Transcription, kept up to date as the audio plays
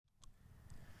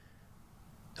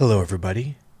Hello,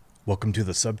 everybody. Welcome to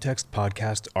the Subtext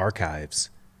Podcast Archives.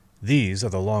 These are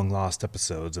the long-lost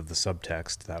episodes of the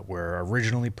Subtext that were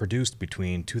originally produced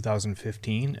between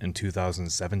 2015 and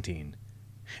 2017.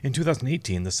 In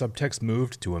 2018, the Subtext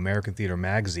moved to American Theater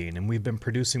Magazine, and we've been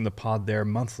producing the pod there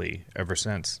monthly ever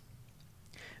since.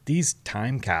 These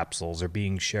time capsules are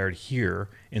being shared here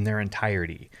in their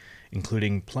entirety,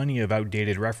 including plenty of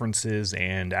outdated references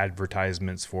and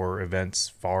advertisements for events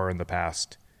far in the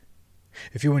past.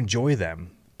 If you enjoy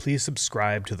them, please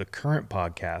subscribe to the current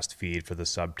podcast feed for the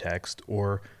Subtext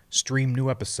or stream new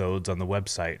episodes on the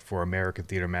website for American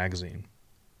Theater Magazine.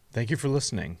 Thank you for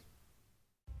listening.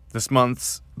 This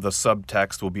month's The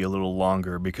Subtext will be a little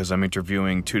longer because I'm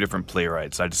interviewing two different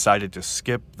playwrights. I decided to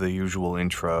skip the usual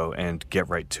intro and get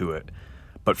right to it.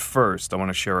 But first, I want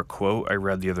to share a quote I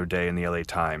read the other day in the LA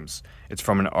Times. It's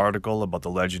from an article about the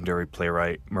legendary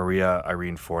playwright Maria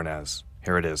Irene Fornes.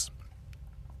 Here it is.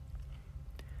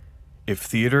 If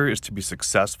theater is to be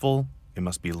successful, it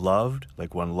must be loved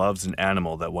like one loves an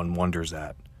animal that one wonders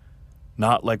at,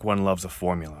 not like one loves a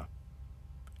formula.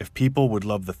 If people would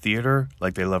love the theater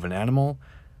like they love an animal,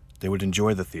 they would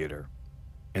enjoy the theater,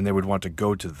 and they would want to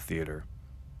go to the theater.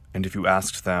 And if you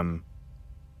asked them,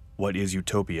 what is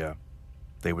utopia?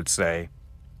 They would say,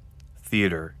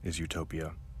 theater is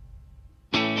utopia.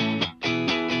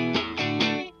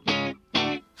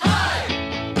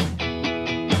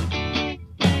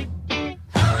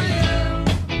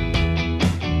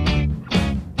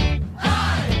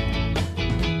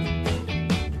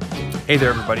 Hey there,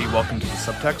 everybody. Welcome to the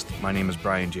Subtext. My name is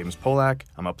Brian James Polak.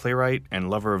 I'm a playwright and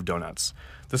lover of donuts.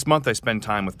 This month, I spend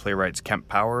time with playwrights Kemp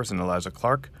Powers and Eliza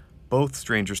Clark, both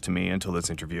strangers to me until this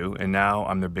interview, and now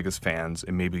I'm their biggest fans,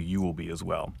 and maybe you will be as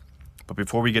well. But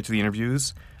before we get to the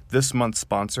interviews, this month's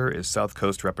sponsor is South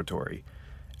Coast Repertory.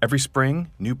 Every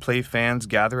spring, new play fans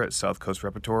gather at South Coast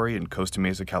Repertory in Costa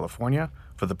Mesa, California,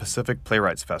 for the Pacific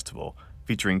Playwrights Festival,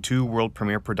 featuring 2 world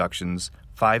premiere productions,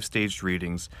 5 staged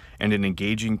readings, and an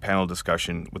engaging panel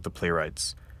discussion with the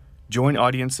playwrights. Join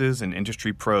audiences and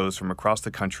industry pros from across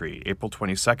the country April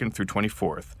 22nd through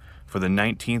 24th for the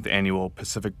 19th Annual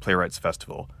Pacific Playwrights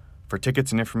Festival. For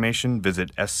tickets and information,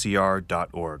 visit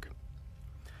scr.org.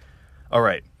 All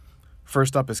right,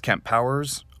 first up is Kemp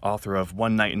Powers, author of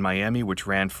One Night in Miami, which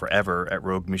ran forever at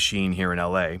Rogue Machine here in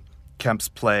LA. Kemp's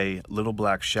play, Little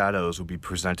Black Shadows, will be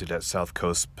presented at South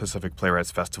Coast Pacific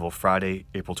Playwrights Festival Friday,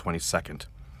 April 22nd.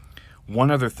 One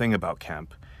other thing about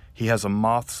Kemp, he has a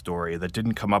moth story that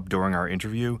didn't come up during our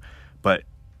interview, but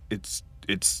it's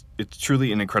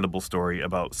truly an incredible story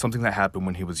about something that happened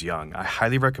when he was young. I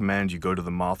highly recommend you go to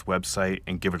the Moth website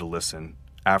and give it a listen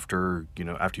after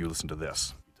you listen to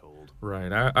this.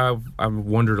 Right. I've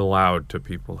wondered aloud to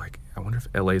people, like, I wonder if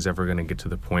LA's ever going to get to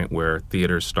the point where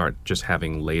theaters start just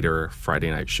having later Friday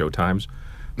night showtimes.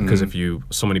 Because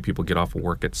so many people get off of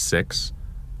work at 6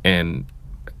 and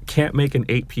can't make an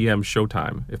 8 p.m.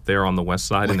 showtime if they're on the west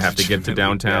side and have to get to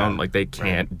downtown. Like, they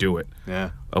can't do it.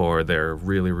 Yeah. Or they're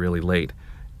really, really late.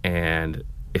 And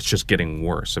it's just getting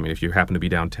worse. I mean, if you happen to be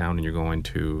downtown and you're going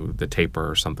to the Taper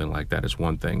or something like that, it's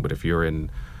one thing. But if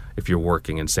you're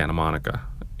working in Santa Monica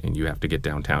and you have to get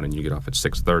downtown and you get off at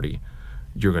 6:30,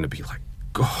 you're going to be like,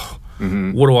 oh,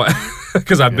 what do I...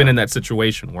 Because I've been in that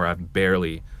situation where I've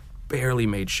barely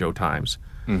made show times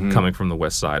coming from the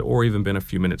west side, or even been a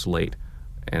few minutes late,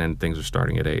 and then things are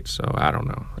starting at 8. So I don't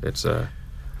know. It's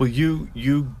Well,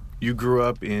 you grew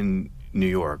up in New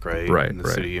York, right? Right, in the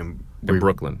right. city in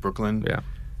Brooklyn. Brooklyn? Yeah.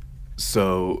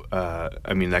 So,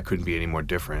 I mean, that couldn't be any more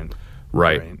different.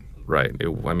 Right.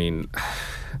 The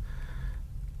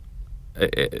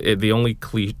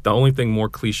only thing more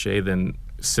cliche than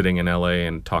sitting in LA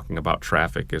and talking about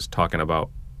traffic is talking about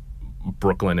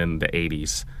Brooklyn in the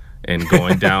 80s and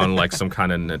going down like some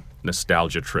kind of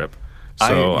nostalgia trip.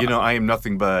 So I am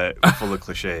nothing but full of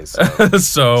cliches. So,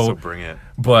 so bring it.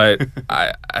 But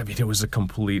I mean, it was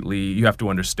you have to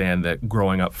understand that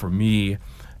growing up for me,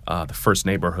 the first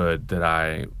neighborhood that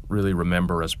I really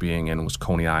remember us being in was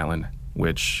Coney Island,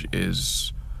 which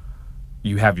is,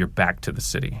 you have your back to the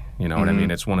city. You know what I mean?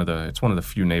 It's one of the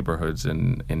few neighborhoods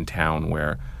in town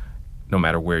where no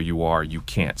matter where you are, you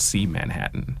can't see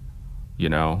Manhattan. You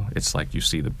know, it's like you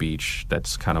see the beach.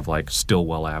 That's kind of like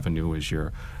Stillwell Avenue is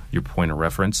your point of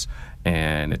reference,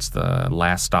 and it's the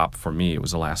last stop for me. It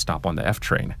was the last stop on the F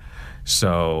train.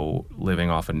 So living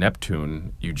off of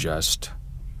Neptune,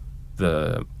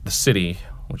 the city,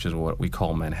 which is what we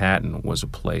call Manhattan, was a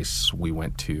place we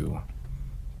went to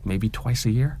maybe twice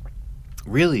a year.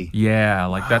 Really? Yeah,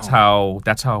 like wow.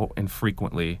 That's how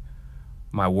infrequently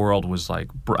my world was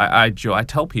like. I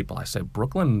tell people, I say,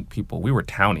 Brooklyn people, we were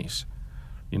townies.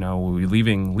 You know,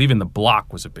 leaving the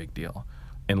block was a big deal,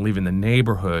 and leaving the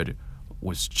neighborhood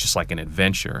was just like an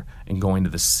adventure, and going to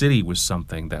the city was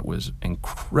something that was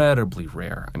incredibly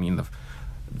rare. I mean,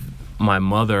 my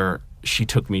mother, she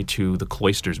took me to the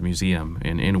Cloisters Museum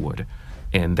in Inwood,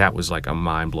 and that was like a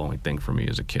mind-blowing thing for me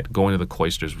as a kid. Going to the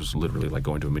Cloisters was literally like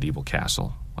going to a medieval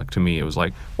castle. Like, to me, it was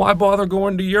like, why bother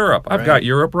going to Europe? I've got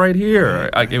Europe right here.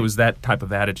 It was that type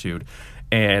of attitude.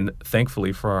 And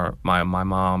thankfully for my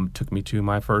mom took me to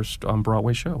my first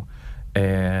Broadway show.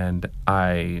 And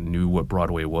I knew what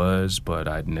Broadway was, but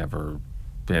I'd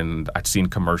seen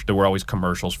commercials. There were always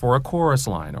commercials for a chorus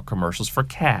line or commercials for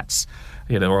Cats.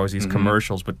 There were always these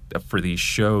commercials, but for these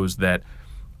shows that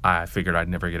I figured I'd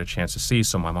never get a chance to see.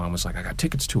 So my mom was like, I got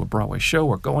tickets to a Broadway show.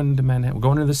 We're going to Manhattan. We're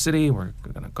going to the city. We're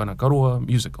gonna go to a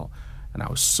musical. And I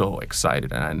was so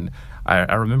excited. And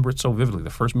I remember it so vividly. The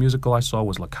first musical I saw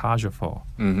was La Cage aux Folles.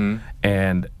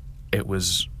 And it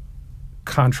was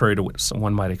contrary to what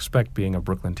someone might expect, being a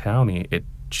Brooklyn townie. It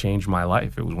changed my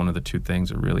life. It was one of the two things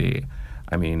that really,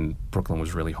 I mean, Brooklyn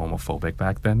was really homophobic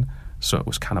back then. So it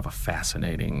was kind of a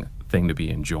fascinating thing to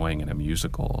be enjoying in a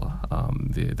musical,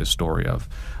 the story of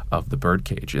the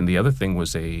Birdcage. And the other thing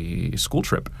was a school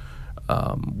trip.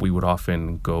 We would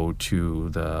often go to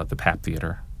the Pap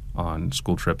Theater on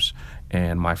school trips,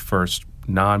 and my first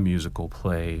non-musical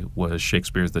play was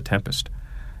Shakespeare's The Tempest.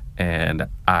 And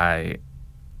I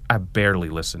barely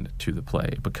listened to the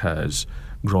play because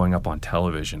growing up on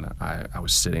television, I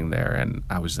was sitting there and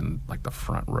I was in like the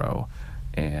front row,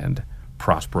 and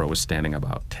Prospero was standing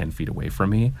about 10 feet away from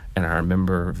me, and I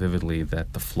remember vividly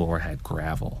that the floor had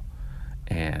gravel,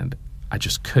 and I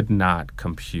just could not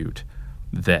compute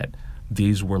that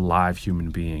these were live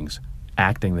human beings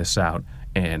acting this out,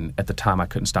 and at the time I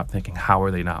couldn't stop thinking, how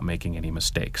are they not making any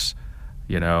mistakes?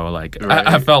 You know, like,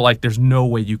 I felt like there's no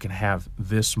way you can have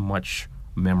this much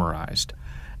memorized.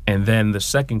 And then the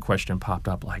second question popped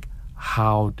up, like,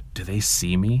 how do they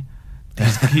see me?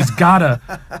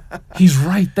 He's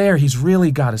right there. He's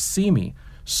really got to see me.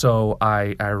 So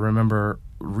I remember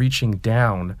reaching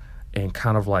down and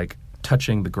kind of like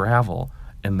touching the gravel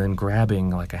and then grabbing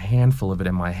like a handful of it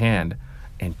in my hand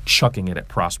and chucking it at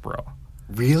Prospero.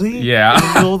 Really? Yeah. In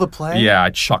the middle of the play? Yeah, I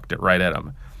chucked it right at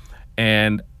him.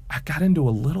 And I got into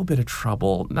a little bit of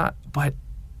trouble, but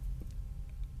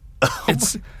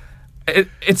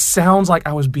it sounds like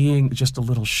I was being just a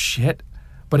little shit.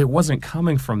 But it wasn't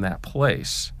coming from that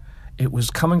place. It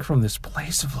was coming from this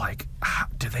place of like,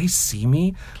 do they see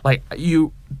me? Like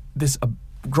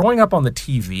growing up on the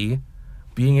TV,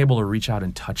 being able to reach out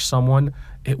and touch someone,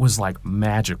 it was like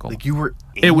magical. Like you were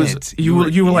in it. You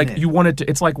were like, you wanted to,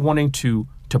 it's like wanting to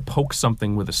poke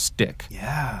something with a stick.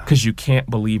 Yeah. Because you can't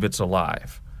believe it's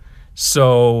alive.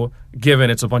 So given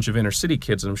it's a bunch of inner city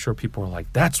kids, and I'm sure people are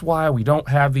like, that's why we don't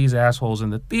have these assholes in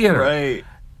the theater. Right.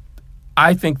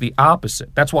 I think the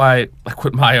opposite. That's why, like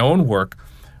with my own work,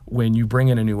 when you bring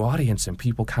in a new audience and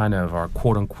people kind of are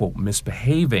quote-unquote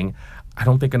misbehaving, I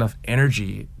don't think enough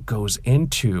energy goes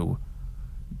into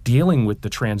dealing with the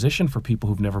transition for people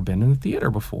who've never been in the theater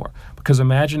before. Because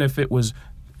imagine if it was,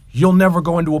 you'll never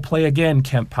go into a play again,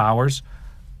 Kemp Powers.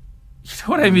 You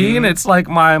know what I mean? It's like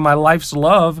my life's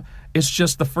love. It's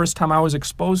just the first time I was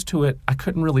exposed to it, I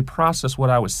couldn't really process what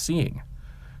I was seeing.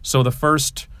 So the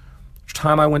first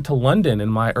time I went to London in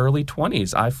my early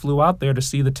 20s, I flew out there to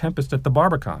see The Tempest at the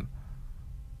Barbican.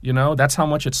 You know, that's how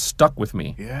much it stuck with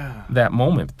me. Yeah. That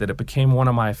moment, that it became one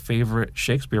of my favorite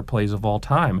Shakespeare plays of all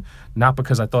time. Not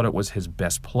because I thought it was his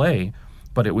best play,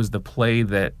 but it was the play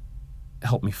that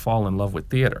helped me fall in love with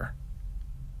theater.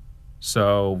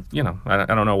 So, you know, I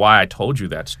don't know why I told you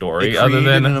that story. It other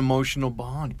than an emotional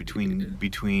bond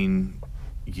between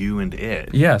you and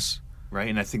it. Yes. Right,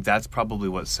 and I think that's probably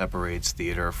what separates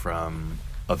theater from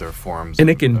other forms. And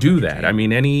it can do that. I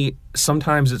mean,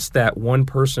 sometimes it's that one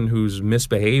person who's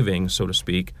misbehaving, so to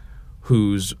speak,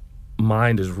 whose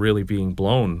mind is really being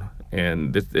blown.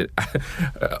 And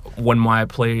when my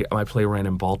play ran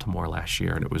in Baltimore last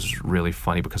year, and it was really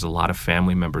funny because a lot of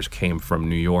family members came from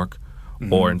New York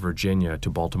or in Virginia to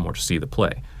Baltimore to see the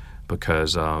play.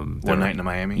 Because One Night in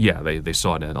Miami? Yeah, they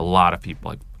saw it. And a lot of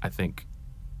people, like I think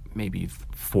maybe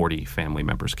 40 family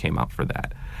members came out for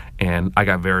that. And I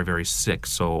got very, very sick,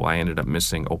 so I ended up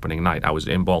missing opening night. I was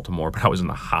in Baltimore, but I was in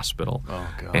the hospital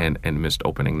and missed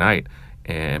opening night.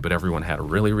 But everyone had a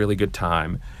really, really good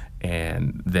time.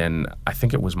 And then I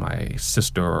think it was my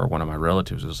sister or one of my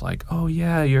relatives was like, oh,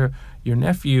 yeah, your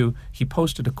nephew, he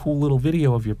posted a cool little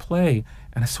video of your play.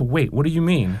 And I said, wait, what do you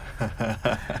mean?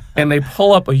 And they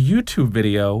pull up a YouTube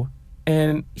video,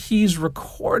 and he's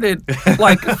recorded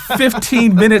like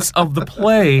 15 minutes of the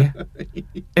play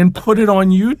and put it on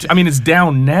YouTube. I mean, it's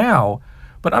down now,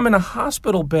 but I'm in a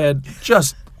hospital bed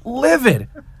just livid.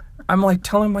 I'm like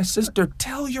telling my sister,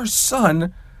 tell your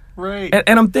son. Right.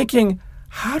 And I'm thinking,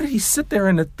 how did he sit there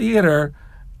in the theater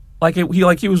like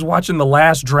he was watching The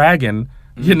Last Dragon,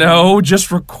 you know,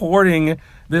 just recording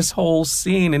this whole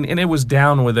scene, and it was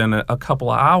down within a couple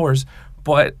of hours.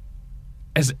 But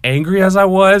as angry as I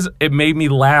was, it made me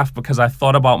laugh because I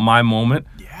thought about my moment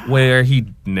where he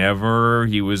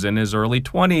was in his early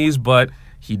 20s, but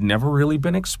he'd never really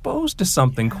been exposed to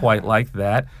something quite like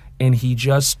that. And he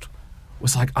just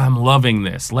was like, I'm loving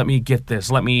this. Let me get this.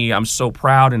 I'm so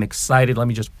proud and excited. Let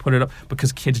me just put it up,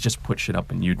 because kids just put shit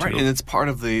up on YouTube. Right, and it's part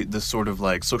of the sort of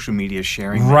like social media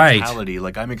sharing mentality.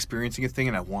 Like, I'm experiencing a thing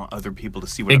and I want other people to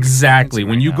see what exactly. I'm experiencing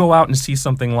When right you now. go out and see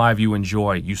something live you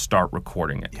enjoy, you start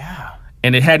recording it. Yeah.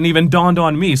 And it hadn't even dawned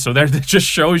on me. So that just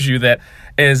shows you that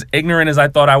as ignorant as I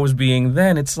thought I was being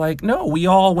then, it's like, no, we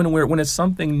all, when it's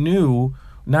something new,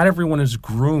 not everyone is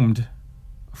groomed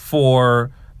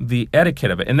for the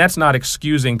etiquette of it. And that's not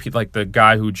excusing people like the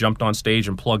guy who jumped on stage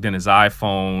and plugged in his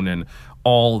iPhone and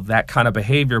all that kind of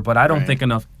behavior, but I don't think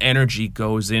enough energy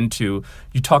goes into,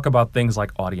 you talk about things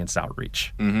like audience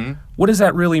outreach. What does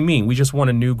that really mean? We just want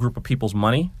a new group of people's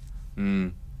money?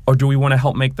 Or do we want to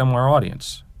help make them our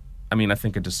audience? I mean, I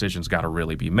think a decision's got to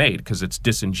really be made, because it's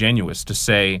disingenuous to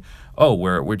say, oh,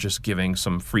 we're just giving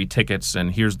some free tickets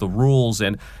and here's the rules.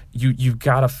 And you've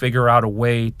got to figure out a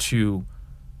way to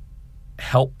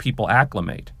help people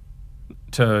acclimate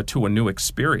to a new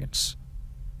experience,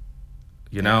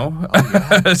 you know?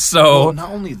 So well,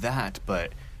 not only that,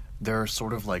 but there are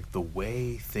sort of like the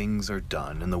way things are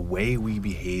done and the way we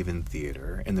behave in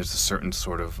theater, and there's a certain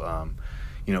sort of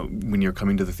you know, when you're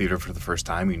coming to the theater for the first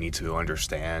time, you need to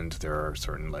understand there are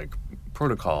certain like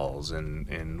protocols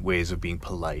and ways of being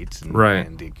polite,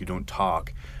 and you don't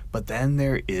talk. But then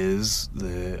there is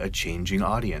a changing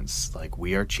audience. Like,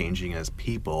 we are changing as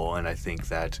people, and I think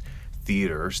that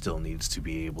theater still needs to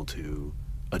be able to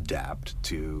adapt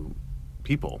to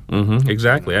people.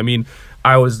 Exactly. I mean,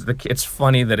 it's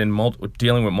funny that in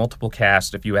dealing with multiple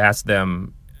casts, if you asked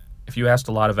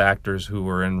a lot of actors who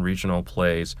were in regional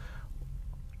plays,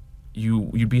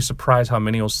 you'd be surprised how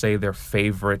many will say their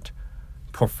favorite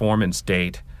performance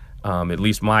date. At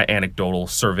least my anecdotal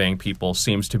surveying people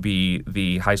seems to be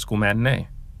the high school matinee.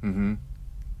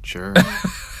 Sure.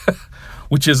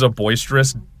 Which is a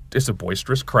boisterous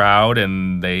crowd,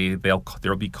 and there'll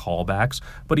be callbacks,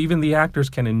 but even the actors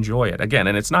can enjoy it again.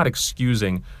 And it's not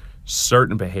excusing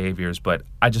certain behaviors, but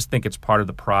I just think it's part of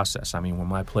the process. I mean, when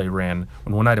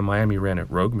One Night in Miami ran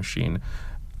at Rogue Machine,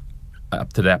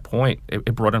 up to that point,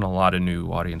 it brought in a lot of new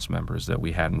audience members that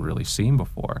we hadn't really seen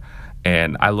before.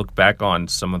 And I look back on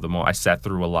some of I sat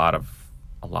through a lot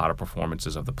of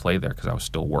performances of the play there, because I was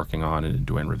still working on it and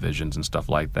doing revisions and stuff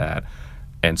like that.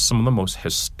 And some of the most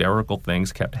hysterical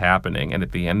things kept happening. And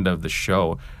at the end of the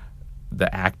show,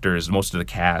 the actors, most of the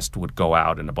cast would go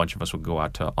out, and a bunch of us would go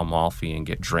out to Amalfi and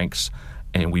get drinks.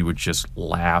 And we would just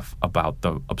laugh about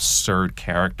the absurd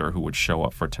character who would show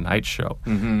up for tonight's show.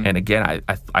 And again,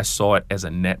 I saw it as a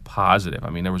net positive. I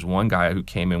mean, there was one guy who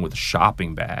came in with a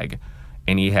shopping bag,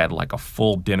 and he had like a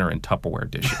full dinner in Tupperware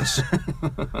dishes.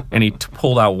 And he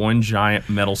pulled out one giant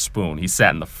metal spoon. He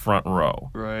sat in the front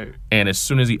row. Right. And as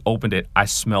soon as he opened it, I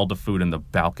smelled the food in the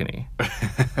balcony.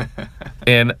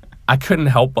 And I couldn't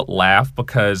help but laugh,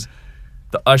 because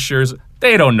the ushers,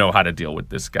 they don't know how to deal with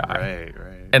this guy.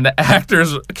 Right. And the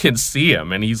actors can see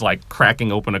him, and he's like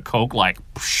cracking open a Coke, like,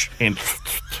 and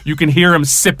you can hear him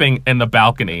sipping in the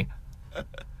balcony.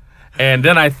 And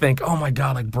then I think, oh my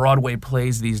God, like Broadway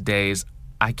plays these days,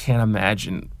 I can't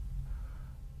imagine.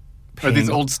 Or these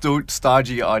old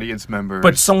stodgy audience members.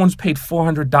 But someone's paid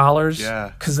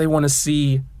 $400 because they want to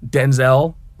see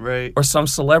Denzel or some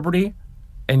celebrity,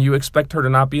 and you expect her to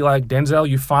not be like, Denzel,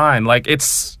 you fine. Like,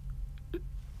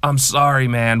 I'm sorry,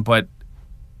 man, but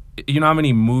you know how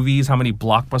many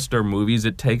blockbuster movies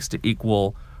it takes to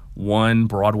equal one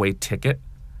Broadway ticket?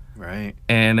 Right.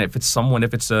 And if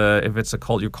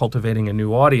you're cultivating a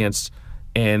new audience,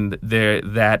 and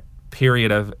that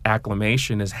period of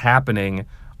acclimation is happening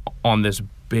on this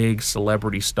big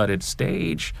celebrity-studded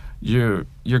stage, you're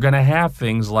going to have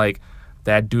things like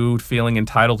that dude feeling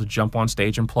entitled to jump on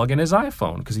stage and plug in his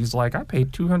iPhone because he's like, I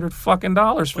paid $200 fucking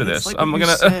for this. Like I'm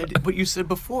gonna. What you said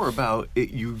before about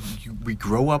it, we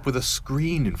grow up with a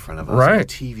screen in front of us, Right. a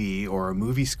TV or a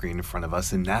movie screen in front of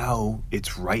us, and now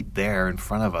it's right there in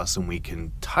front of us, and we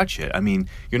can touch it. I mean,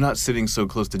 you're not sitting so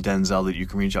close to Denzel that you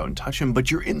can reach out and touch him, but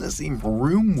you're in the same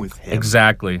room with him.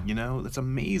 Exactly. You know, that's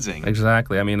amazing.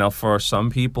 Exactly. I mean, now for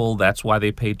some people, that's why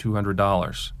they paid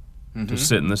 $200 to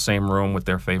sit in the same room with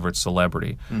their favorite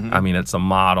celebrity. I mean, it's a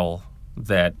model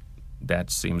that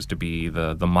seems to be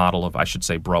the model of, I should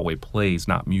say, Broadway plays,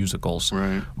 not musicals.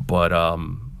 Right. But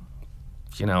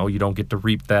you know, you don't get to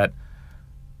reap that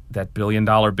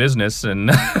billion-dollar business and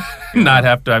not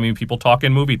have to. I mean, people talk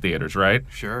in movie theaters, right?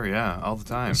 Sure, yeah, all the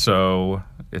time. So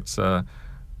it's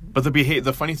But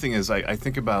the funny thing is, I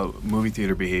think about movie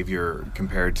theater behavior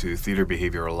compared to theater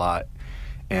behavior a lot,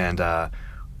 and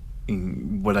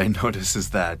what I notice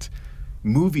is that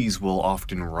movies will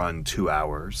often run 2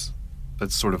 hours.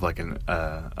 That's sort of like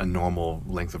a normal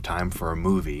length of time for a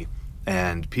movie,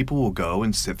 and people will go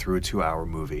and sit through a 2-hour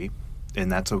movie,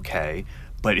 and that's okay.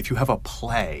 But if you have a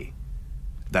play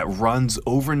that runs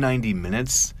over 90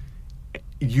 minutes,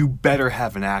 you better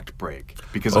have an act break,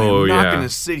 because I'm not going to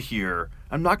sit here.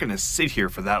 I'm not going to sit here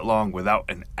for that long without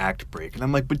an act break. And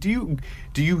I'm like, but do you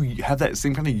have that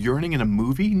same kind of yearning in a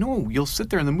movie? No, you'll sit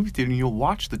there in the movie theater and you'll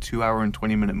watch the 2-hour and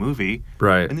 20-minute movie,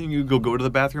 right, and then you go to the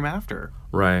bathroom after.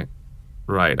 Right.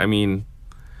 I mean,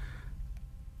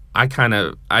 I tend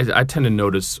to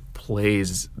notice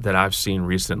plays that I've seen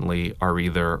recently are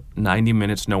either 90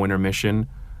 minutes, no intermission,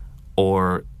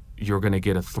 or you're going to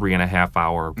get a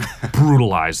 3.5-hour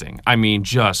brutalizing. I mean,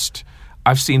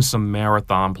 I've seen some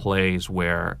marathon plays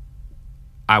where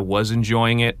I was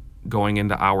enjoying it going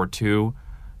into hour 2,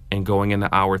 and going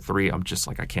into hour 3, I'm just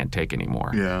like, I can't take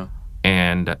anymore. Yeah.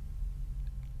 And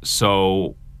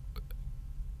so,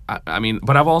 I mean,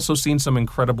 but I've also seen some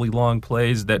incredibly long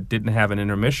plays that didn't have an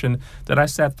intermission that I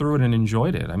sat through it and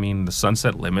enjoyed it. I mean, The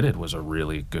Sunset Limited was a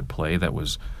really good play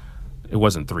it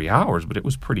wasn't 3 hours, but it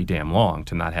was pretty damn long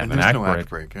to not have an act break. Act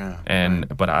break, yeah. And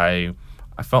right. But I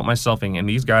felt myself and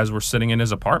these guys were sitting in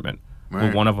his apartment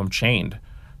with one of them chained.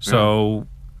 So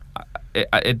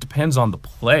it depends on the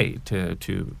play, to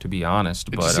be honest.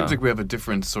 It just seems like we have a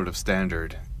different sort of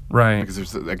standard, right? Because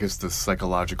there's, I guess, the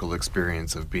psychological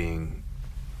experience of being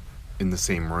in the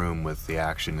same room with the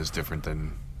action is different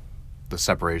than the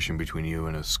separation between you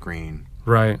and a screen.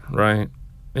 Right.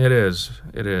 It is.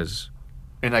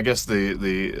 And I guess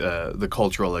the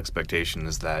cultural expectation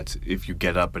is that if you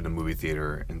get up in a movie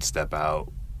theater and step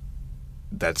out,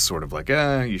 that's sort of like,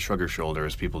 you shrug your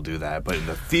shoulders, people do that. But in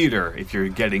the theater, if you're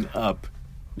getting up,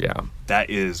 that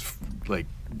is like,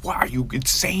 wow, are you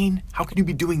insane? How can you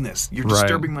be doing this? You're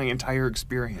disturbing my entire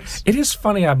experience. It is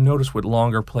funny, I've noticed with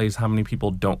longer plays how many people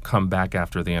don't come back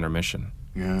after the intermission.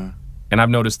 Yeah. And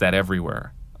I've noticed that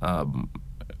everywhere.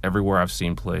 Everywhere I've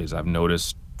seen plays, I've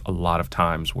noticed a lot of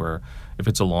times where if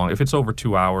it's over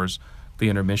 2 hours, the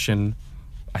intermission,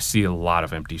 I see a lot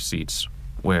of empty seats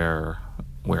where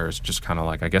it's just kind of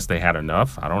like, I guess they had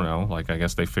enough. I don't know. Like, I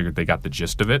guess they figured they got the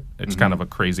gist of it. It's kind of a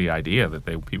crazy idea that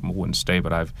people wouldn't stay,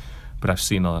 but I've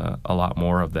seen a lot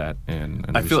more of that.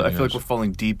 I feel like we're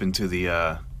falling deep into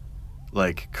the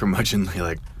like curmudgeonly,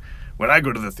 like, when I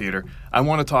go to the theater, I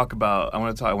want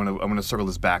to circle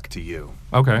this back to you.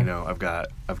 Okay. You know, I've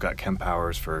got Kemp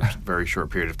Powers for a very short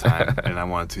period of time, and I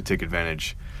wanted to take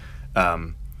advantage. A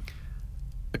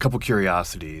couple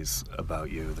curiosities about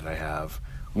you that I have.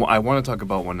 Well, I want to talk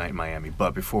about One Night in Miami,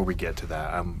 but before we get to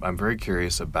that, I'm very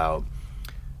curious about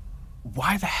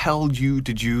why the hell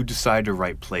did you decide to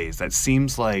write plays? That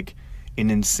seems like an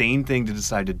insane thing to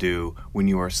decide to do when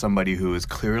you are somebody who is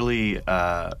clearly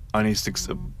on a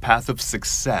path of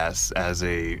success as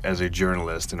a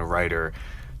journalist and a writer,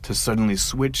 to suddenly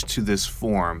switch to this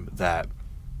form that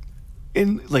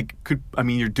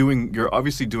you're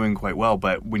obviously doing quite well,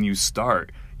 but when you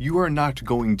start, you are not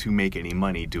going to make any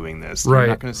money doing this. Right. You're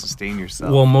not going to sustain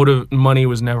yourself. Well, money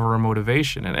was never a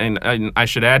motivation, and I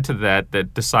should add to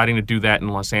that deciding to do that in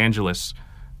Los Angeles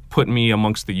put me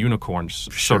amongst the unicorns,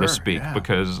 so to speak,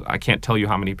 because I can't tell you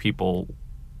how many people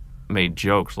made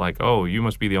jokes like, "Oh, you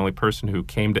must be the only person who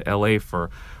came to L.A. for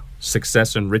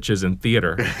success and riches in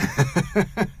theater."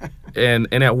 and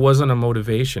it wasn't a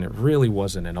motivation. It really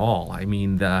wasn't at all. I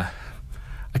mean,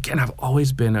 again, I've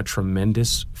always been a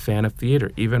tremendous fan of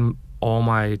theater, even all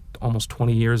my almost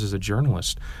 20 years as a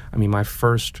journalist. I mean, my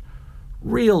first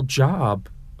real job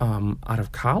out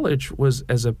of college was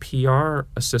as a PR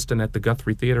assistant at the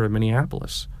Guthrie Theater in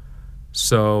Minneapolis.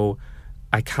 So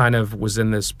I kind of was in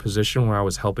this position where I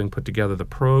was helping put together the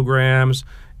programs,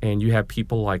 and you have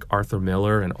people like Arthur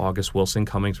Miller and August Wilson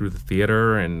coming through the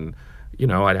theater, and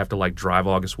I'd have to like drive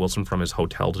August Wilson from his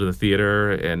hotel to the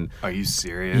theater. And are you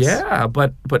serious? Yeah,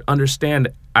 but understand,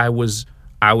 I was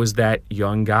that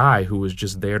young guy who was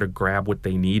just there to grab what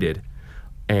they needed,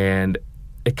 and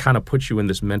it kind of puts you in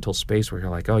this mental space where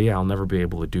you're like, oh yeah, I'll never be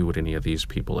able to do what any of these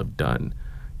people have done.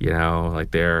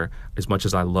 Like as much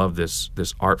as I love this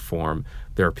art form,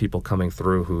 there are people coming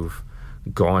through who've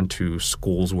gone to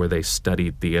schools where they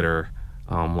studied theater,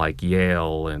 like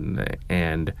Yale,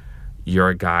 and you're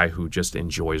a guy who just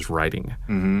enjoys writing.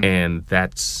 And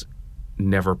that's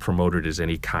never promoted as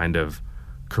any kind of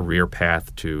career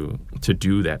path to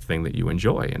do that thing that you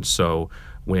enjoy. And so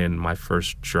when my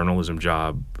first journalism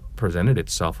job presented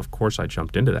itself, of course I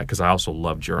jumped into that because I also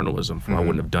love journalism. I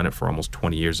wouldn't have done it for almost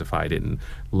 20 years if I didn't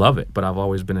love it. But I've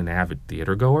always been an avid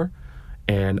theater goer.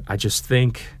 And I just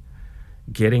think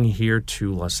getting here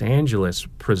to Los Angeles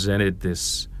presented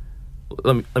this.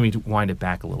 Let me wind it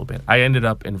back a little bit. I ended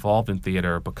up involved in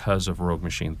theater because of Rogue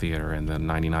Machine Theater and the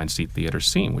 99-seat theater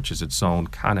scene, which is its own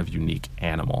kind of unique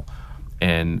animal.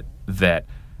 And that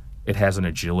it has an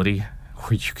agility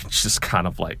where you can just kind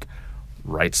of like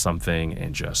write something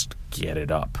and just get it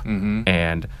up.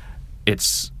 And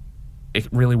it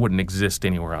really wouldn't exist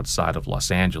anywhere outside of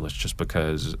Los Angeles just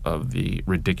because of the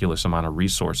ridiculous amount of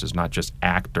resources, not just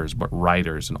actors, but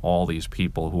writers and all these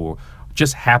people who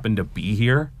just happen to be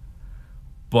here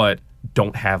but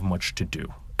don't have much to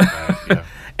do. Yeah.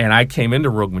 And I came into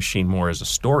Rogue Machine more as a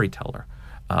storyteller.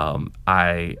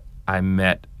 I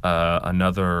met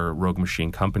another Rogue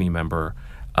Machine company member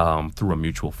through a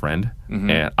mutual friend,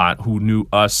 and who knew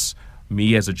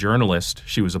me as a journalist.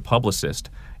 She was a publicist,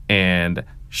 and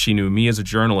she knew me as a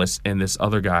journalist, and this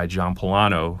other guy, John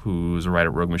Polano, who was a writer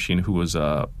at Rogue Machine, who was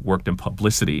worked in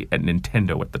publicity at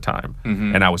Nintendo at the time,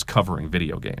 and I was covering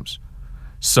video games.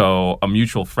 So a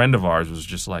mutual friend of ours was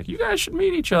just like, you guys should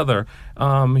meet each other.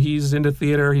 He's into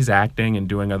theater, he's acting and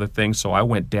doing other things. So I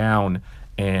went down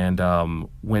and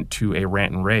went to a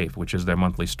Rant and Rave, which is their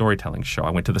monthly storytelling show.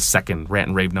 I went to the second Rant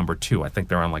and Rave #2. I think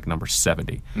they're on like number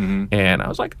 70. And I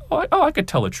was like, I could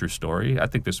tell a true story. I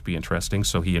think this would be interesting.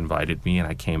 So he invited me, and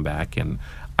I came back, and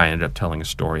I ended up telling a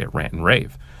story at Rant and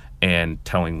Rave. And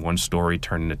telling one story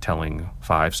turned into telling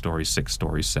 5 stories, 6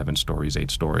 stories, 7 stories, 8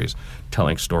 stories,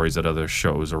 telling stories at other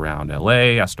shows around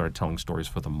LA. I started telling stories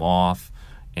for The Moth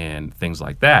and things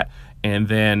like that. And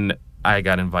then I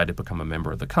got invited to become a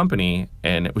member of the company,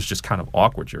 and it was just kind of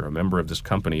awkward. You're a member of this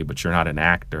company, but you're not an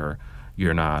actor.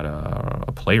 You're not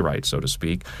a playwright, so to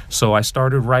speak. So I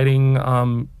started writing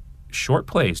short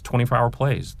plays, 24-hour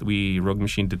plays. Rogue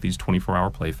Machine did these 24-hour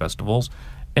play festivals,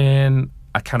 and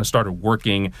I kind of started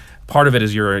working. Part of it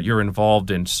is you're involved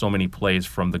in so many plays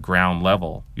from the ground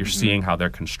level. You're seeing how they're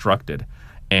constructed,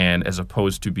 and as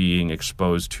opposed to being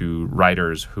exposed to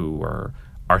writers who are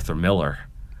Arthur Miller,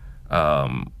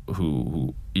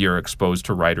 who you're exposed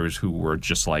to writers who were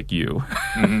just like you,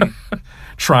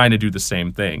 trying to do the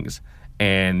same things,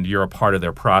 and you're a part of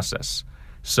their process.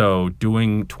 So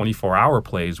doing 24-hour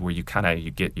plays where you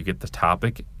get the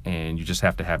topic and you just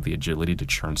have to have the agility to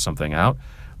churn something out.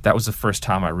 That was the first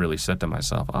time I really said to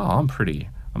myself, I'm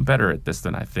better at this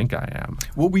than I think I am.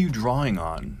 What were you drawing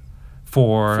on?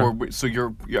 So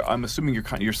I'm assuming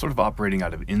you're sort of operating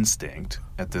out of instinct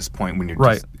at this point when you're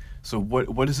right. So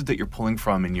what is it that you're pulling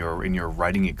from in your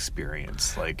writing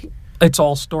experience? Like, it's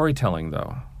all storytelling,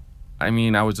 though. I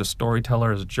mean, I was a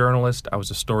storyteller as a journalist. I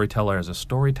was a storyteller as a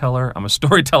storyteller. I'm a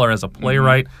storyteller as a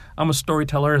playwright. I'm a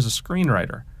storyteller as a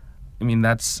screenwriter. I mean,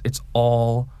 it's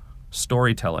all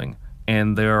storytelling.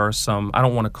 And there are some, I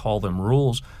don't want to call them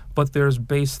rules, but there's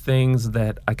base things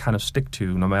that I kind of stick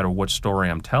to no matter what story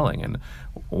I'm telling. And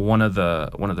one of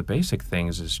the basic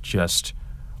things is just,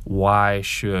 why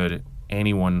should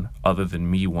anyone other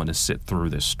than me want to sit through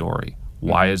this story?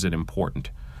 Why is it important?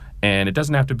 And it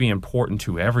doesn't have to be important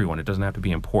to everyone. It doesn't have to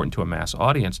be important to a mass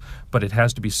audience, but it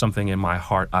has to be something in my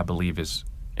heart I believe is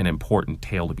an important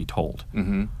tale to be told.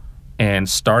 And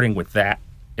starting with that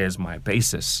as my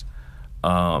basis,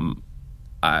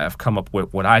 I've come up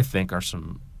with what I think are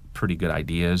some pretty good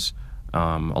ideas.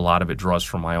 A lot of it draws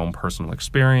from my own personal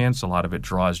experience. A lot of it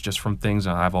draws just from things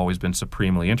that I've always been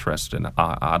supremely interested in.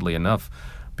 Oddly enough,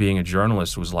 being a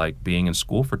journalist was like being in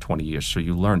school for 20 years. So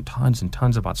you learn tons and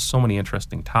tons about so many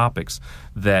interesting topics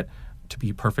that, to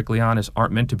be perfectly honest,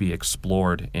 aren't meant to be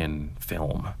explored in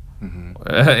film.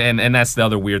 And that's the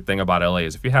other weird thing about LA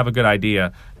is if you have a good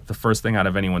idea, the first thing out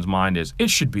of anyone's mind is, it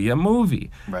should be a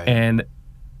movie. Right. And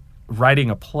writing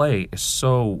a play is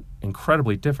so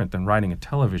incredibly different than writing a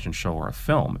television show or a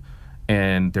film,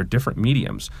 and they're different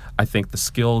mediums. I think the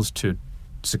skills to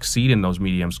succeed in those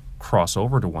mediums cross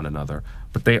over to one another,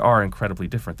 but they are incredibly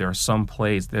different. There are some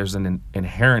plays, there's an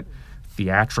inherent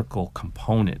theatrical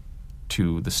component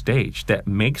to the stage that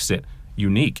makes it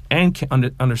unique and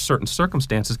can, under certain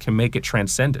circumstances, can make it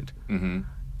transcendent.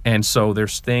 And so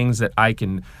there's things that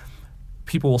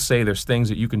people will say there's things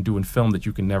that you can do in film that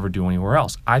you can never do anywhere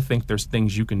else. I think there's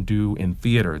things you can do in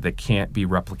theater that can't be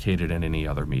replicated in any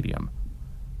other medium.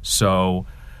 So,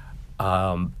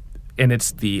 and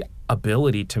it's the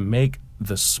ability to make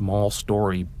the small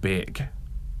story big.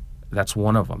 That's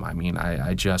one of them. I mean,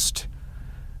 I just,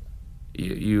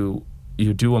 you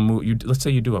do a movie, let's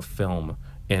say you do a film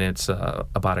and it's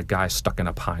about a guy stuck in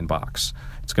a pine box.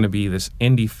 It's going to be this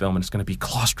indie film and it's going to be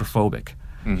claustrophobic.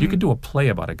 You could do a play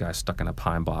about a guy stuck in a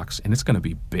pine box, and it's going to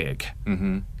be big.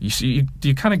 You see, do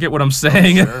you kind of get what I'm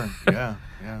saying? Oh, sure. Yeah.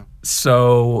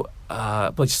 So,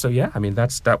 yeah. I mean,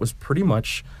 that was pretty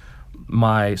much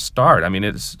my start. I mean,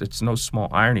 it's no small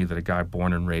irony that a guy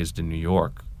born and raised in New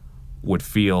York would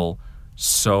feel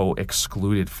so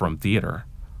excluded from theater.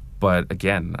 But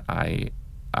again, I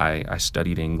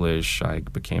studied English. I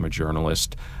became a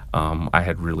journalist. I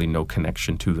had really no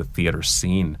connection to the theater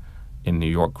scene in New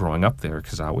York growing up there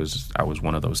because I was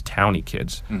one of those towny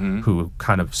kids who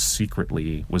kind of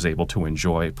secretly was able to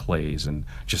enjoy plays and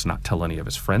just not tell any of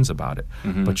his friends about it.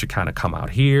 But you kind of come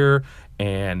out here,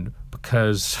 and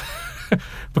because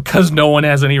no one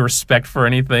has any respect for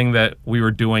anything that we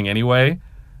were doing anyway,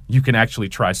 you can actually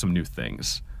try some new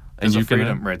things. There's and a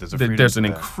freedom, right? There's a freedom. There's an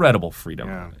incredible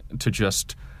freedom to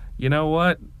just, you know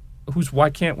what? Why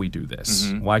can't we do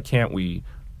this? Why can't we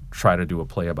try to do a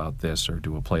play about this or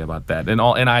do a play about that? And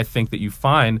I think that you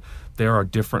find there are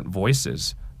different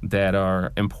voices that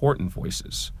are important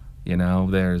voices. You know,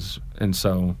 and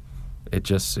so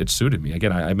it suited me.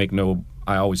 Again,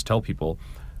 I always tell people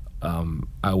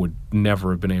I would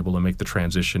never have been able to make the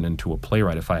transition into a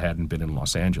playwright if I hadn't been in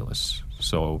Los Angeles.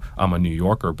 So I'm a New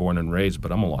Yorker born and raised,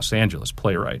 but I'm a Los Angeles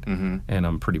playwright, and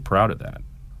I'm pretty proud of that.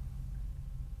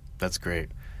 That's great.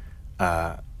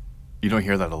 You don't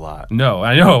hear that a lot. No,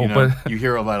 I know, but you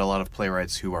hear about a lot of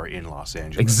playwrights who are in Los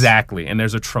Angeles. Exactly, and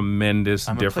there's a tremendous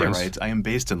difference. I'm a playwright. I am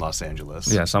based in Los Angeles.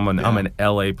 Yes, I'm an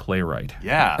LA playwright.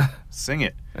 Yeah, sing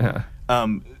it. Yeah.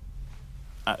 I've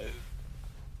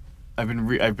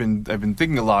been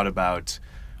thinking a lot about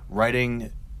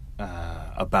writing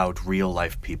about real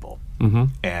life people,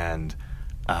 and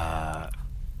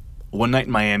One Night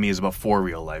in Miami is about 4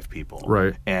 real life people,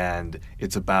 right? And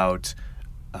it's about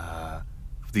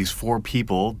these 4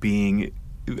 people being,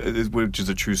 which is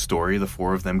a true story. The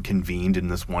 4 of them convened in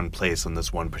this one place on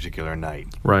this one particular night,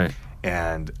 right?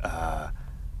 And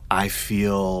I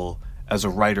feel, as a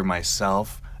writer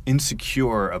myself,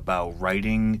 insecure about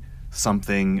writing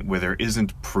something where there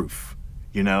isn't proof,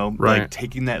 right. Like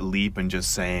taking that leap and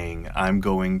just saying, I'm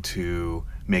going to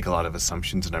make a lot of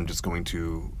assumptions and I'm just going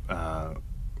to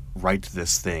write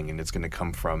this thing, and it's going to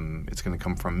come from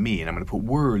me, and I'm going to put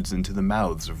words into the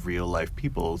mouths of real life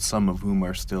people, some of whom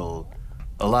are still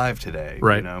alive today,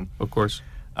 right? Of course.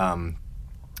 I'm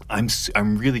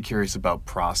really curious about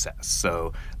process.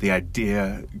 So the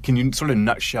idea, can you sort of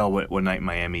nutshell what One Night in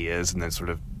Miami is, and then sort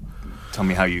of tell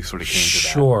me how you sort of came to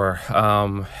that? Sure.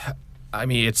 I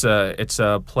mean, it's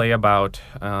a play about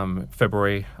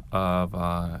February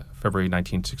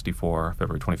 1964.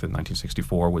 February 25th,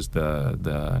 1964 was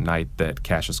the night that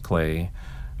Cassius Clay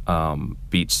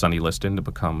beat Sonny Liston to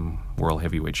become world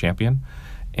heavyweight champion.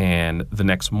 And the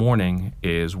next morning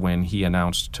is when he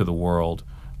announced to the world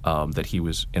that he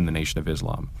was in the Nation of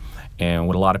Islam. And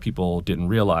what a lot of people didn't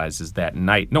realize is that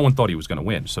night, no one thought he was going to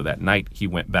win. So that night he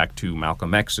went back to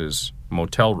Malcolm X's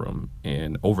motel room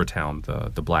in Overtown,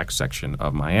 the black section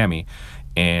of Miami,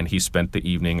 and he spent the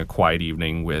evening, a quiet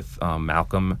evening, with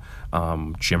Malcolm,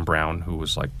 Jim Brown, who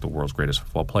was like the world's greatest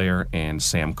football player, and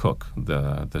Sam Cooke,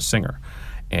 the singer.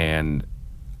 And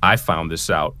I found this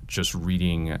out just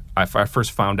reading. I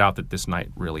first found out that this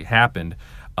night really happened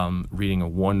reading a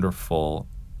wonderful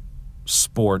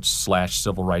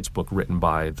sports/civil rights book written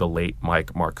by the late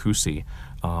Mike Marcuse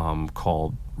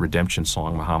called Redemption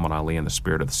Song, Muhammad Ali and the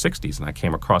Spirit of the 60s. And I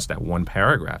came across that one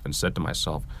paragraph and said to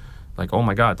myself, like, oh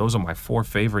my God, those are my 4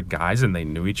 favorite guys, and they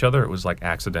knew each other. It was like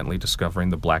accidentally discovering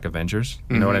the Black Avengers.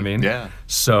 You know what I mean? Yeah.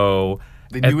 So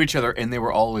they knew each other, and they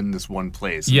were all in this one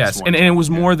place. Yes, and it was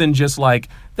more than just like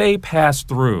they passed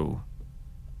through.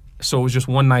 So it was just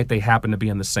one night they happened to be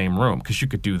in the same room, because you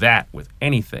could do that with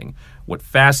anything. What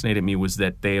fascinated me was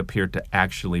that they appeared to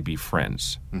actually be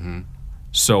friends.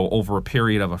 So over a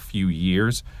period of a few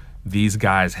years, these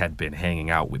guys had been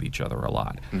hanging out with each other a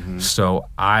lot. So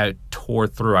I tore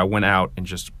through. I went out and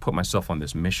just put myself on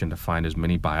this mission to find as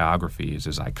many biographies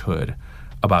as I could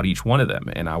about each one of them.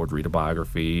 And I would read a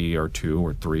biography or 2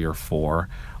 or 3 or 4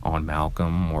 on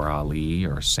Malcolm or Ali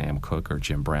or Sam Cooke or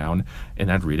Jim Brown,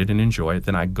 and I'd read it and enjoy it.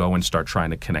 Then I'd go and start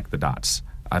trying to connect the dots.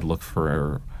 I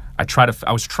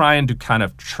was trying to kind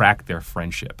of track their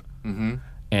friendship. Mm-hmm.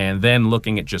 And then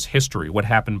looking at just history, what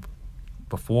happened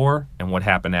before and what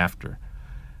happened after.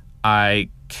 I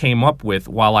came up with,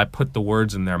 while I put the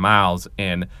words in their mouths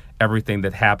and everything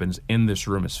that happens in this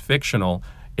room is fictional,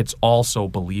 it's also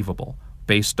believable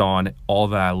based on all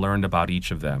that I learned about each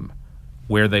of them,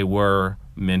 where they were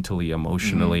mentally,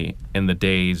 emotionally in the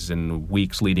days and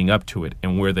weeks leading up to it,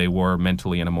 and where they were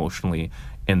mentally and emotionally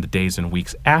in the days and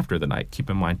weeks after the night. Keep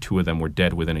in mind, 2 of them were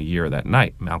dead within a year that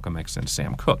night, Malcolm X and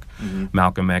Sam Cooke.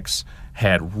 Malcolm X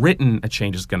had written A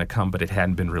Change Is Gonna Come, but it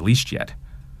hadn't been released yet.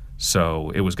 So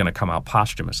it was going to come out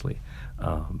posthumously.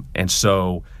 And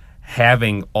so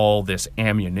having all this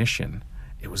ammunition,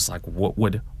 it was like, what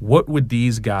would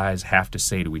these guys have to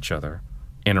say to each other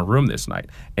in a room this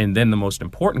night? And then the most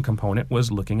important component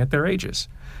was looking at their ages.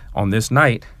 On this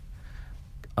night,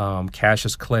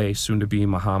 Cassius Clay, soon to be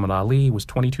Muhammad Ali, was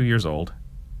 22 years old.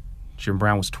 Jim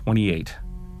Brown was 28.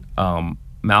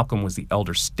 Malcolm was the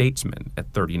elder statesman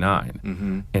at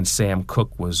 39. And Sam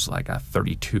Cooke was like a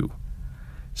 32.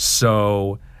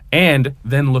 So, and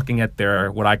then looking at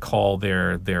their, what I call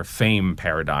their fame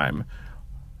paradigm.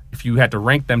 If you had to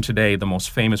rank them today, the most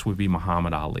famous would be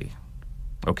Muhammad Ali.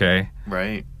 Okay?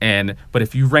 Right. But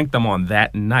if you rank them on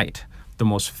that night, the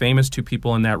most famous 2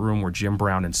 people in that room were Jim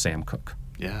Brown and Sam Cooke.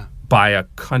 Yeah. By a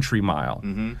country mile.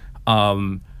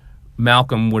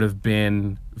 Malcolm would have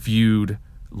been viewed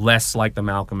less like the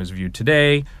Malcolm is viewed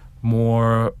today,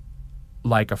 more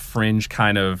like a fringe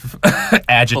kind of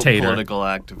agitator. Political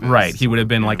activist. Right. He would have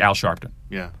been like Al Sharpton.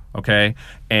 Yeah. Okay?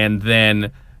 And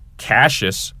then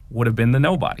Cassius would have been the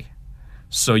nobody.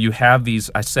 So you have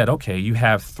these, I said, okay, you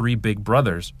have 3 big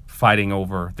brothers fighting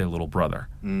over their little brother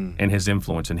and his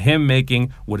influence, and him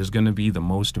making what is going to be the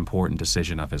most important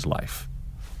decision of his life.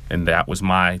 And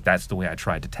that's the way I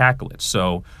tried to tackle it.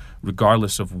 So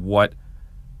regardless of what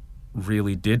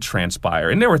really did transpire,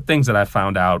 and there were things that I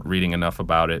found out reading enough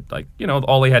about it, like,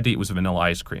 all they had to eat was vanilla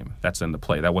ice cream. That's in the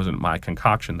play. That wasn't my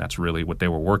concoction. That's really what they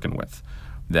were working with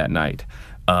that night.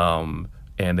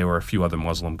 And there were a few other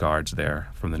Muslim guards there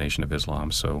from the Nation of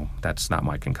Islam, so that's not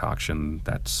my concoction.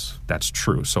 That's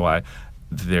true. So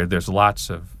there's lots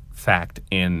of fact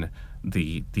in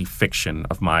the fiction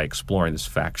of my exploring this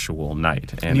factual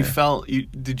night. And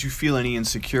did you feel any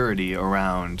insecurity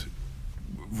around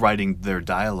writing their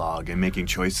dialogue and making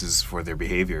choices for their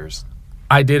behaviors?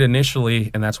 I did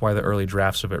initially, and that's why the early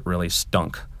drafts of it really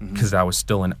stunk, because I was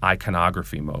still in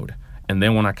iconography mode. And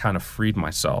then when I kind of freed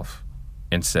myself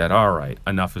and said, all right,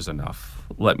 enough is enough.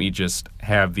 Let me just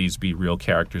have these be real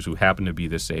characters who happen to be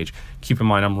this age. Keep in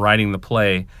mind, I'm writing the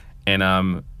play,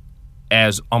 and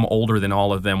as I'm older than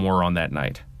all of them were on that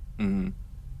night. And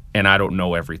I don't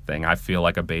know everything. I feel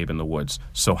like a babe in the woods.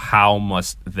 So how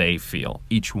must they feel,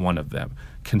 each one of them,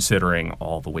 considering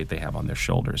all the weight they have on their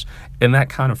shoulders? And that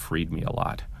kind of freed me a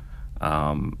lot.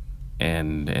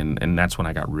 And that's when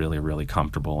I got really, really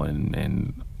comfortable.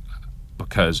 And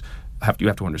because you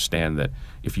have to understand that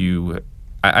if you...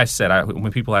 I said,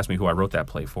 when people ask me who I wrote that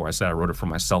play for, I said I wrote it for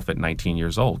myself at 19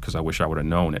 years old because I wish I would have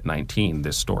known at 19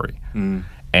 this story.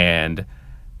 And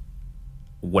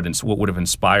what would have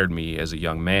inspired me as a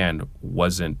young man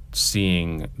wasn't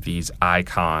seeing these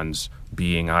icons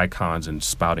being icons and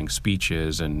spouting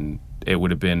speeches, and it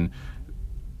would have been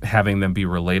having them be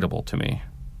relatable to me,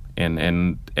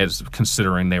 and as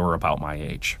considering they were about my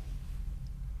age,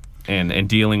 and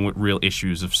dealing with real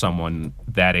issues of someone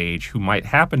that age who might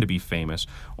happen to be famous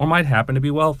or might happen to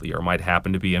be wealthy or might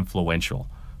happen to be influential,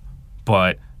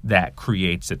 but that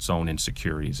creates its own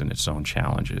insecurities and its own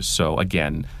challenges. So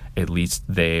again, at least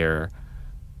there,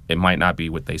 it might not be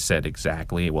what they said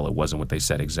exactly. Well, it wasn't what they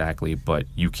said exactly, but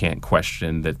you can't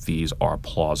question that these are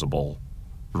plausible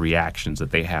reactions that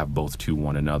they have both to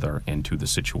one another and to the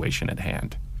situation at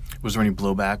hand. Was there any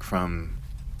blowback from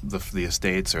the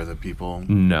estates or the people?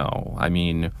 No. I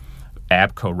mean,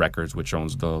 Abco Records, which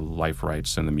owns the life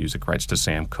rights and the music rights to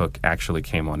Sam Cooke, actually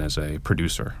came on as a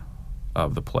producer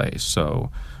of the play.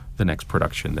 So the next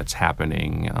production that's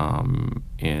happening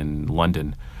in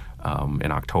London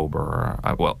in October,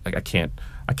 I can't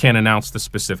announce the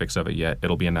specifics of it yet.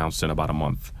 It'll be announced in about a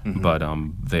month. But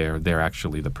they're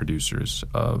actually the producers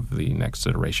of the next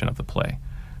iteration of the play.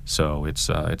 So it's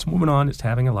moving on. It's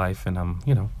having a life, and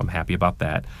I'm happy about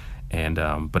that. And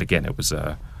but again, it was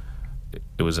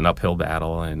an uphill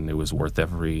battle, and it was worth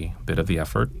every bit of the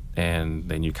effort. And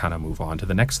then you kind of move on to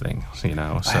the next thing, So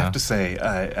I have to say,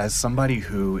 as somebody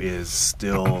who is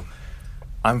still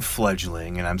I'm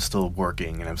fledgling and I'm still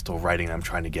working and I'm still writing and I'm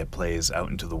trying to get plays out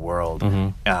into the world.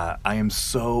 I am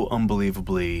so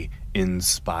unbelievably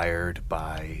inspired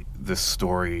by the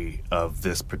story of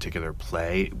this particular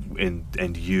play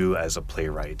and you as a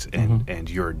playwright and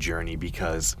your journey,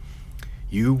 because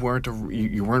you weren't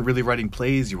really writing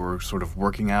plays. You were sort of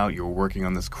working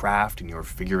on this craft and you were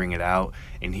figuring it out,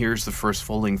 and here's the first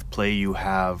full-length play you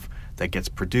have that gets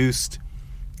produced.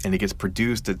 And it gets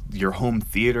produced at your home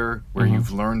theater where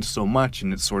you've learned so much,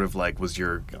 and it sort of like was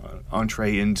your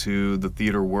entree into the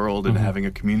theater world and having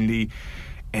a community.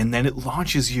 And then it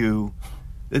launches you.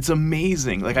 It's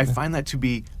amazing. Like, I find that to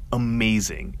be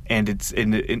amazing. And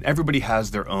and everybody has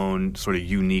their own sort of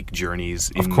unique journeys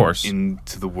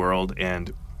into the world.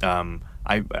 And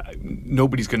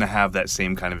nobody's going to have that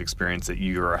same kind of experience that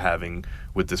you are having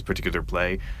with this particular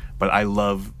play. But I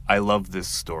love this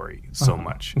story so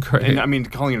much. Great. And I mean,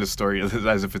 calling it a story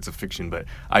as if it's a fiction, but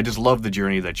I just love the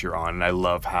journey that you're on, and I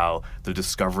love how the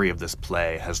discovery of this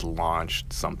play has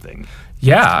launched something.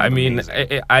 Yeah, I mean,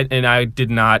 I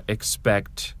did not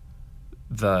expect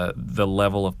the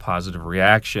level of positive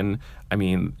reaction. I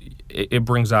mean, it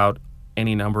brings out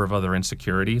any number of other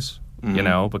insecurities, you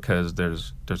know, because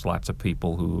there's lots of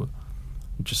people who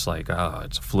just like, oh,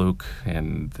 it's a fluke,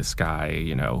 and this guy,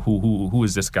 you know, who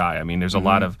is this guy? I mean, there's a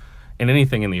lot of, in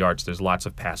anything in the arts, there's lots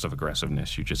of passive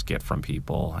aggressiveness you just get from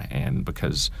people, and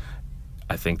because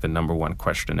I think the number one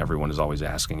question everyone is always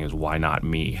asking is, why not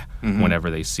me, whenever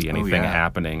they see anything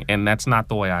happening, and that's not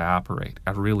the way I operate.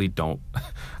 I really don't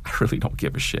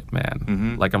give a shit,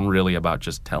 man. Like, I'm really about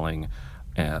just telling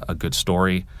a good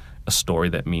story, a story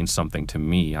that means something to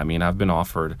me. I mean,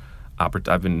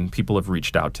 people have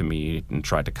reached out to me and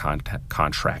tried to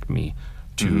contract me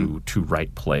to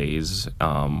write plays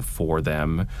for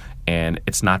them. And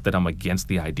it's not that I'm against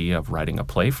the idea of writing a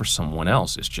play for someone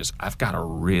else. It's just I've got to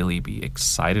really be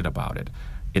excited about it.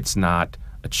 It's not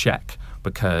a check,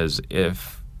 because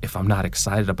if I'm not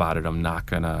excited about it,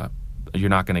 you're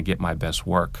not gonna get my best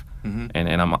work.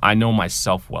 And I know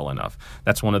myself well enough.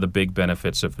 That's one of the big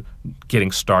benefits of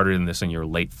getting started in this in your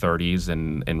late 30s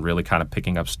and really kind of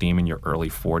picking up steam in your early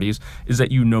 40s, is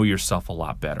that you know yourself a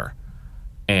lot better.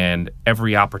 And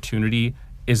every opportunity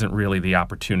isn't really the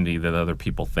opportunity that other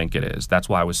people think it is. That's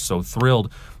why I was so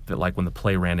thrilled that, like, when the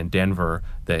play ran in Denver,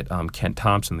 that Kent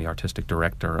Thompson, the artistic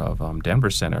director of Denver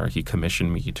Center, he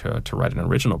commissioned me to write an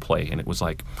original play. And it was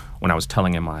like, when I was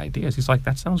telling him my ideas, he's like,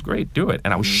 that sounds great, do it.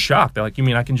 And I was shocked. They're like, you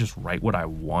mean I can just write what I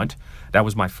want? That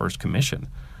was my first commission.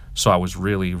 So I was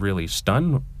really, really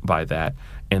stunned by that.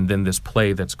 And then this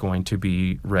play that's going to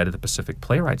be read at the Pacific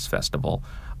Playwrights Festival,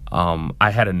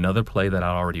 I had another play that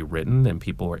I'd already written and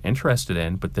people were interested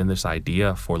in, but then this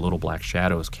idea for Little Black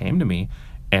Shadows came to me,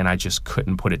 and I just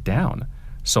couldn't put it down.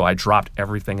 So I dropped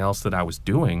everything else that I was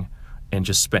doing and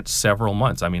just spent several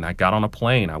months. I mean, I got on a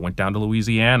plane, I went down to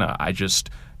Louisiana, I just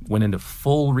went into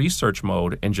full research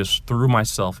mode and just threw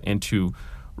myself into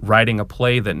writing a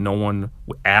play that no one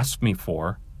asked me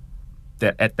for.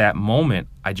 That at that moment,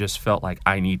 I just felt like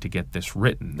I need to get this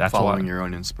written. That's following your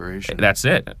own inspiration. That's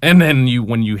it. And then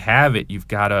when you have it, you've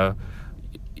got to,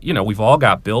 you know, we've all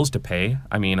got bills to pay.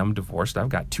 I mean, I'm divorced. I've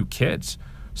got 2 kids.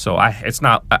 So I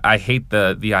hate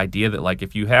the idea that, like,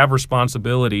 if you have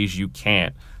responsibilities, you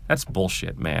can't. That's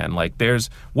bullshit, man. Like,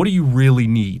 what do you really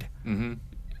need?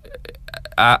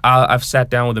 I've sat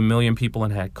down with 1 million people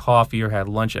and had coffee or had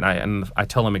lunch, and I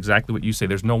tell them exactly what you say.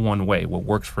 There's no one way. What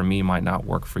works for me might not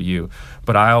work for you.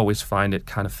 But I always find it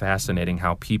kind of fascinating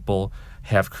how people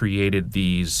have created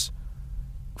these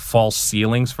false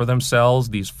ceilings for themselves,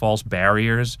 these false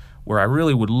barriers, where I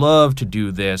really would love to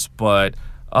do this, but,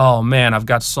 oh man, I've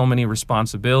got so many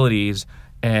responsibilities.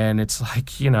 And it's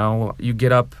like, you know, you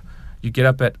get up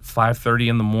at 5:30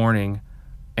 in the morning,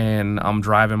 and I'm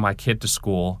driving my kid to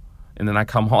school, and then I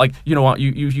come home. Like, you know,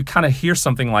 you kind of hear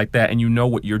something like that, and you know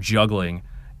what you're juggling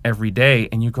every day,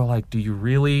 and you go like, do you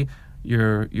really?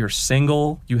 You're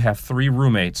single, you have 3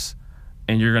 roommates,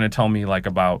 and you're going to tell me, like,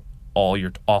 about all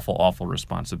your awful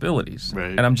responsibilities. Right.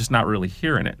 And I'm just not really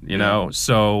hearing it, you know?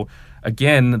 So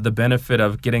again, the benefit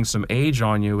of getting some age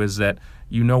on you is that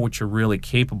you know what you're really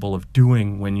capable of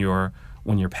doing when you're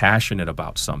passionate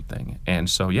about something. And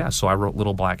so, so I wrote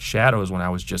Little Black Shadows when I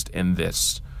was just in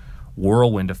this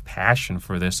whirlwind of passion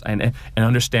for this. And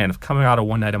understand, if coming out of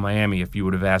One Night in Miami, if you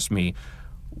would have asked me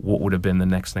what would have been the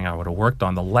next thing I would have worked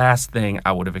on, the last thing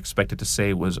I would have expected to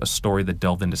say was a story that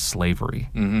delved into slavery.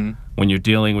 When you're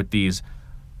dealing with these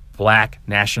black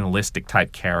nationalistic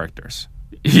type characters.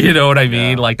 You know what I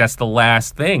mean? Like, that's the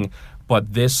last thing.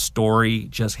 But this story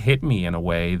just hit me in a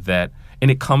way that,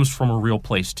 and it comes from a real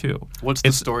place too. What's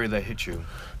the story that hit you?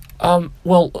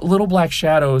 Well, Little Black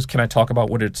Shadows, can I talk about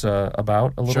what it's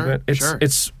about a little bit? Sure.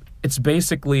 It's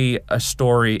basically a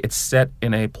story. It's set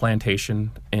in a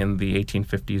plantation in the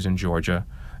 1850s in Georgia.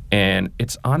 And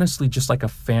it's honestly just like a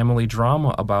family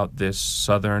drama about this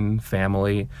Southern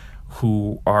family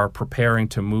who are preparing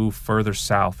to move further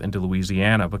south into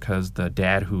Louisiana because the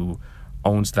dad who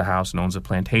owns the house and owns the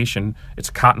plantation, it's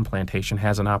a cotton plantation,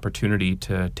 has an opportunity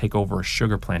to take over a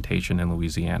sugar plantation in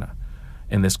Louisiana.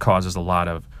 And this causes a lot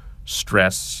of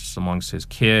stress amongst his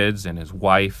kids and his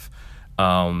wife.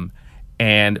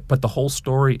 But the whole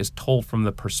story is told from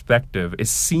the perspective, is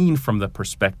seen from the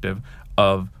perspective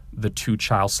of the two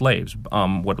child slaves.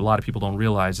 What a lot of people don't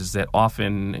realize is that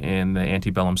often in the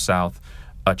antebellum South,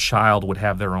 a child would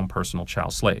have their own personal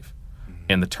child slave.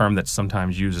 And the term that's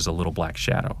sometimes used is a little black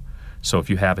shadow. So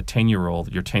if you have a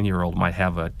 10-year-old, your 10-year-old might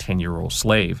have a 10-year-old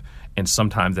slave, and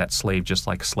sometimes that slave just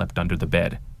like slept under the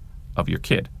bed of your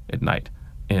kid at night.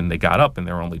 And they got up and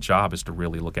their only job is to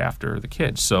really look after the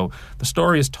kids. So the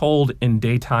story is told in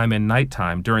daytime and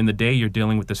nighttime. During the day, you're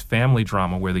dealing with this family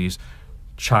drama where these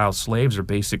child slaves are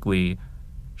basically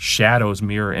shadows,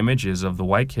 mirror images of the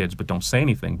white kids, but don't say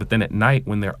anything. But then at night,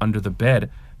 when they're under the bed,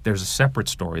 there's a separate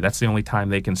story. That's the only time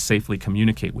they can safely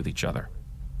communicate with each other.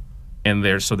 And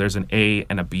there's an A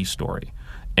and a B story.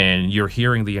 And you're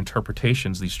hearing the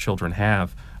interpretations these children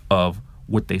have of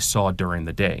what they saw during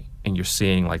the day. And you're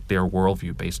seeing like their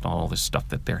worldview based on all this stuff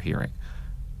that they're hearing.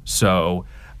 So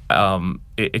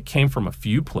it came from a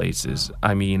few places.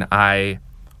 I mean, you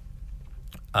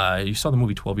saw the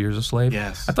movie 12 Years a Slave?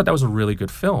 Yes. I thought that was a really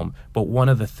good film. But one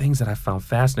of the things that I found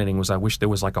fascinating was I wish there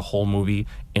was like a whole movie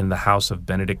in the house of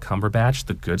Benedict Cumberbatch,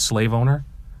 the good slave owner,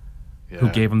 who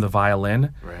gave him the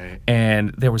violin. Right.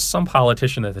 And there was some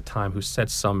politician at the time who said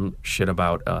some shit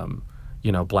about,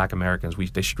 Black Americans,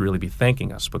 they should really be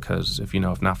thanking us because if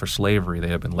not for slavery, they'd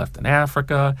have been left in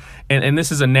Africa. And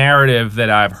this is a narrative that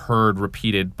I've heard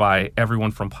repeated by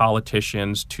everyone from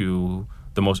politicians to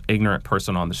the most ignorant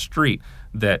person on the street,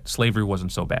 that slavery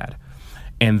wasn't so bad.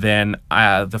 And then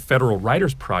the Federal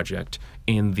Writers Project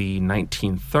in the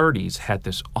 1930s had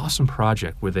this awesome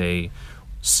project where they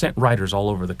sent writers all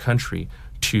over the country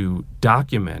to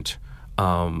document,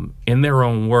 in their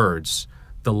own words,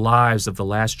 the lives of the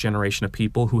last generation of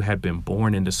people who had been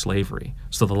born into slavery.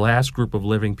 So the last group of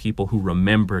living people who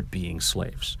remembered being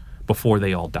slaves before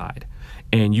they all died.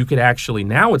 And you could actually,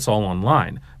 now it's all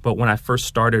online, but when I first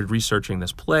started researching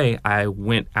this play, I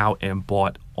went out and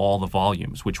bought all the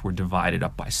volumes, which were divided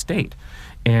up by state.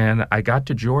 And I got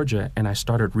to Georgia and I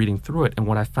started reading through it. And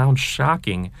what I found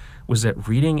shocking was that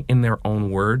reading in their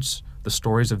own words the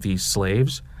stories of these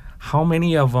slaves, how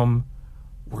many of them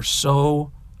were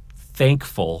so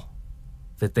thankful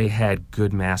that they had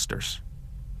good masters.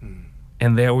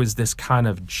 And there was this kind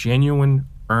of genuine,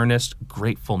 earnest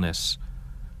gratefulness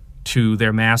to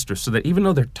their masters, so that even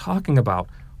though they're talking about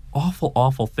awful,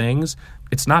 awful things,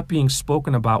 it's not being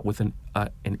spoken about with an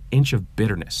inch of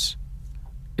bitterness.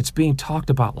 It's being talked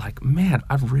about like, man,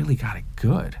 I've really got it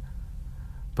good.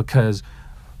 Because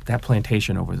that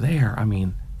plantation over there, I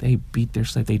mean, they beat their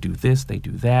slave, they do this, they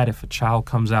do that. If a child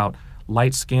comes out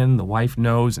light-skinned, the wife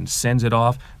knows and sends it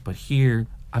off. But here,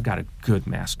 I've got a good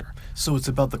master. So it's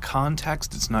about the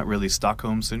context, it's not really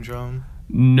Stockholm Syndrome?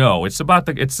 No, it's about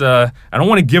I don't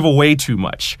want to give away too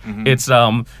much. Mm-hmm. It's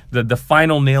the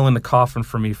final nail in the coffin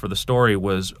for me for the story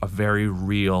was a very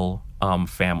real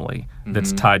family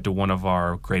that's tied to one of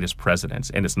our greatest presidents,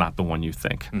 and it's not the one you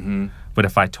think. Mm-hmm. But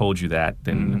if I told you that,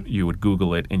 then you would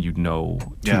Google it and you'd know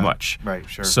too much. Right,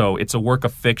 sure. So it's a work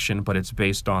of fiction, but it's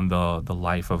based on the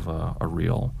life of a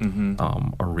real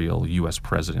U.S.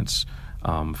 president's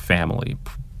family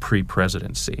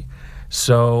pre-presidency.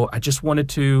 So I just wanted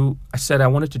to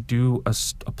do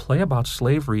a play about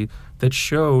slavery that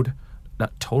showed,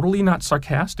 not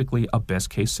sarcastically, a best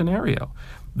case scenario.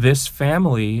 This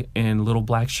family in Little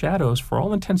Black Shadows, for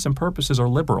all intents and purposes, are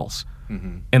liberals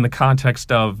in the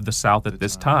context of the South at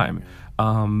this time.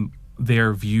 Yeah.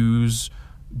 Their views,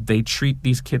 they treat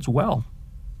these kids well.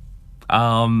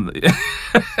 And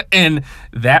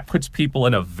that puts people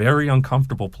in a very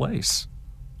uncomfortable place.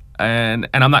 And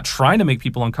I'm not trying to make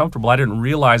people uncomfortable. I didn't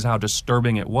realize how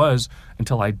disturbing it was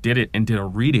until I did it and did a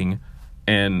reading,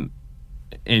 and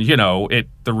the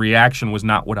reaction was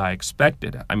not what I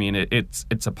expected. I mean, it's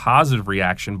a positive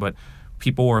reaction, but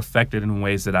people were affected in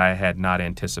ways that I had not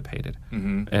anticipated.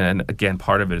 Mm-hmm. And again,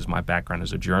 part of it is my background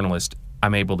as a journalist.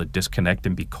 I'm able to disconnect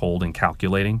and be cold and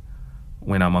calculating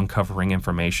when I'm uncovering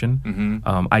information.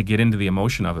 Mm-hmm. I get into the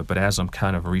emotion of it, but as I'm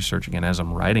kind of researching and as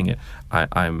I'm writing it,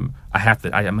 I'm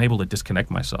able to disconnect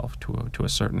myself to a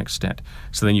certain extent.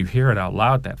 So then you hear it out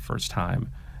loud that first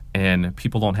time, And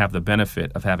people don't have the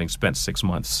benefit of having spent 6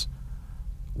 months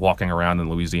walking around in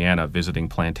Louisiana, visiting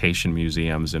plantation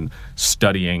museums and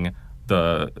studying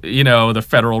the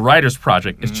Federal Writers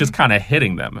Project. It's just kind of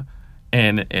hitting them,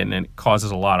 and it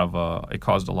causes a lot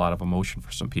of emotion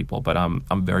for some people. But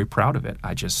I'm very proud of it.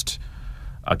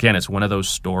 Again, it's one of those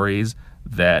stories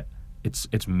that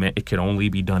it can only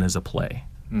be done as a play.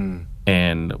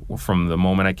 And from the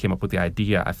moment I came up with the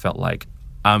idea, I felt like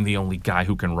I'm the only guy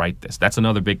who can write this. That's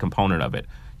another big component of it.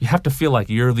 You have to feel like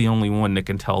you're the only one that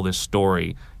can tell this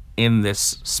story in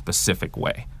this specific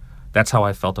way. That's how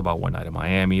I felt about One Night in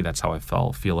Miami. That's how I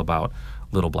feel about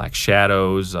Little Black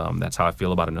Shadows. That's how I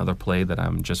feel about another play that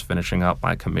I'm just finishing up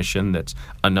my commission. That's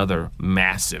another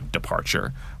massive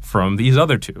departure from these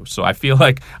other two. So I feel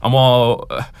like I've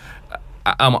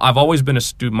always been a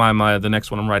student. The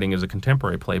next one I'm writing is a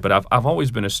contemporary play, but I've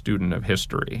always been a student of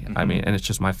history. I mean, and it's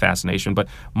just my fascination. But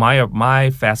my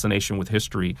fascination with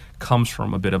history comes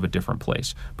from a bit of a different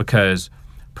place, because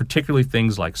particularly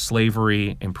things like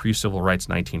slavery and pre-civil rights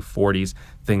 1940s,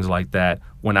 things like that,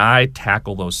 when I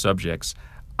tackle those subjects,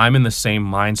 I'm in the same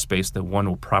mind space that one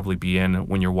will probably be in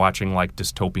when you're watching like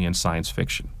dystopian science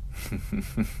fiction.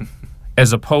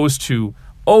 As opposed to,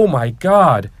 oh my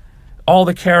God, all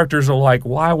the characters are like,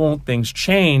 why won't things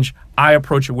change? I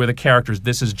approach it with the characters,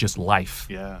 this is just life.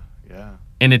 Yeah.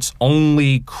 And it's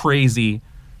only crazy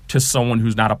to someone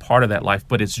who's not a part of that life,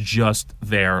 but it's just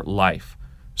their life.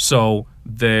 So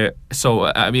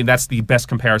I mean, that's the best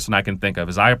comparison I can think of,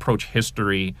 is I approach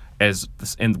history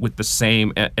in the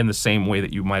same way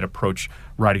that you might approach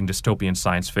writing dystopian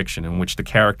science fiction, in which the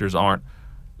characters aren't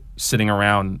sitting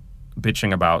around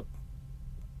bitching about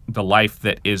the life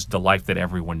that is the life that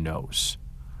everyone knows.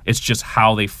 It's just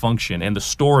how they function, and the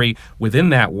story within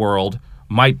that world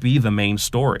might be the main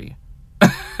story.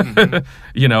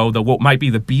 What might be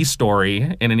the B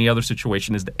story in any other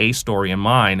situation is the A story in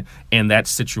mine, and that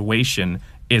situation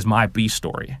is my B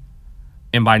story.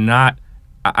 And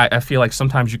I feel like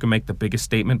sometimes you can make the biggest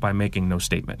statement by making no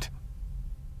statement.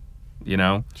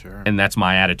 Sure. And that's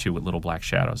my attitude with Little Black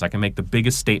Shadows. I can make the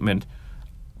biggest statement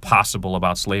possible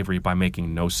about slavery by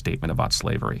making no statement about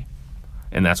slavery.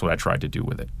 And that's what I tried to do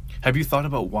with it. Have you thought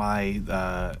about why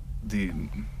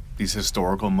these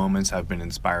historical moments have been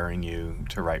inspiring you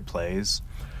to write plays?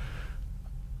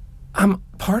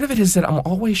 Part of it is that I'm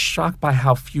always shocked by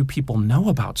how few people know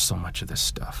about so much of this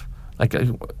stuff. Like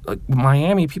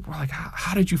Miami, people are like,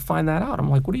 how did you find that out? I'm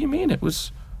like, what do you mean?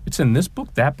 It's in this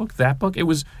book, that book, that book. It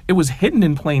was hidden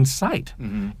in plain sight.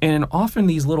 And often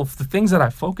the things that I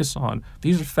focus on,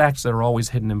 these are facts that are always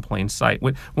hidden in plain sight.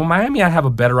 Well, Miami, I have a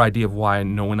better idea of why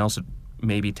no one else had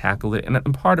maybe tackled it.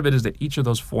 And part of it is that each of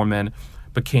those four men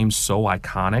became so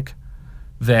iconic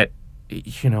that,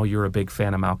 you're a big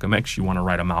fan of Malcolm X, you want to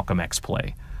write a Malcolm X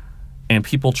play. And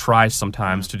people try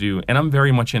sometimes to do, and I'm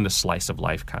very much into slice of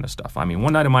life kind of stuff. I mean,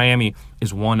 One Night in Miami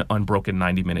is one unbroken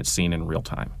 90-minute scene in real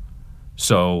time.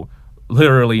 So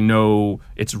literally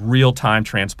it's real time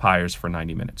transpires for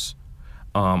 90 minutes.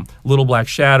 Little Black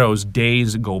Shadows,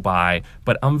 days go by,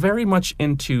 but I'm very much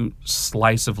into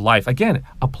slice of life. Again,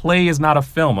 a play is not a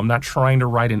film. I'm not trying to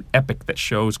write an epic that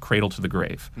shows cradle to the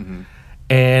grave.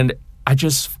 And I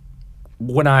just,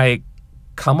 when I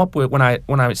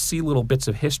see little bits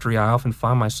of history, I often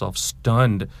find myself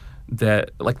stunned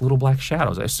that, like Little Black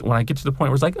Shadows, when I get to the point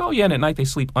where it's like, oh yeah, and at night they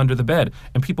sleep under the bed,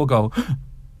 and people go, and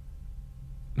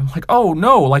I'm like, oh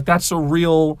no, like that's a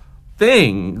real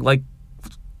thing. Like,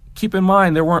 keep in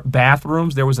mind, there weren't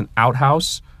bathrooms, there was an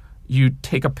outhouse. You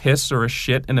take a piss or a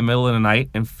shit in the middle of the night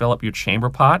and fill up your chamber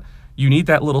pot. You need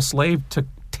that little slave to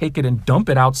take it and dump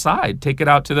it outside. Take it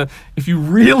out if you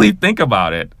really think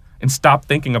about it and stop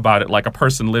thinking about it like a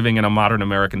person living in a modern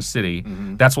American city,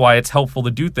 that's why it's helpful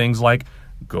to do things like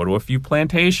go to a few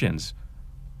plantations.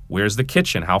 Where's the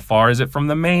kitchen? How far is it from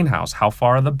the main house? How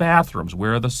far are the bathrooms?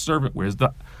 Where are the servants?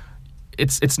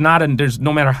 There's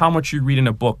no matter how much you read in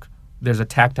a book, there's a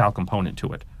tactile component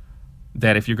to it.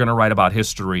 That if you're going to write about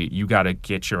history, you got to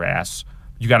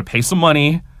you got to pay some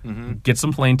money, get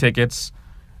some plane tickets,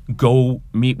 go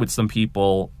meet with some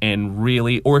people, and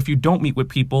really, or if you don't meet with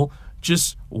people,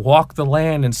 just walk the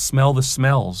land and smell the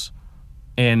smells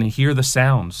and hear the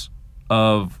sounds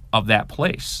of that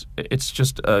place. It's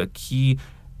just a key,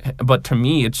 but to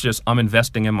me, it's just I'm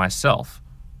investing in myself.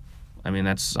 I mean,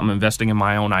 I'm investing in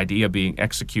my own idea being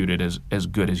executed as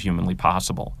good as humanly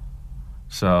possible.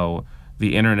 So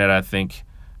the internet, I think,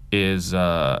 is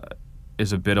a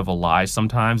bit of a lie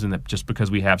sometimes, and that just because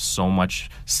we have so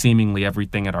much, seemingly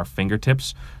everything at our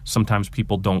fingertips, sometimes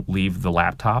people don't leave the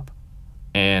laptop.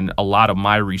 And a lot of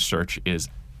my research is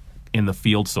in the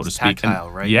field, so to speak. Tactile,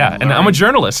 right? Yeah, and I'm a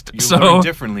journalist, you learn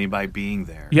differently by being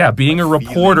there. Yeah, being a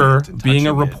reporter,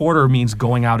 it. means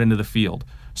going out into the field.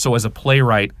 So as a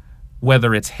playwright,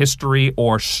 whether it's history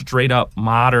or straight up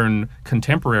modern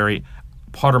contemporary,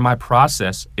 part of my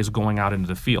process is going out into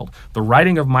the field. The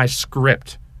writing of my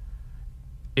script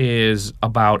is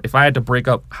about, if I had to break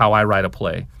up how I write a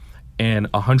play, and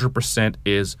 100%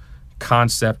 is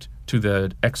concept to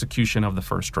the execution of the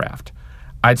first draft,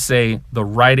 I'd say the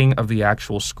writing of the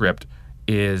actual script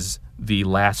is the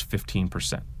last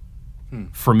 15%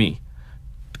 for me.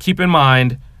 Keep in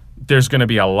mind, there's going to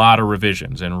be a lot of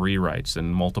revisions and rewrites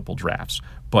and multiple drafts.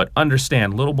 But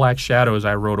understand, Little Black Shadows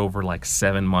I wrote over like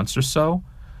 7 months or so,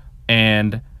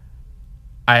 and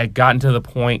I had gotten to the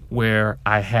point where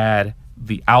I had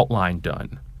the outline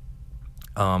done,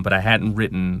 but I'd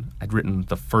written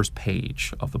the first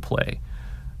page of the play.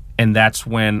 And that's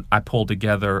when I pulled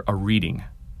together a reading.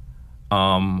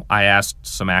 I asked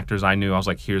some actors I knew, I was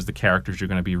like, here's the characters you're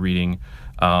going to be reading,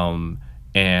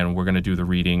 and we're going to do the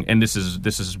reading. And this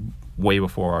is way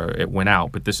before it went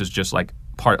out, but this is just like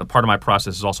part of my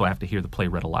process is also I have to hear the play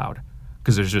read aloud,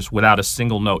 because there's just, without a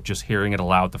single note, just hearing it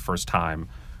aloud the first time,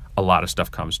 a lot of stuff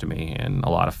comes to me and a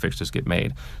lot of fixes get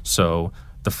made. So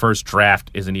the first draft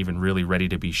isn't even really ready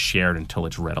to be shared until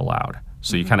it's read aloud.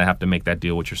 So you kind of have to make that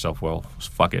deal with yourself. Well,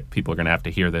 fuck it. People are going to have to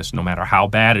hear this no matter how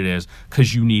bad it is,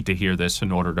 because you need to hear this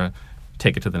in order to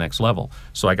take it to the next level.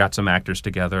 So I got some actors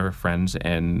together, friends,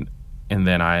 and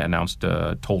then I announced,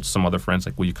 told some other friends,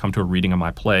 like, will you come to a reading of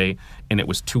my play? And it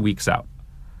was 2 weeks out.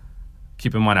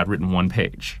 Keep in mind, I'd written 1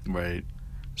 page. Right.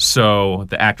 So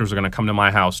the actors are going to come to my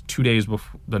house 2 days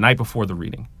before, the night before the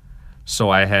reading. So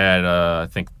I had, I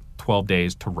think, 12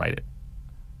 days to write it.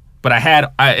 But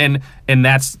and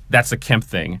that's a Kemp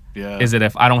thing, is that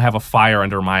if I don't have a fire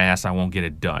under my ass, I won't get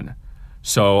it done.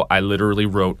 So I literally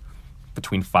wrote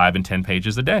between 5 and 10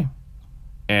 pages a day.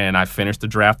 And I finished the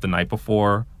draft the night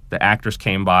before. The actors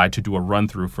came by to do a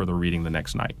run-through for the reading the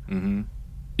next night. Mm-hmm.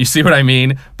 You see what I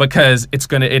mean? Because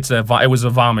it was a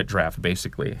vomit draft,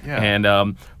 basically. Yeah.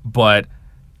 And but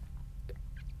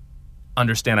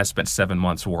understand, I spent 7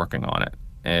 months working on it.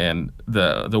 And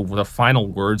the final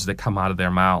words that come out of their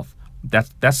mouth,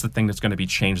 that's the thing that's going to be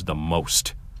changed the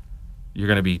most. You're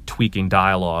going to be tweaking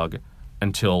dialogue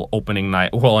until opening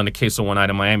night. Well, in the case of One Night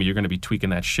in Miami, you're going to be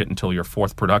tweaking that shit until your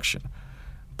 4th production.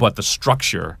 But the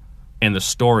structure and the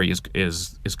story is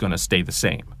going to stay the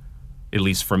same, at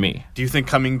least for me. Do you think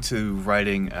coming to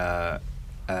writing at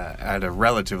a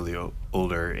relatively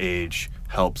older age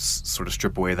helps sort of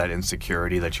strip away that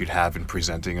insecurity that you'd have in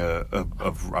presenting a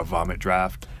vomit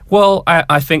draft? Well,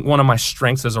 I think one of my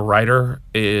strengths as a writer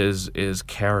is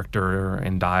character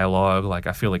and dialogue. Like,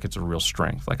 I feel like it's a real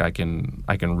strength. Like, I can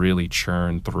really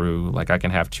churn through. Like, I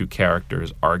can have 2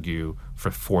 characters argue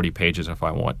for 40 pages if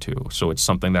I want to. So it's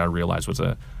something that I realized was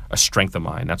a strength of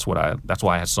mine. That's why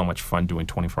I had so much fun doing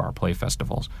 24-hour play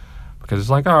festivals. Because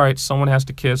it's like, all right, someone has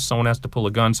to kiss, someone has to pull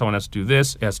a gun, someone has to do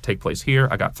this. It has to take place here.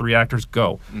 I got 3 actors,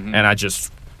 go. Mm-hmm. And I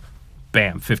just,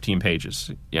 bam, 15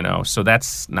 pages, So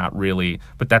that's not really,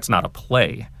 but that's not a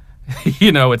play.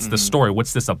 It's the story.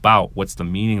 What's this about? What's the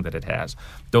meaning that it has?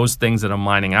 Those things that I'm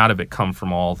mining out of it come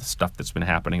from all the stuff that's been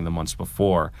happening the months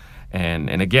before. And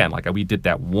again, like, we did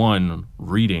that 1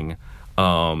 reading,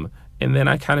 and then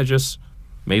I kind of just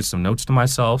made some notes to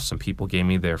myself. Some people gave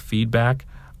me their feedback.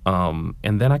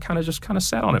 And then I kind of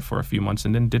sat on it for a few months,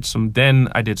 and then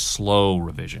I did slow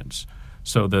revisions.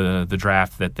 So the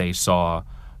draft that they saw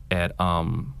at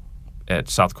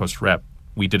South Coast Rep,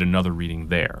 we did another reading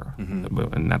there.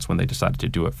 Mm-hmm. And that's when they decided to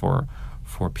do it for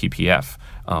PPF.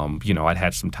 I'd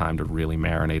had some time to really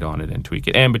marinate on it and tweak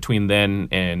it. And between then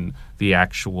and the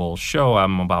actual show,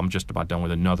 I'm just about done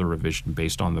with another revision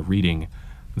based on the reading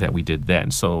that we did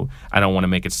then. So I don't want to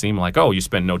make it seem like, oh, you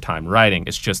spend no time writing.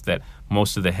 It's just that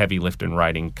most of the heavy lift in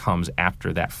writing comes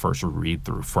after that first read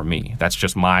through for me. That's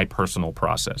just my personal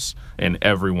process, and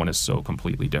everyone is so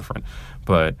completely different.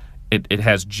 But it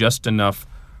has just enough,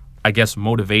 I guess,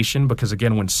 motivation, because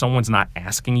again, when someone's not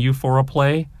asking you for a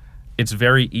play, it's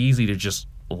very easy to just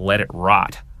let it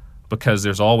rot, because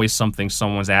there's always something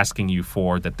someone's asking you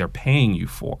for that they're paying you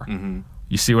for. Mm-hmm.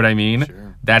 You see what I mean?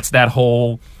 Sure. That's that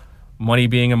whole money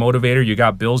being a motivator. You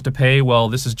got bills to pay. Well,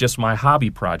 this is just my hobby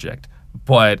project.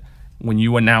 But when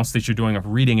you announce that you're doing a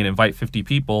reading and invite 50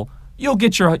 people, you'll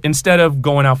get instead of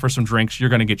going out for some drinks, you're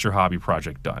going to get your hobby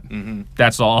project done. Mm-hmm.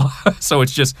 That's all. So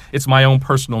it's my own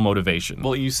personal motivation.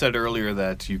 Well, you said earlier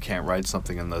that you can't write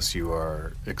something unless you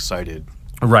are excited.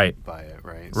 Right. by it,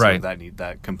 right? Right. So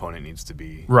that component needs to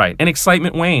be Right. And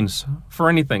excitement wanes for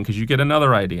anything because you get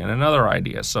another idea and another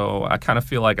idea. So I kind of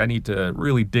feel like I need to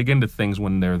really dig into things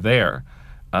when they're there.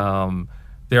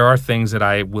 There are things that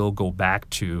I will go back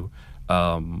to,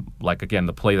 like, again,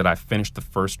 the play that I finished the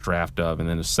first draft of and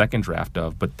then the second draft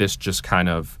of, but this just kind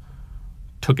of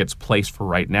took its place for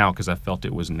right now because I felt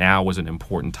it was an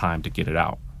important time to get it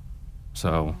out.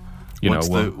 So,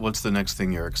 what's the next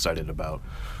thing you're excited about?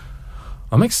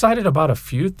 I'm excited about a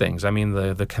few things. I mean,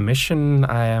 the commission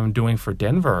I am doing for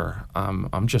Denver,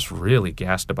 I'm just really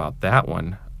gassed about that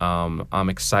one. I'm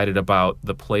excited about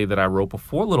the play that I wrote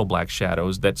before Little Black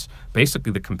Shadows that's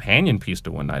basically the companion piece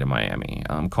to One Night in Miami,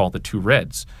 called The Two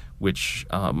Reds, which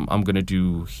I'm going to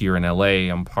do here in L.A.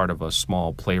 I'm part of a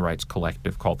small playwrights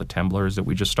collective called The Temblers that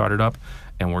we just started up,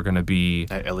 and we're going to be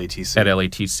at LATC. At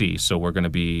LATC, so we're going to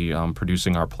be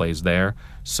producing our plays there.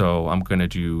 So I'm going to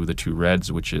do The Two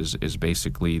Reds, which is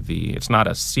basically it's not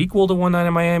a sequel to One Night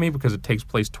in Miami because it takes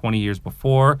place 20 years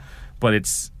before, but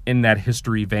it's in that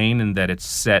history vein in that it's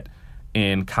set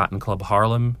in Cotton Club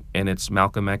Harlem, and it's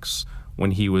Malcolm X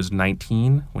when he was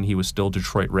 19, when he was still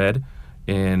Detroit Red.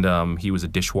 And he was a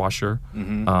dishwasher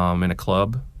in a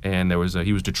club, and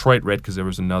he was Detroit Red because there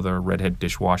was another redhead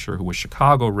dishwasher who was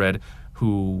Chicago Red,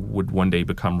 who would one day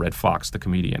become Red Fox, the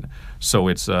comedian. So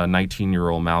it's a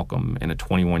 19-year-old Malcolm and a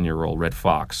 21-year-old Red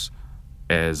Fox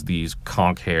as these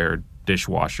conch-haired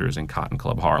dishwashers in Cotton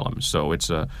Club Harlem. So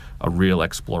it's a real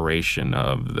exploration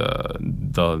of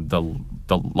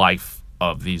the life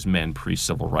of these men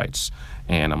pre-civil rights,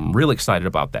 and I'm really excited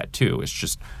about that too. It's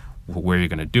just where you're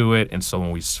going to do it. And so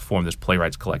when we formed this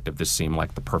playwrights collective, this seemed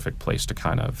like the perfect place to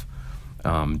kind of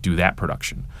do that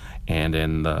production. And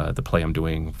in the play I'm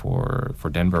doing for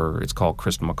Denver, it's called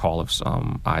Krista McAuliffe's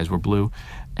Eyes Were Blue.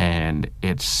 And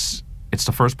it's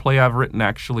the first play I've written,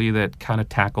 actually, that kind of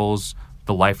tackles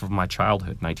the life of my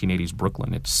childhood, 1980s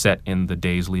Brooklyn. It's set in the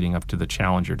days leading up to the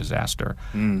Challenger disaster,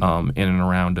 in and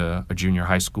around a junior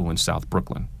high school in South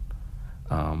Brooklyn.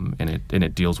 And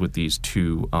it deals with these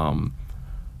two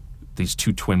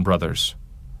twin brothers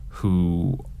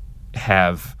who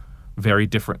have very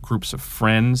different groups of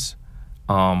friends.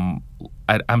 I'm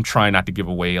trying not to give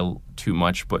away too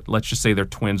much, but let's just say they're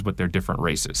twins, but they're different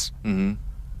races. Mm-hmm.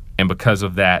 And because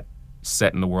of that,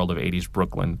 set in the world of 80s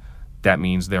Brooklyn, that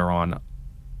means they're on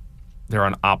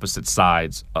opposite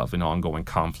sides of an ongoing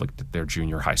conflict at their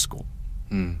junior high school.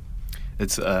 Mm.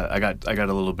 It's I got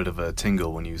a little bit of a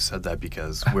tingle when you said that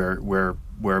because we're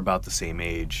about the same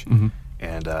age. Mm-hmm.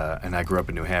 And I grew up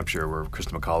in New Hampshire, where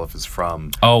Krista McAuliffe is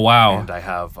from. Oh, wow. And I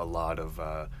have a lot of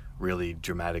really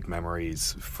dramatic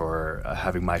memories for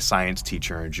having my science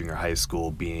teacher in junior high school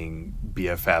being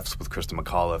BFFs with Krista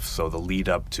McAuliffe. So the lead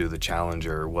up to the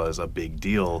Challenger was a big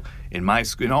deal in my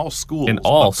school, in all schools. In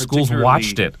all schools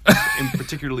watched it.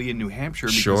 Particularly in New Hampshire,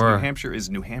 because Sure. New Hampshire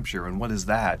is New Hampshire, and what is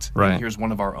that? Right. And here's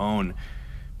one of our own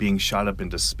being shot up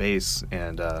into space,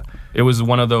 and it was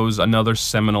one of those, another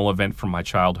seminal event from my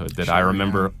childhood that I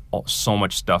remember so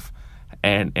much stuff,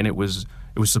 and it was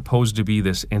supposed to be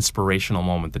this inspirational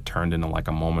moment that turned into like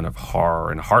a moment of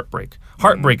horror and heartbreak.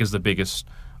 Heartbreak is the biggest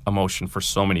emotion for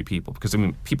so many people because, I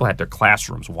mean, people had their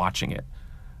classrooms watching it,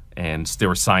 and there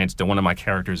were one of my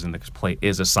characters in the play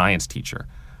is a science teacher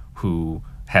who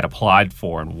had applied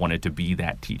for and wanted to be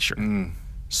that teacher.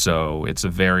 So it's a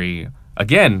very,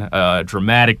 again,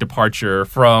 dramatic departure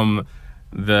from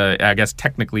I guess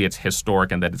technically it's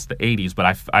historic and that it's the 80s,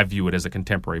 but I view it as a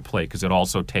contemporary play because it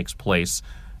also takes place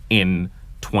in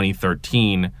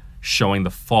 2013, showing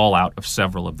the fallout of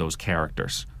several of those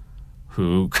characters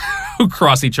who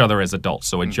cross each other as adults.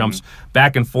 So it jumps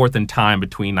back and forth in time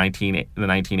between the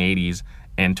 1980s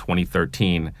and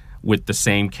 2013 with the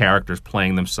same characters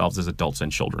playing themselves as adults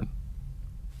and children.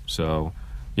 So,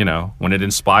 when it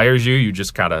inspires you, you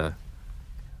just gotta...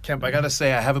 Kemp, I gotta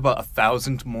say, I have about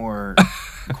 1,000 more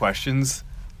questions.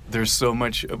 There's so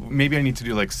much. Maybe I need to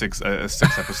do like a six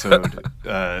episode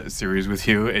series with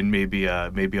you, and maybe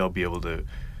I'll be able to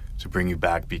bring you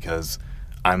back because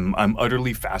I'm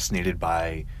utterly fascinated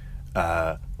by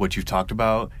what you've talked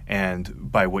about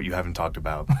and by what you haven't talked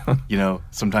about.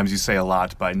 Sometimes you say a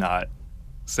lot by not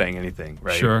saying anything,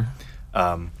 right? Sure.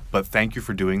 But thank you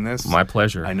for doing this. My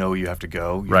pleasure. I know you have to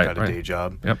go. You've got a day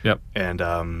job. Yep.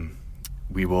 And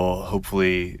we will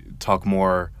hopefully talk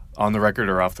more on the record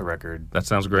or off the record. That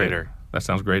sounds great. Later. That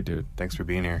sounds great, dude. Thanks for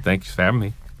being here. Thanks for having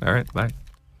me. All right, bye.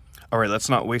 All right, let's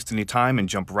not waste any time and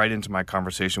jump right into my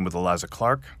conversation with Eliza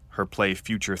Clark. Her play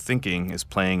Future Thinking is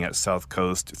playing at South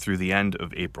Coast through the end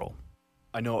of April.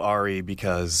 I know Ari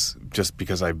because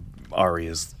Ari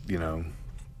is,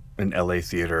 an LA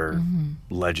theater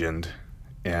legend.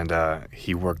 and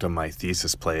he worked on my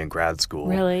thesis play in grad school.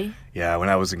 Really? Yeah, when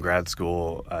I was in grad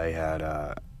school,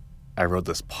 I wrote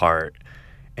this part,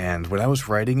 and when I was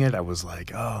writing it, I was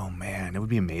like, oh man, it would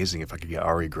be amazing if I could get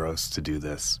Ari Gross to do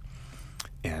this.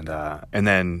 And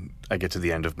then I get to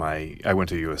the end of I went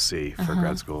to USC for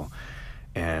grad school,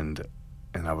 and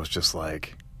I was just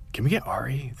like, can we get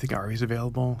Ari? I think Ari's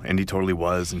available. And he totally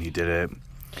was, and he did it.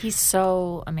 He's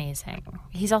so amazing.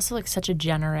 He's also like such a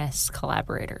generous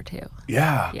collaborator too.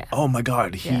 Yeah. Oh my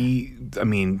God. Yeah. I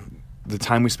mean, the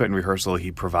time we spent in rehearsal,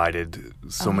 he provided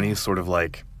so many sort of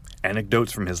like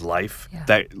anecdotes from his life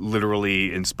that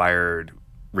literally inspired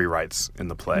rewrites in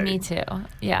the play. Me too.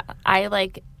 Yeah.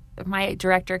 My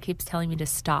director keeps telling me to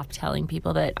stop telling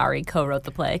people that Ari co-wrote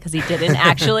the play because he didn't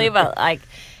actually, but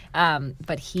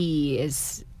he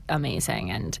is amazing,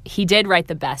 and he did write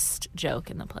the best joke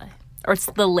in the play, or it's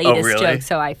the latest joke.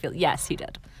 So I feel yes, he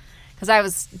did, because I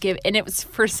was and it was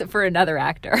for another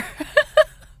actor.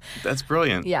 That's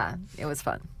brilliant. Yeah, it was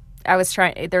fun. I was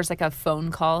trying. There's like a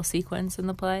phone call sequence in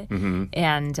the play,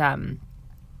 and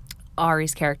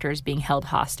Ari's character is being held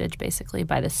hostage basically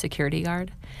by the security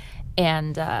guard.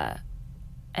 And at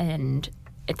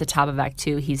the top of Act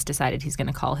 2, he's decided he's going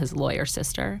to call his lawyer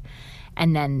sister.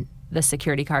 And then the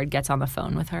security guard gets on the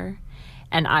phone with her.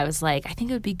 And I was like, I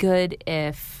think it would be good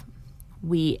if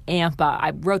we amp up.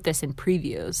 I wrote this in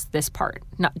previews, this part.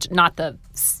 Not the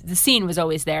scene was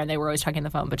always there and they were always talking on the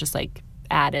phone, but just like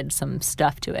added some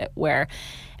stuff to it where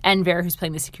Enver, who's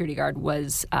playing the security guard,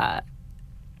 was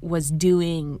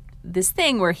doing this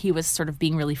thing where he was sort of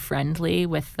being really friendly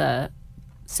with the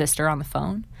sister on the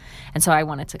phone. And so I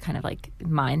wanted to kind of like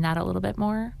mine that a little bit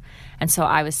more. And so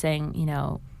I was saying,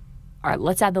 all right,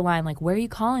 let's add the line like, where are you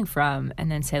calling from?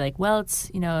 And then say like, well, it's,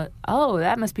 oh,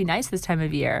 that must be nice this time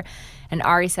of year. And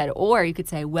Ari said, or you could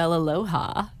say, well,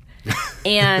 aloha.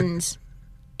 And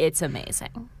it's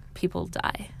amazing. People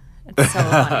die. It's so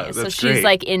funny. So she's great.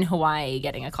 Like in Hawaii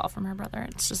getting a call from her brother.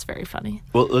 It's just very funny.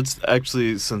 Well, let's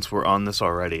actually, since we're on this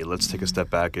already, let's take a step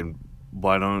back and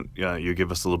why don't you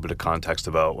give us a little bit of context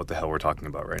about what the hell we're talking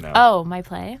about right now? Oh, my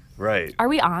play? Right. Are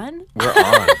we on? We're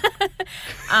on.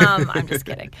 I'm just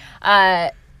kidding.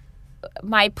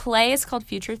 My play is called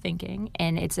Future Thinking,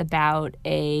 and it's about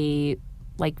a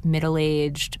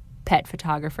middle-aged pet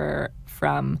photographer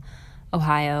from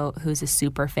Ohio who's a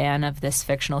super fan of this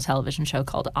fictional television show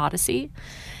called Odyssey.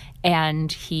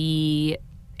 And it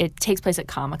takes place at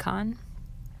Comic-Con.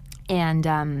 And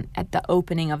at the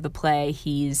opening of the play,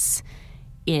 he's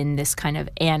in this kind of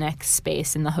annex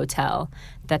space in the hotel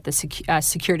that the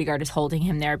security guard is holding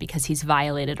him there because he's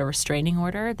violated a restraining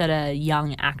order that a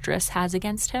young actress has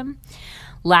against him.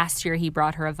 Last year, he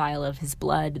brought her a vial of his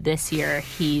blood. This year,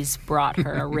 he's brought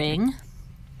her a ring.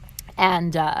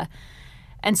 And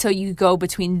so you go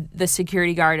between the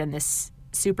security guard and this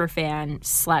super fan /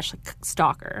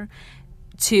 stalker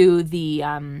to the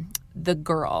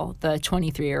girl, the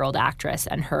 23-year-old actress,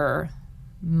 and her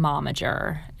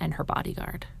momager and her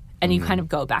bodyguard. And you kind of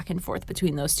go back and forth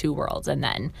between those two worlds, and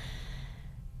then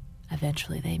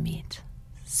eventually they meet.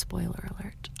 Spoiler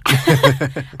alert.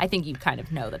 I think you kind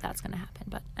of know that that's going to happen.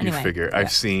 But anyway. You figure. Yeah.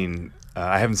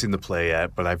 I haven't seen the play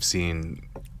yet, but I've seen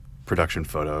production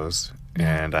photos,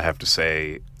 and I have to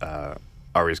say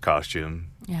Ari's costume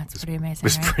it's pretty amazing.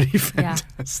 It's right? pretty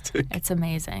fantastic. Yeah. It's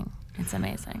amazing. It's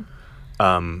amazing.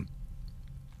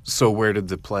 So what inspired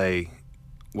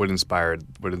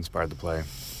the play?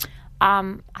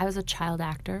 I was a child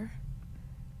actor.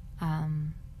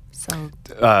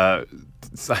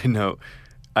 Side note,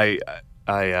 I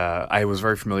was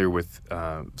very familiar with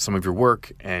some of your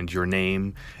work and your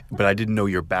name, but I didn't know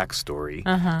your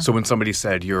backstory. So when somebody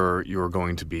said you're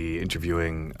going to be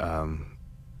interviewing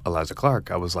Eliza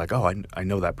Clark, I was like, oh, I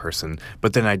know that person.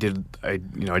 But then I did a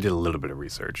little bit of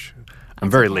research. I'm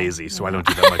very lazy, so I don't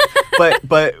do that much.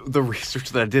 But the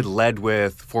research that I did led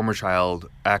with former child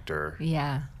actor.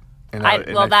 Yeah. And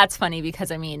that's funny because,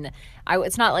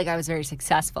 it's not like I was very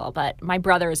successful, but my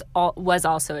brother was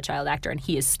also a child actor, and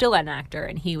he is still an actor,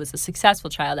 and he was a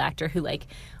successful child actor who,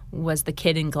 was the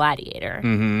kid in Gladiator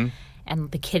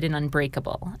and the kid in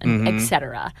Unbreakable, and et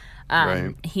cetera.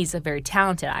 Right. He's a very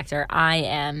talented actor. I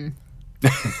am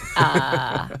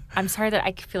I'm sorry that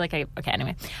I feel like okay,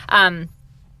 anyway.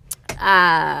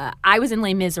 I was in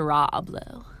Les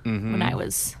Miserables when I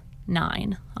was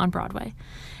 9 on Broadway,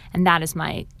 and that is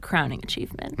my crowning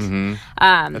achievement.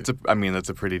 That's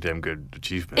a pretty damn good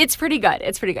achievement. It's pretty good.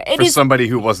 For somebody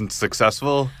who wasn't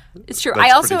successful. It's true.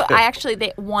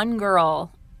 One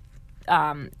girl.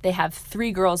 They have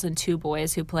 3 girls and 2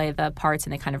 boys who play the parts,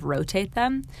 and they kind of rotate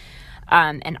them.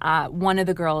 And one of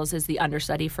the girls is the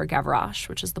understudy for Gavroche,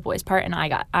 which is the boys' part, and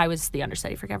I was the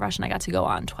understudy for Gavroche, and I got to go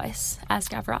on twice as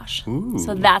Gavroche. Ooh.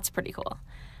 So that's pretty cool.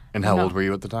 And how old were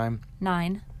you at the time?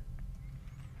 9.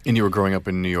 And you were growing up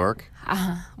in New York?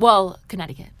 Well,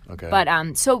 Connecticut. Okay.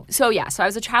 But so I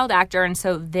was a child actor, and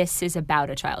so this is about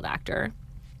a child actor,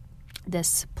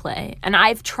 this play. And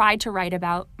I've tried to write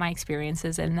about my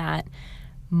experiences in that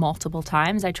multiple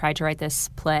times. I tried to write this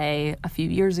play a few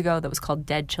years ago that was called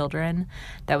Dead Children,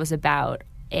 that was about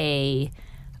a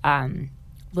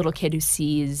little kid who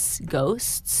sees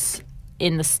ghosts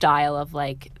in the style of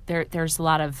like there's a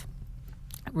lot of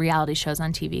reality shows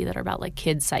on TV that are about like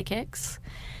kid psychics.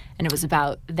 And it was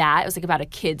about that. It was like about a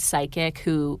kid psychic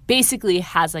who basically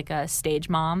has like a stage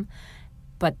mom,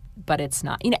 but it's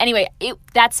not. Anyway,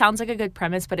 that sounds like a good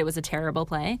premise, but it was a terrible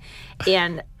play.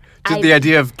 And the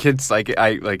idea of kids psychic,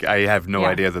 I have no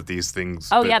idea that these things.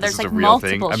 Oh, that there's this is like a real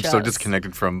thing. multiple I'm so shows.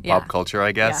 disconnected from pop culture,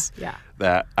 I guess. Yeah.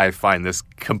 That I find this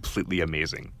completely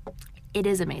amazing. It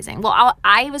is amazing. Well,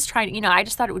 I was trying. I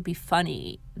just thought it would be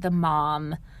funny. The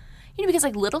mom. Because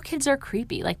like little kids are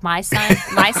creepy. Like my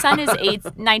son is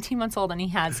 19 months old, and he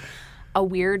has a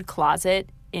weird closet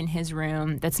in his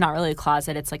room that's not really a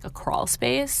closet. It's like a crawl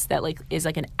space that like is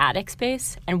like an attic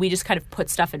space, and we just kind of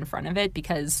put stuff in front of it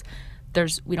because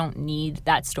we don't need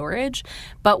that storage.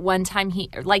 But one time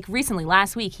recently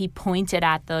last week, he pointed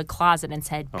at the closet and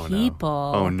said,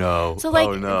 "People." Oh no. So like,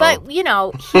 oh, no. but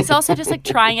he's also just like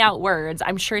trying out words.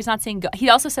 I'm sure he's not saying. He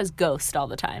also says ghost all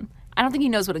the time. I don't think he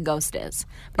knows what a ghost is.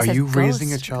 Are you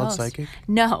raising a child psychic?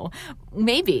 No.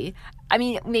 Maybe. I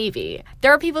mean, maybe.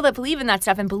 There are people that believe in that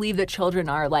stuff and believe that children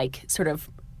are like sort of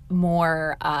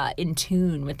more in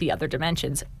tune with the other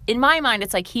dimensions. In my mind,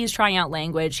 it's like he's trying out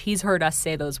language. He's heard us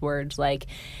say those words.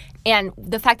 And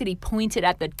the fact that he pointed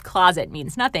at the closet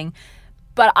means nothing.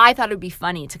 But I thought it would be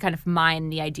funny to kind of mine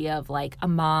the idea of like a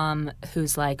mom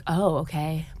who's like, oh,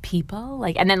 okay, people.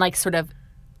 And then like sort of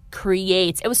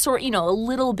creates, it was sort of, a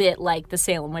little bit like the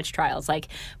Salem witch trials, like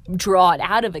draw it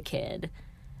out of a kid.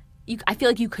 I feel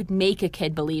like you could make a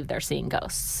kid believe they're seeing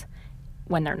ghosts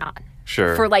when they're not.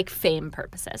 Sure. For like fame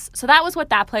purposes. So that was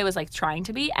what that play was like trying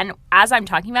to be. And as I'm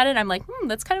talking about it, I'm like,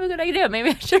 that's kind of a good idea.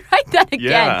 Maybe I should write that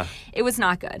again. Yeah. It was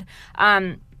not good.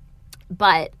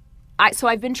 But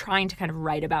I've been trying to kind of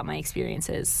write about my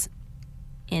experiences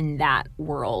in that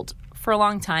world for a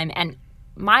long time. And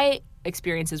my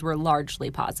experiences were largely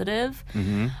positive.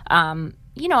 Mm-hmm.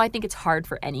 I think it's hard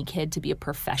for any kid to be a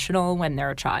professional when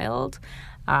they're a child.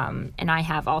 And I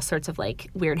have all sorts of like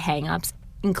weird hang-ups,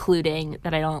 including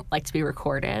that I don't like to be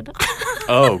recorded.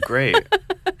 Oh, great.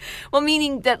 Well,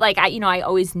 meaning that like I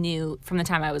always knew from the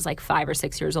time I was like 5 or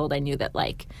 6 years old, I knew that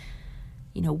like,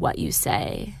 what you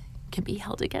say can be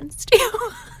held against you.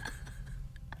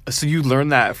 So you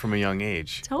learned that from a young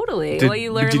age? Totally.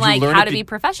 You learn how to be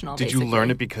professional, Did basically. you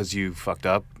learn it because you fucked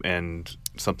up and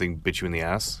something bit you in the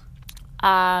ass?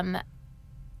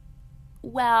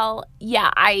 Well,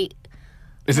 yeah,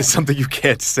 Is it something you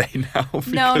can't say now?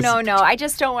 No. I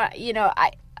just don't want,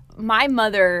 my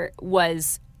mother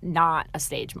was not a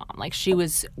stage mom. Like, she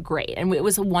was great. And it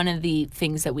was one of the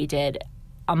things that we did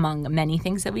among many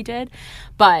things that we did.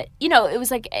 But, it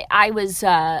was like I was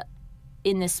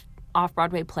in this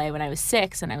off-Broadway play when I was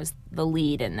 6, and I was the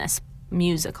lead in this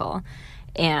musical.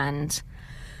 And,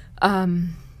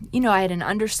 I had an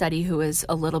understudy who was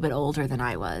a little bit older than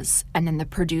I was. And then the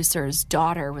producer's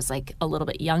daughter was like a little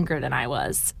bit younger than I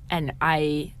was. And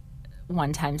I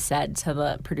one time said to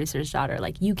the producer's daughter,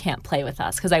 like, you can't play with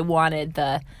us, because I wanted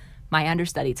my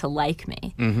understudy to like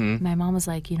me. Mm-hmm. My mom was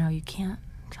like, you can't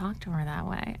talk to her that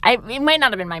way. It might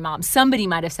not have been my mom. Somebody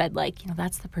might have said, like,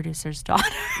 that's the producer's daughter.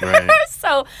 Right.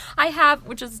 So I have,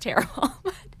 which is terrible.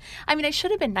 I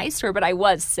should have been nice to her, but I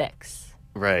was 6.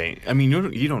 Right.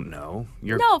 You don't know.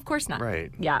 No, of course not.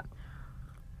 Right. Yeah.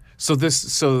 So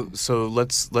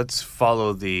let's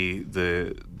follow the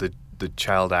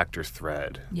child actor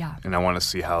thread. Yeah. And I want to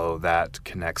see how that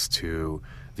connects to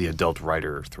the adult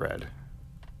writer thread.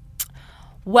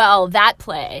 Well, that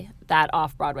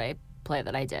off-Broadway play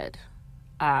that I did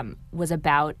was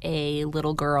about a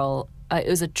little girl. It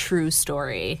was a true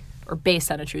story, or based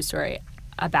on a true story,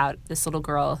 about this little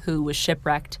girl who was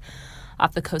shipwrecked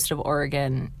off the coast of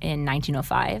Oregon in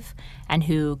 1905, and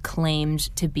who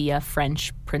claimed to be a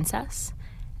French princess,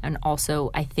 and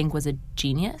also I think was a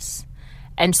genius.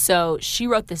 And so she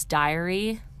wrote this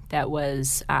diary that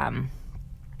was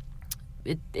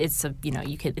you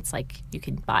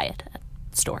can buy it at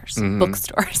stores, Mm-hmm.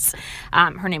 bookstores.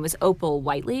 Her name was Opal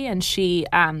Whiteley, and she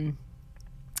wrote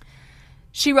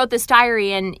this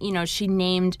diary, and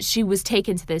she was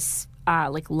taken to this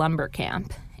lumber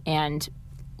camp and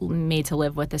made to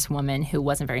live with this woman who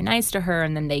wasn't very nice to her,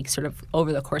 and then they sort of,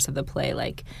 over the course of the play,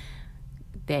 like,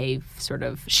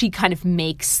 she kind of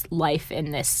makes life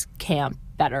in this camp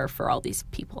better for all these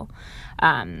people.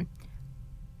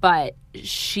 But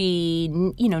she,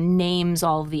 names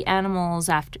all of the animals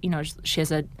after, she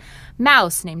has a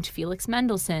mouse named Felix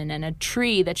Mendelssohn, and a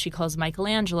tree that she calls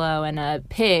Michelangelo, and a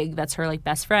pig that's her, like,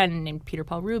 best friend named Peter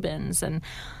Paul Rubens. And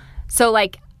so,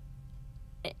 like,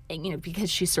 because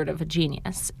she's sort of a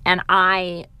genius. And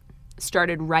I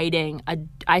started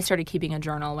keeping a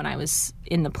journal when I was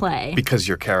in the play. Because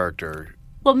your character...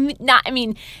 Well,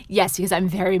 yes, because I'm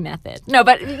very method. No,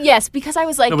 but yes, because I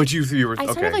was like... No, but you were... I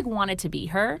sort of, like, wanted to be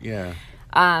her. Yeah.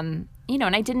 And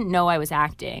I didn't know I was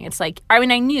acting. It's like,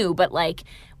 I knew, but, like,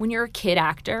 when you're a kid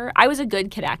actor, I was a good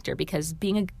kid actor because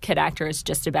being a kid actor is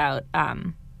just about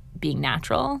being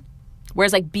natural.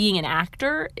 Whereas, like, being an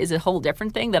actor is a whole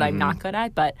different thing that I'm not good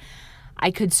at, but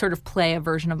I could sort of play a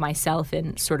version of myself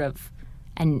and sort of...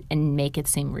 and make it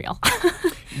seem real.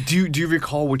 Do you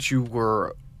recall what you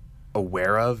were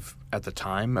aware of at the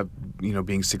time of,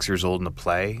 being 6 years old in the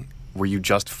play? Were you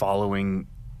just following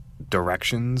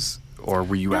directions, or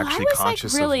were you actually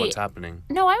conscious of what's happening?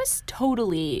 No, I was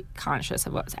totally conscious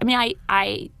of what was...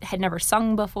 I had never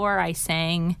sung before. I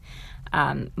sang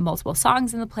multiple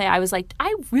songs in the play. I was like,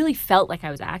 I really felt like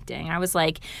I was acting. I was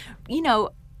like,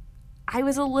 I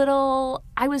was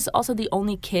also the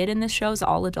only kid in this show. It was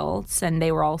all adults, and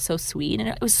they were all so sweet, and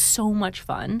it was so much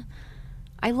fun.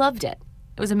 I loved it.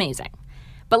 It was amazing.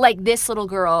 But, like, this little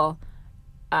girl,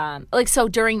 so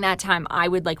during that time, I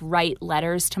would, like, write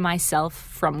letters to myself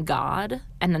from God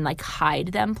and then, like,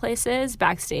 hide them places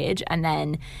backstage. And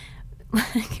then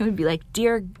it would be like,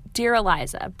 Dear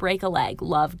Eliza, break a leg,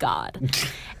 love God.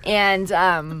 And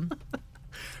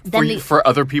then for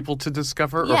other people to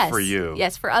discover, or for you?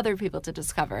 Yes, for other people to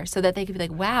discover, so that they could be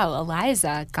like, wow,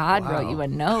 Eliza, God wrote you a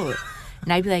note.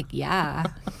 And I'd be like, yeah.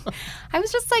 I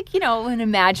was just like, an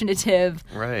imaginative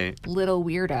little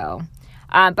weirdo.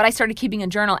 But I started keeping a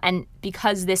journal. And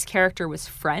because this character was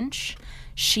French,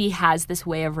 she has this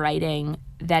way of writing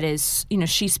that is,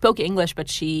 she spoke English, but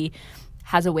she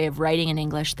has a way of writing in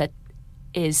English that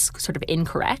is sort of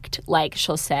incorrect. Like,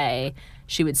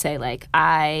 she would say, like,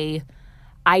 I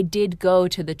did go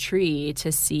to the tree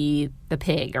to see the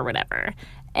pig or whatever.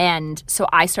 And so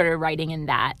I started writing in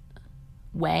that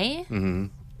way in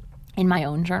my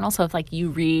own journal. So if, like, you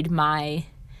read my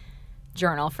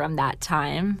journal from that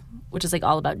time, which is, like,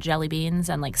 all about jelly beans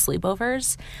and, like,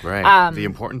 sleepovers. Right. The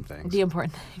important things. The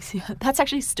important things. Yeah. That's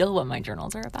actually still what my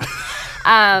journals are about.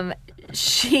 I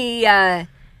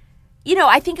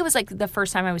think it was, like, the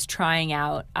first time I was trying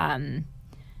out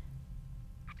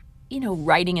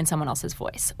writing in someone else's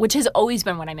voice, which has always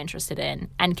been what I'm interested in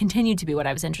and continued to be what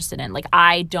I was interested in. Like,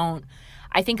 I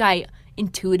think I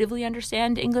intuitively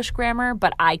understand English grammar,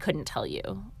 but I couldn't tell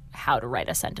you how to write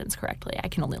a sentence correctly. I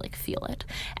can only, like, feel it.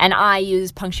 And I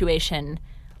use punctuation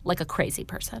like a crazy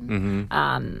person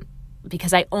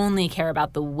because I only care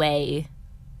about the way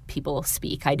people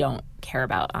speak. I don't care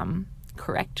about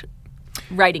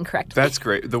writing correctly. That's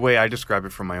great. The way I describe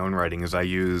it from my own writing is I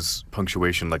use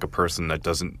punctuation like a person that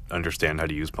doesn't understand how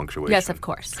to use punctuation. Yes, of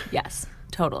course. Yes,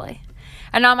 totally.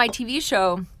 And on my TV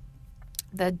show,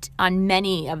 on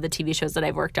many of the TV shows that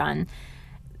I've worked on,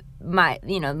 my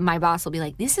boss will be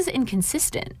like, this is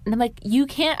inconsistent. And I'm like, you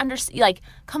can't understand. Like,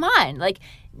 come on. Like,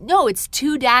 no, it's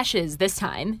 2 dashes this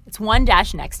time. It's 1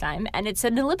 dash next time. And it's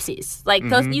an ellipses. Like,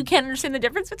 those, you can't understand the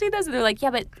difference between those. And they're like, yeah,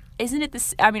 but isn't it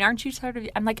this? Aren't you sort of?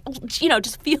 I'm like,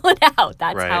 just feel it out.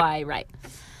 That's how I write.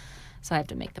 So I have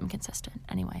to make them consistent.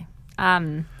 Anyway.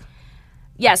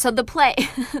 So the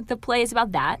play is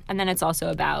about that. And then it's also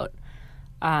about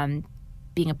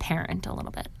being a parent a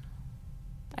little bit.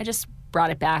 I just brought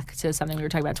it back to something we were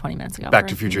talking about 20 minutes ago. Back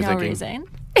to future thinking. Reason.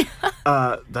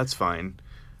 That's fine.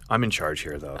 I'm in charge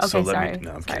here, though. Okay, so sorry.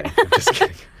 No, I'm kidding. I'm just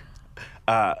kidding.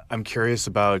 I'm curious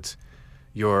about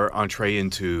your entree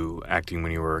into acting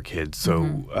when you were a kid. So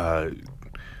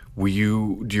do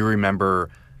you remember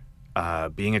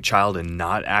being a child and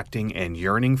not acting and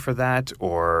yearning for that?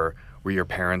 Or were your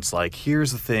parents like,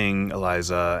 here's the thing,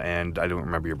 Eliza, and I don't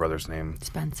remember your brother's name.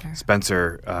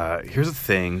 Spencer, here's a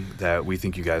thing that we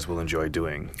think you guys will enjoy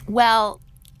doing. Well,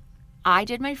 I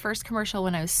did my first commercial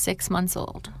when I was 6 months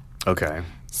old. Okay.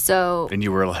 So. And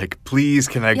you were like, please,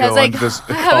 can I go on this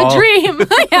call? I have a dream.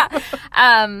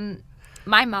 Yeah.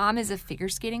 My mom is a figure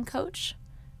skating coach.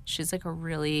 She's like a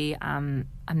really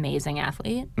amazing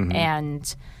athlete.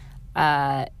 And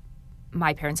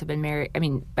my parents have been married.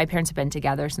 My parents have been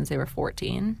together since they were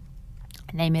 14.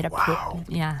 And they made a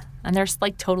and they're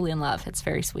like totally in love. It's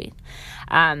very sweet.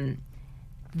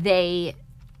 They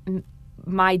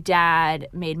my dad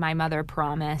made my mother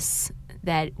promise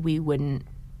that we wouldn't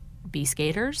be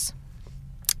skaters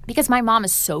because my mom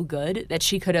is so good that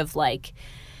she could have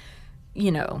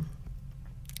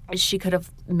she could have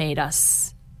made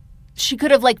us. She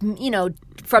could have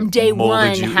from day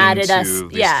one had it us.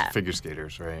 Yeah, figure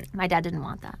skaters, right? My dad didn't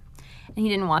want that. And he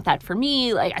didn't want that for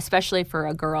me, especially for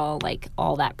a girl,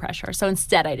 all that pressure. So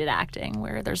instead I did acting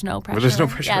where there's no pressure. Where there's no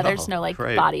pressure Yeah, at there's all. no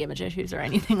Right. body image issues or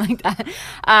anything like that.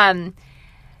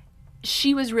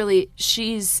 She's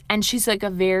like a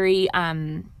very,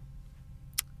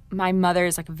 my mother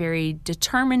is like a very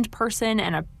determined person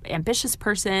and a ambitious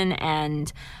person.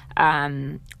 And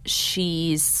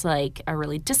she's like a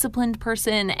really disciplined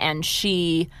person. And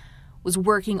she was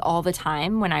working all the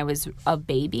time when I was a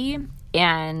baby.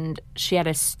 And she had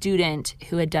a student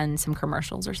who had done some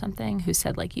commercials or something who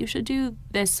said, you should do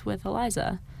this with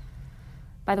Eliza.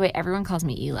 By the way, everyone calls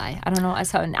me Eli. I don't know.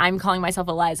 So I'm calling myself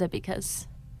Eliza because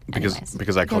I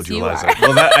called you Eliza. Are.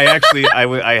 Well,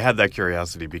 I had that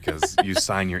curiosity because you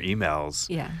sign your emails.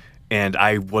 Yeah. And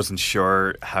I wasn't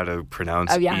sure how to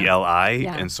pronounce ELI.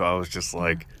 Yeah. And so I was just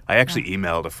I actually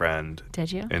emailed a friend.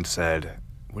 Did you? And said,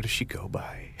 what does she go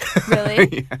by?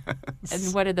 Really? Yes.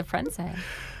 And what did the friend say?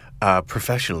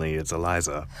 Professionally, it's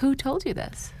Eliza. Who told you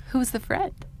this? Who's the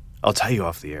friend? I'll tell you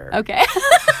off the air. Okay.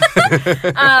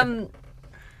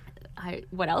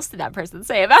 What else did that person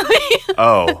say about me?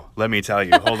 Oh, let me tell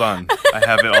you. Hold on. I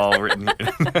have it all written.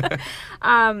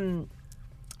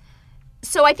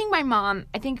 So I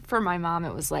think for my mom,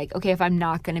 it was okay, if I'm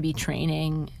not going to be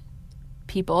training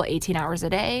people 18 hours a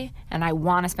day and I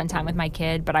want to spend time with my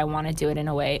kid, but I want to do it in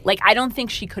a way, I don't think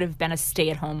she could have been a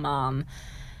stay-at-home mom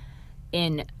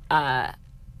in a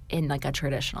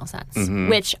traditional sense,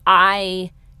 which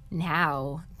I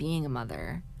now, being a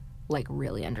mother,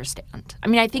 really understand. I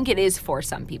mean, I think it is for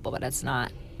some people, but it's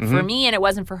not for me, and it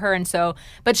wasn't for her. And so,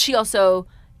 but she also,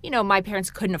 my parents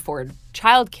couldn't afford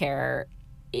childcare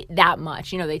that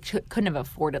much. They couldn't have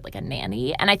afforded a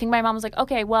nanny. And I think my mom was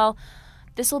okay, well,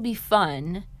 this will be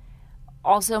fun.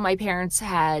 Also, my parents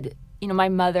had, my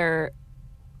mother's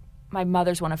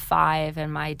one of 5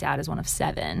 and my dad is one of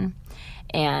 7.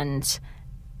 And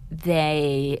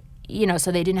they,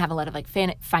 so they didn't have a lot of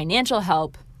financial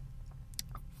help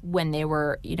when they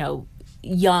were,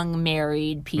 young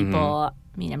married people.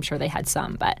 I mean, I'm sure they had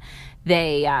some, but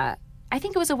they, I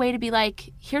think it was a way to be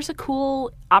here's a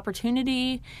cool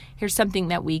opportunity. Here's something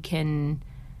that we can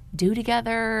do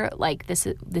together.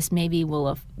 This maybe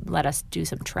will let us do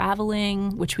some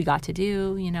traveling, which we got to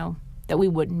do, that we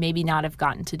would maybe not have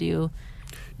gotten to do.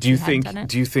 Do you think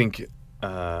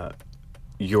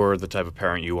you're the type of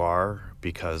parent you are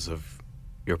because of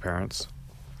your parents?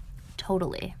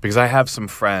 Totally. Because I have some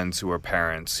friends who are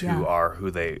parents who are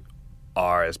who they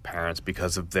are as parents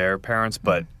because of their parents,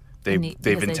 but they've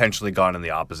intentionally gone in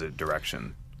the opposite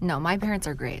direction. No, my parents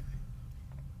are great.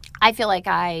 I feel like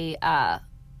I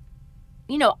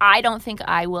don't think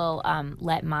I will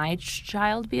let my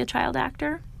child be a child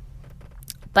actor,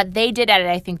 but they did it,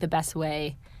 I think, the best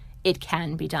way it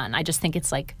can be done. I just think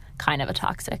it's kind of a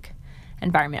toxic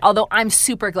environment. Although I'm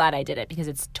super glad I did it because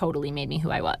it's totally made me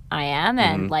who I am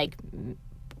and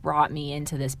brought me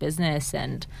into this business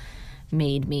and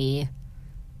made me,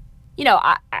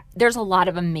 there's a lot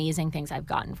of amazing things I've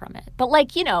gotten from it. But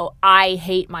I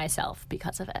hate myself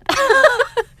because of it.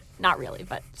 Not really,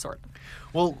 but sort of.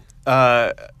 Well,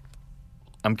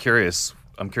 I'm curious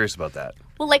about that.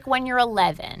 Well, when you're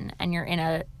 11 and you're in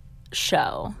a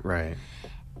show. Right.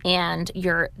 And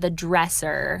the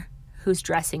dresser who's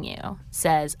dressing you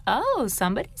says, oh,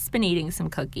 somebody's been eating some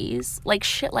cookies.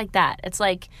 Shit like that. It's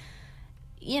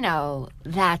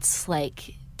that's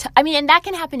and that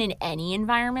can happen in any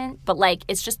environment, but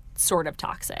it's just sort of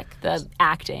toxic. The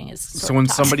acting is sort So when of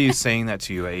toxic. somebody is saying that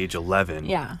to you at age 11,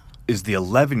 is the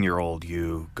 11-year-old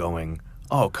you going,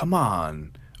 oh, come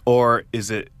on? Or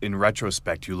is it, in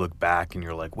retrospect, you look back and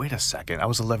you're wait a second, I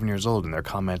was 11 years old and they're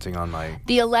commenting on my...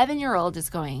 The 11-year-old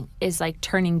is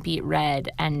turning beet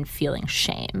red and feeling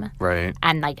shame. Right.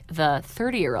 And the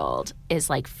 30-year-old is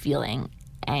feeling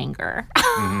anger.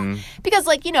 Because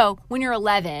when you're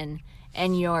 11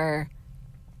 and you're...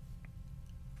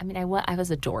 I mean, I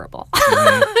was adorable.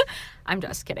 I'm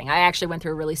just kidding. I actually went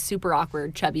through a really super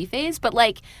awkward chubby phase, but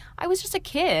I was just a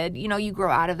kid. You grow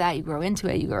out of that, you grow into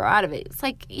it, you grow out of it. It's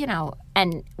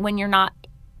and when you're not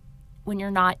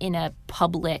in a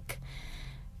public,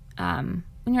 when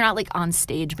you're not on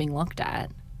stage being looked at,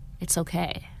 it's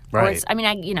okay. Right.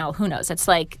 Or who knows? It's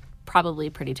probably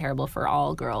pretty terrible for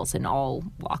all girls in all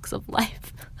walks of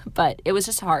life, but it was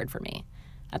just hard for me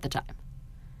at the time.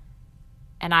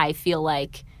 And I feel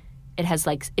it has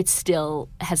like it still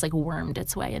has like wormed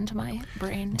its way into my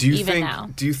brain Do you even think? now.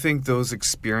 Do you think those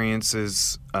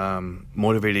experiences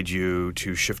motivated you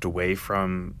to shift away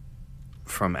from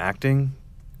acting,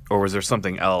 or was there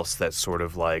something else that sort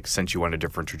of like sent you on a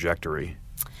different trajectory?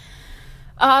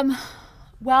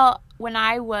 Well, when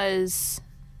I was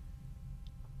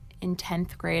in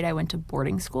 10th grade, I went to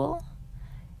boarding school,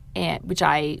 which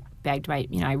I begged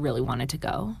I really wanted to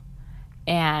go.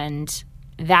 And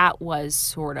that was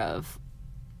sort of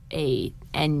a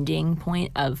ending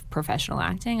point of professional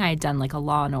acting. I had done like a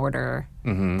Law and Order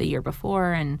the year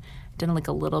before and done like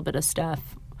a little bit of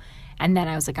stuff. And then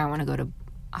I was like, I want to go to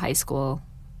high school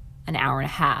an hour and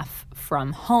a half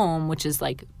from home, which is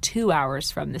like 2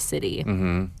 hours from the city.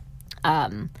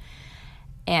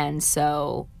 And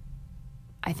so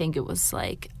I think it was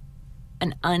like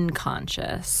an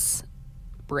unconscious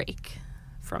break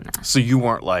from that. So you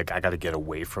weren't like, I got to get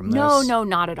away from this? No,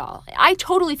 not at all. I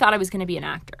totally thought I was going to be an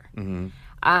actor. And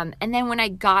then when I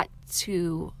got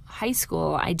to high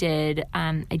school, I did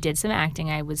some acting.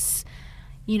 I was,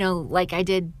 like I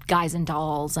did Guys and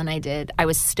Dolls, and I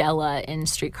was Stella in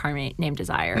Streetcar Named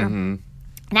Desire. And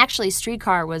actually,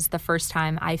 Streetcar was the first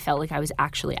time I felt like I was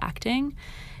actually acting,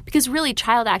 because really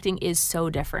child acting is so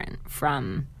different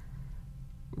from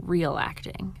real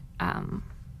acting.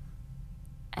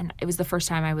 And it was the first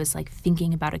time I was like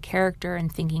thinking about a character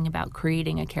and thinking about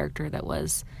creating a character that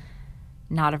was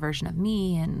not a version of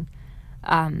me, and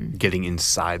getting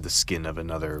inside the skin of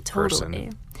another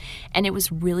person. And it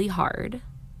was really hard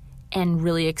and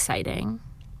really exciting,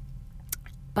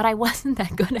 but I wasn't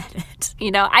that good at it.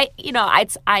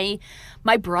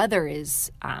 My brother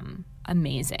is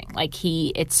amazing. Like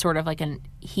it's sort of like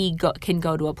can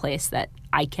go to a place that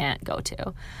I can't go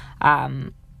to.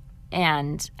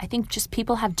 And I think just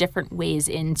people have different ways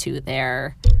into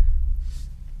their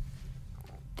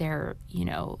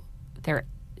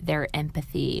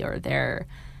empathy, or their,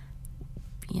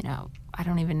 I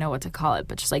don't even know what to call it,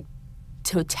 but just like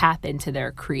to tap into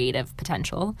their creative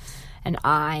potential. And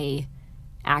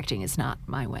acting is not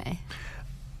my way.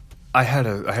 I had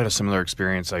a similar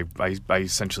experience. I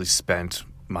essentially spent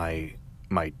my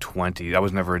 20s. I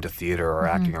was never into theater or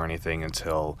acting or anything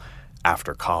until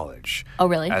after college. Oh,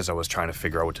 really? As I was trying to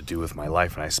figure out what to do with my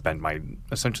life, and I spent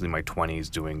essentially my 20s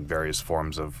doing various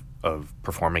forms of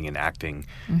performing and acting.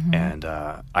 And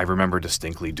I remember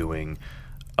distinctly doing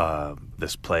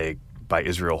this play by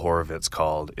Israel Horovitz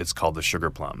called The Sugar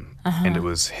Plum. And it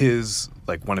was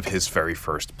one of his very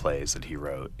first plays that he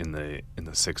wrote in the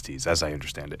 60s, as I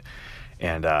understand it.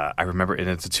 And I remember, and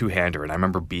it's a two-hander, and I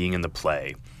remember being in the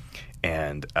play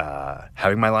and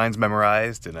having my lines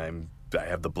memorized, and I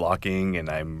have the blocking, and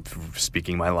I'm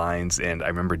speaking my lines. And I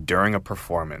remember during a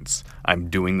performance, I'm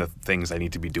doing the things I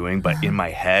need to be doing, but in my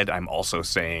head, I'm also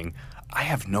saying, I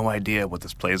have no idea what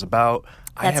this play is about.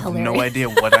 I have no idea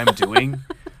what I'm doing.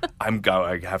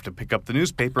 I have to pick up the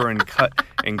newspaper and cut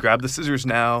and grab the scissors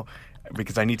now,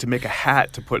 because I need to make a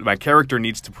hat to put. My character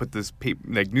needs to put this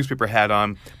newspaper hat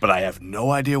on, but I have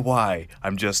no idea why.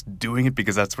 I'm just doing it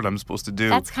because that's what I'm supposed to do.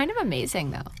 That's kind of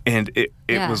amazing, though. And it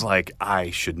was like,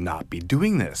 I should not be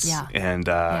doing this. Yeah. And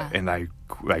I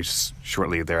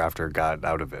shortly thereafter got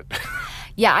out of it.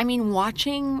 Yeah, I mean,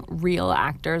 watching real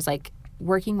actors, like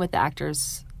working with the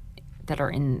actors that are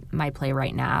in my play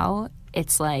right now,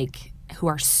 it's like who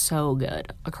are so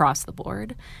good across the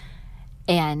board.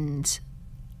 And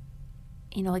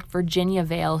like Virginia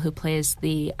Vale, who plays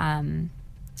the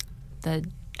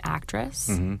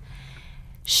actress,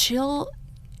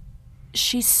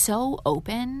 she's so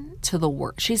open to the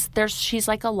work. She's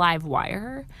like a live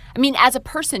wire. I mean, as a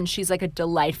person, she's like a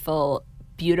delightful,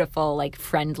 beautiful, like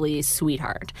friendly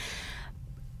sweetheart.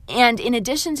 And in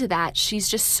addition to that, she's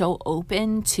just so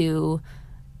open to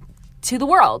the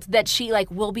world that she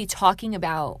like will be talking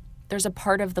about. There's a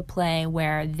part of the play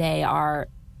where they are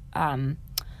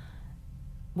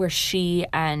where she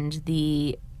and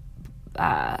the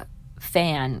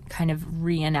fan kind of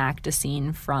reenact a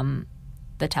scene from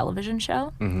the television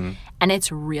show. And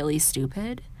it's really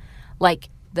stupid. Like,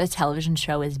 the television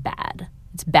show is bad.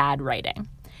 It's bad writing.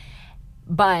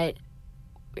 But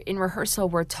in rehearsal,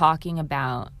 we're talking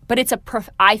about, but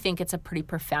I think it's a pretty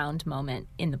profound moment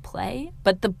in the play.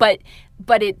 But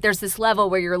there's this level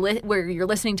where you're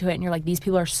listening to it and you're like, these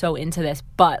people are so into this,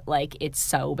 but like it's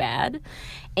so bad.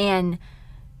 And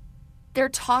they're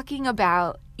talking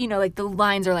about, like the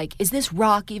lines are like, is this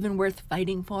rock even worth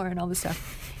fighting for, and all this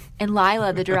stuff. And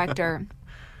Lila, the director,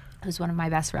 who's one of my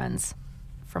best friends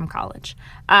from college,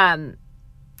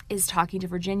 is talking to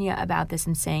Virginia about this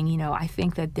and saying, I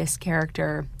think that this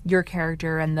character, your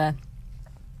character, and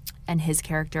his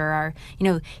character are,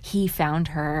 he found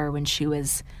her when she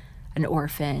was an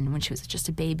orphan, when she was just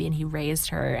a baby, and he raised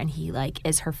her, and he like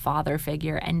is her father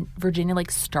figure, and Virginia like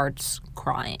starts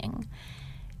crying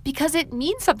because it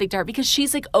means something to her, because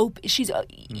she's like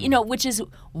which is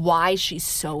why she's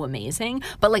so amazing,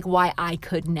 but like why I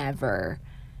could never.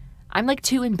 I'm like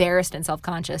too embarrassed and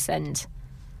self-conscious and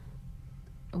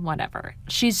whatever.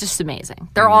 She's just amazing.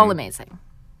 They're all amazing.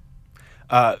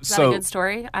 Is that a good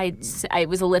story? I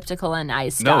was elliptical and I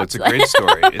stopped. No, it's a great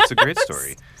story. It's a great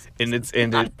story. It's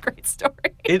a great story.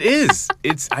 It is.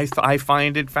 I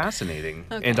find it fascinating.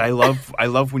 Okay. And I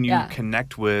love when you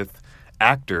connect with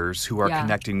actors who are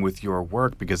connecting with your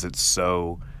work, because it's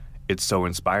so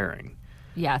inspiring.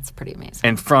 Yeah, it's pretty amazing.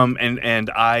 And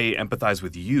I empathize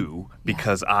with you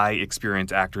because I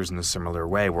experience actors in a similar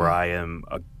way, where I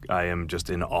am just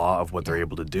in awe of what they're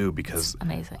able to do, because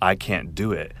I can't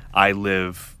do it. I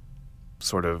live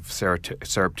sort of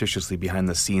surreptitiously behind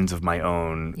the scenes of my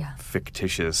own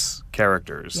fictitious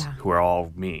characters who are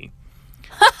all me.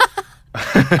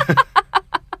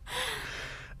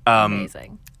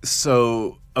 Amazing.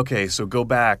 So go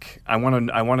back. I want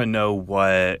to know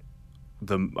what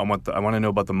I want to know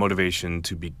about the motivation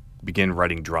to begin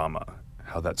writing drama.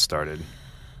 How that started.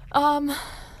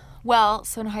 Well,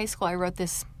 so in high school I wrote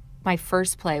my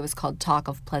first play was called Talk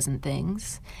of Pleasant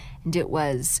Things. And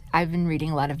I've been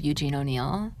reading a lot of Eugene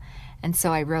O'Neill. And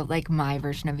so I wrote like my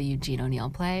version of a Eugene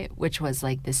O'Neill play, which was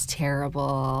like this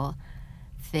terrible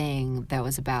thing that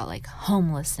was about like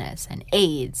homelessness and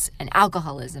AIDS and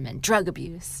alcoholism and drug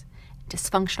abuse,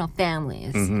 dysfunctional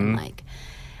families, and like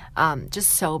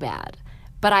just so bad.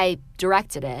 But I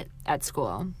directed it at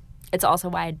school. It's also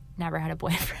why I never had a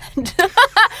boyfriend.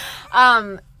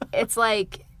 It's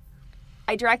like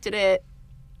I directed it,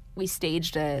 we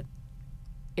staged it.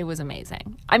 It was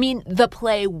amazing. I mean, the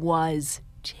play was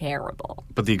terrible.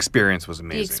 But the experience was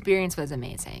amazing. The experience was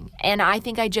amazing. And I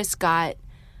think I just got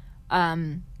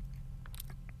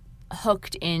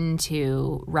hooked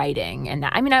into writing. And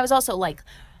I mean, I was also like,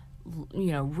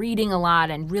 reading a lot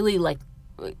and really like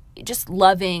just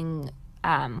loving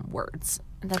words.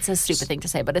 That's a stupid thing to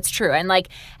say, but it's true. And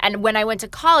when I went to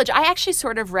college, I actually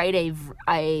sort of write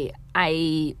I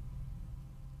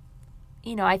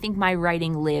think my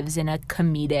writing lives in a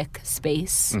comedic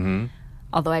space. Mm-hmm.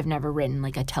 Although I've never written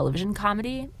like a television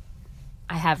comedy.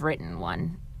 I have written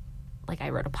one. Like I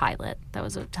wrote a pilot that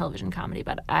was a television comedy,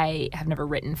 but I have never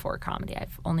written for comedy.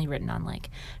 I've only written on like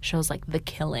shows like The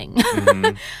Killing,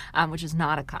 which is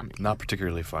not a comedy. Not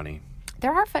particularly funny.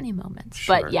 There are funny moments,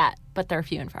 sure. but they're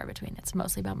few and far between. It's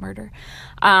mostly about murder.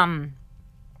 But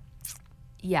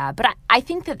I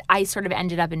think that I sort of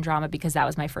ended up in drama because that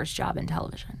was my first job in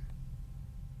television.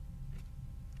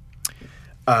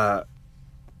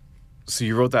 So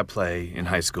you wrote that play in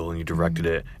high school and you directed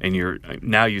it, and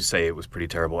now you say it was pretty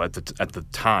terrible. At the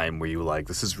time, were you like,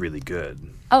 this is really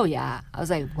good? Oh yeah, I was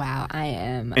like, wow, I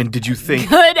am. And did you think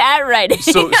good at writing?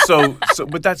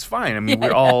 But that's fine. I mean, we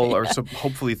all are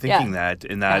hopefully thinking that,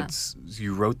 and that's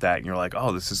you wrote that, and you're like,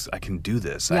 oh, I can do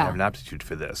this. I have an aptitude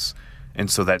for this, and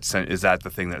so is that the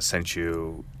thing that sent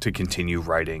you to continue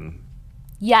writing?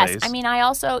 Yes, plays? I mean, I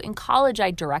also in college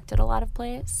I directed a lot of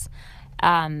plays.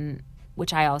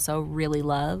 Which I also really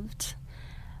loved.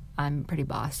 I'm pretty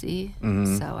bossy,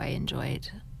 so I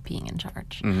enjoyed being in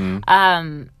charge.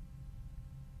 Mm-hmm.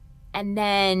 And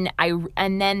then I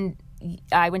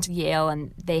went to Yale,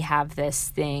 and they have this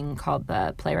thing called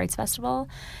the Playwrights Festival,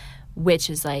 which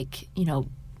is like,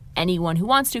 anyone who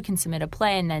wants to can submit a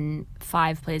play, and then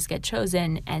 5 plays get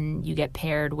chosen, and you get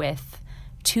paired with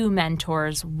 2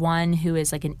 mentors, one who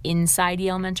is like an inside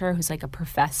Yale mentor, who's like a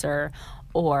professor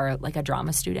or like a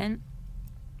drama student,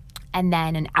 and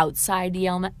then an outside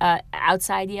Yale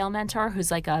mentor who's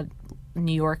like a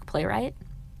New York playwright.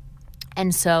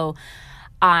 And so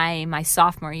my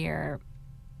sophomore year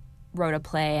wrote a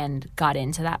play and got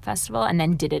into that festival, and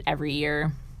then did it every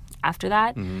year after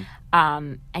that,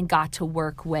 and got to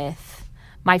work with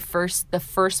the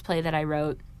first play that I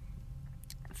wrote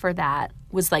for that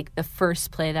was like the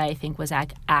first play that I think was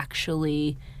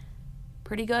actually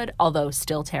pretty good, although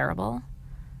still terrible.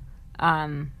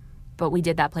 But we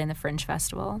did that play in the Fringe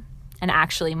Festival. And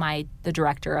actually the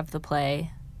director of the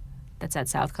play that's at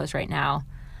South Coast right now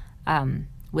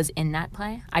was in that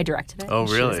play. I directed it. Oh,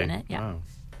 really? She was in it, yeah.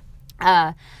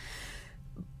 Wow.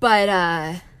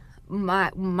 But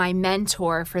my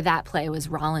mentor for that play was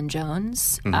Roland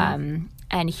Jones. And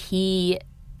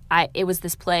it was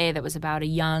this play that was about a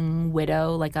young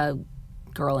widow, like a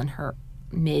girl in her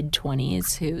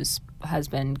mid-20s whose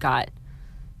husband got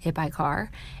hit by a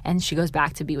car, and she goes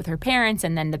back to be with her parents,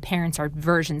 and then the parents are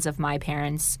versions of my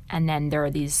parents, and then there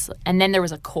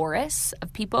was a chorus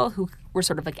of people who were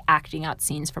sort of like acting out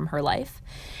scenes from her life.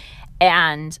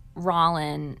 And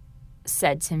Rollin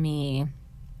said to me,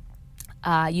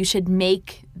 you should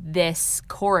make this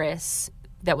chorus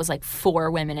that was like 4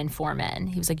 women and 4 men.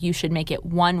 He was like, you should make it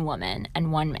 1 woman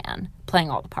and 1 man playing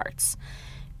all the parts,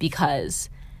 because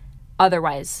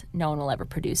otherwise no one will ever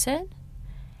produce it.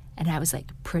 And I was like,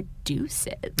 produce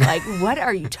it? Like, what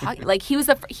are you talking? Like,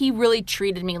 he really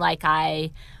treated me like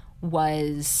I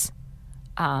was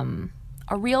a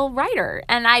real writer,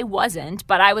 and I wasn't.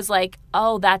 But I was like,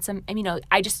 oh, that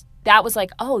was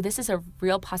like, oh, this is a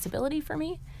real possibility for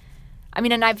me. I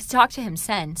mean, and I've talked to him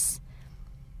since.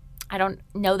 I don't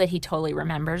know that he totally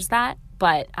remembers that,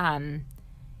 but I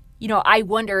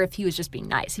wonder if he was just being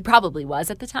nice. He probably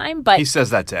was at the time, but he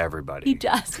says that to everybody. He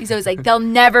does. He's always like, they'll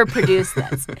never produce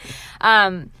this.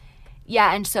 And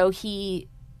so he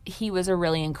was a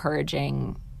really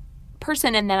encouraging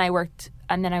person. And then I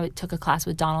took a class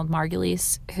with Donald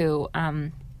Margulies, who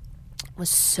was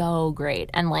so great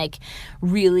and like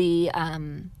really, I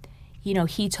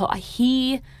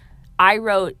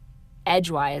wrote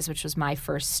Edgewise, which was my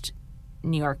first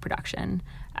New York production,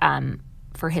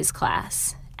 for his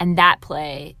class. And that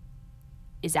play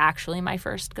is actually my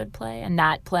first good play. And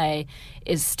that play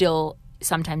is still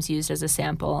sometimes used as a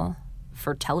sample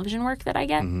for television work that I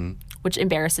get, which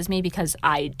embarrasses me because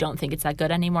I don't think it's that good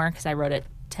anymore because I wrote it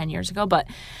 10 years ago. But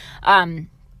I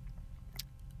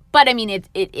mean,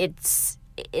 it's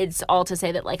all to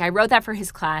say that like I wrote that for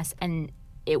his class and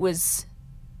it was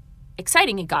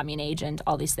exciting. It got me an agent,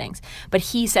 all these things. But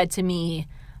he said to me,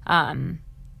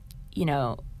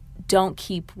 don't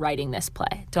keep writing this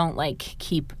play. Don't like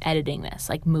keep editing this.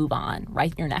 Like move on.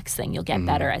 Write your next thing. You'll get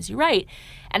better as you write.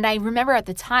 And I remember at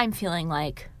the time feeling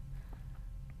like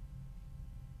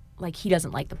he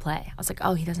doesn't like the play. I was like,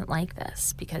 oh, he doesn't like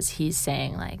this because he's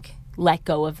saying like, let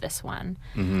go of this one.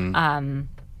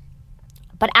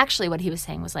 But actually what he was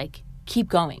saying was like, keep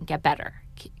going, get better.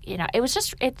 It was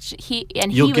just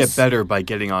You'll get better by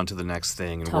getting on to the next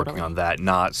thing and Totally. working on that,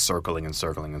 not circling and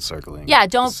circling and circling. Yeah,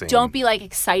 don't be like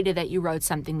excited that you wrote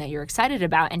something that you're excited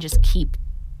about and just keep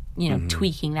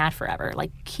tweaking that forever.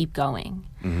 Like keep going.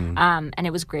 And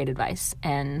it was great advice.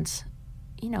 And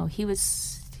he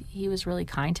was really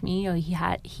kind to me.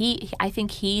 I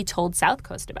think he told South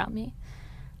Coast about me,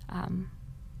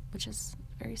 which is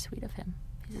very sweet of him.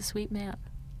 He's a sweet man.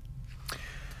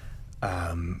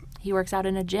 He works out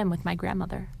in a gym with my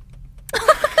grandmother.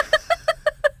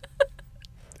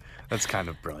 That's kind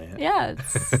of brilliant. Yeah,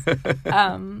 it's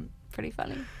pretty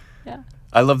funny. Yeah.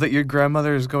 I love that your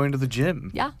grandmother is going to the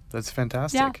gym. Yeah. That's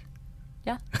fantastic.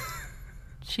 Yeah.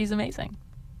 She's amazing.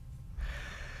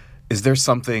 Is there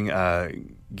something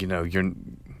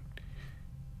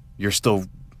you're still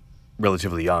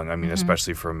relatively young. I mean,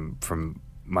 especially from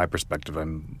my perspective,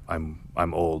 I'm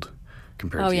old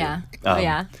compared to you. Oh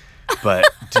yeah. But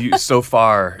do you, so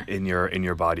far in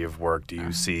your body of work, do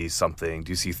you see something?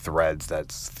 Do you see threads,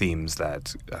 themes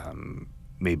that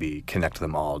maybe connect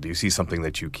them all? Do you see something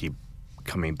that you keep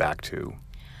coming back to?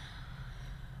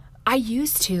 I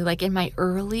used to, like in my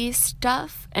early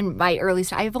stuff,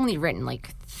 I've only written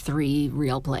like 3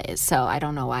 real plays, so I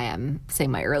don't know why I'm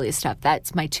saying my earliest stuff.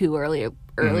 That's my 2 earlier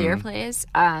plays.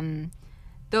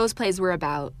 Those plays were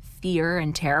about fear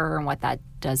and terror and what that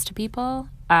does to people.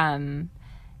 And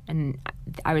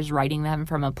I was writing them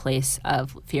from a place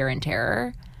of fear and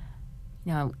terror.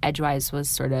 Edgewise was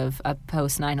sort of a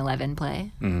post 9/11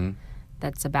 play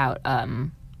that's about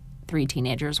 3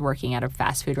 teenagers working at a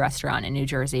fast food restaurant in New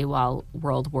Jersey while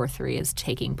World War III is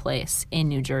taking place in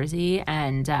New Jersey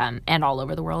and all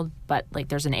over the world. But like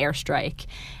there's an airstrike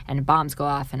and bombs go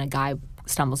off and a guy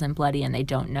stumbles in bloody and they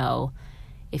don't know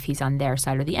if he's on their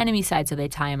side or the enemy side, so they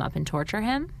tie him up and torture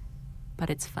him. But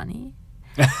it's funny.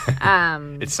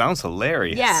 It sounds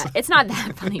hilarious. Yeah, it's not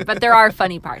that funny, but there are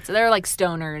funny parts. So they're like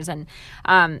stoners, and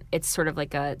it's sort of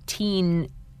like a teen,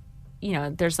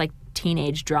 there's like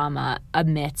teenage drama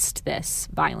amidst this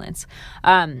violence.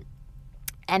 And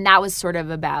that was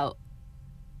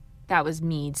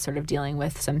me sort of dealing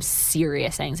with some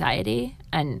serious anxiety.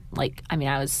 And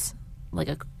I was like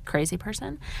a crazy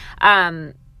person.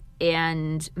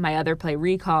 And my other play,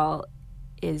 Recall,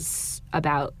 is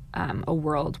about a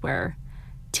world where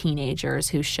teenagers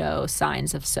who show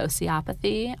signs of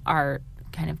sociopathy are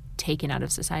kind of taken out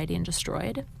of society and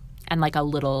destroyed. And like a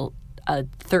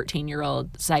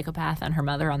 13-year-old psychopath and her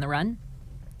mother on the run.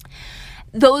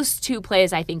 Those 2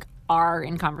 plays, I think, are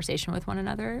in conversation with one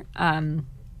another. And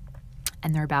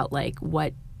they're about like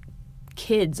what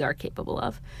kids are capable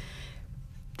of.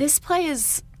 This play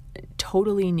is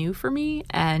totally new for me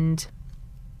and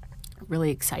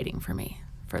really exciting for me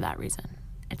for that reason.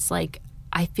 It's like,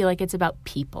 I feel like it's about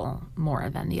people more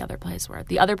than the other plays were.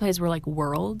 The other plays were like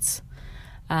worlds,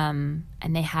 and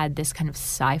they had this kind of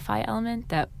sci-fi element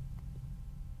that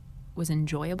was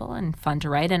enjoyable and fun to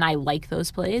write, and I like those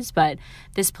plays, but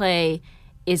this play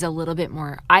is a little bit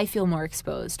more, I feel more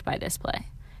exposed by this play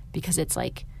because it's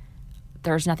like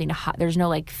there's nothing to hide, there's no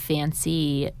like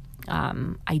fancy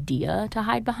idea to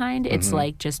hide behind. It's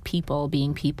like just people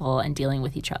being people and dealing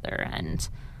with each other, and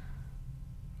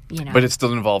you know. But it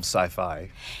still involves sci-fi.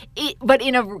 But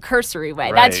in a cursory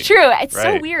way. Right. That's true. It's so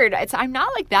Right. weird. I'm not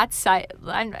like that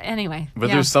anyway. But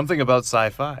yeah. there's something about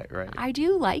sci-fi, right? I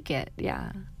do like it.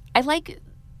 Yeah. I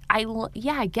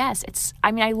guess it's,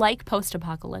 I like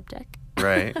post-apocalyptic.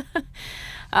 Right.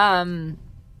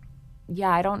 Yeah,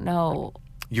 I don't know.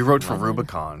 You wrote for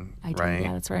Rubicon, I did. right?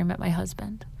 Yeah, that's where I met my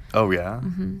husband. Oh, yeah?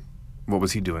 Mm-hmm. What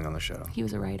was he doing on the show? He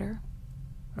was a writer.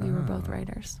 We were both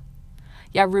writers.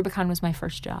 Yeah, Rubicon was my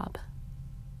first job.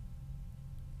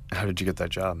 How did you get that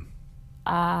job?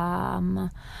 Um,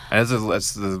 It's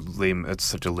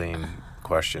such a lame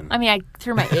question.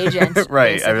 through my agent.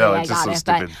 Right, I basically, know, it's just got so it,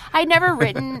 stupid. But I'd never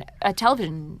written a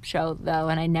television show though,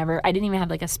 and I didn't even have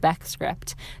like a spec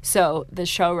script. So the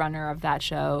showrunner of that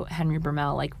show, Henry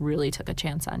Bermel, like really took a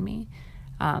chance on me,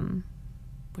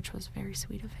 which was very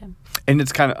sweet of him. And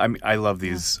it's kind of, I love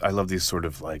these sort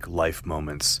of like life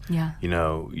moments. Yeah. You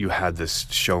know, you had this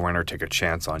showrunner take a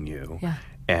chance on you. Yeah.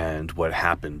 And what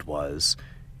happened was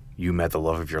you met the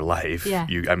love of your life. Yeah.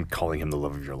 I'm calling him the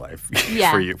love of your life.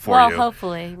 Yeah. for you.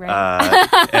 Hopefully,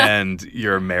 right. And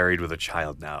you're married with a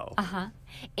child now.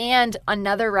 And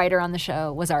another writer on the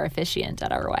show was our officiant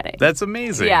at our wedding. That's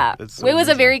amazing. Yeah. That's so it was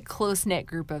a amazing. very close-knit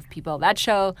group of people. That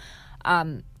show,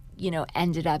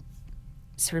 ended up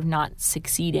sort of not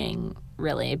succeeding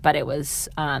really, but it was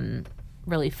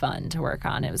really fun to work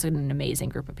on. It was an amazing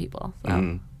group of people.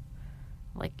 So,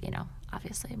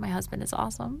 obviously my husband is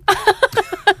awesome.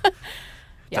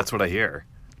 That's what I hear.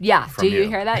 Yeah. From Do you you.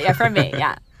 hear that? Yeah, from me.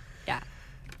 Yeah. Yeah.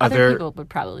 Other there- people would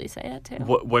probably say it too.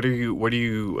 What are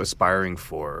you aspiring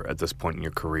for at this point in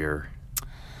your career?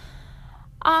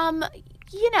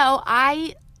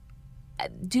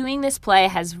 Doing this play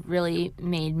has really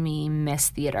made me miss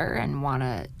theater and want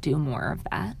to do more of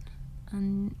that.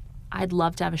 And I'd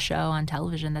love to have a show on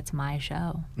television that's my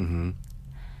show. Mm-hmm.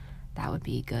 That would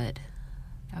be good.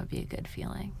 That would be a good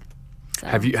feeling. So,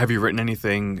 Have you written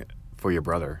anything for your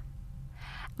brother?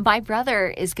 My brother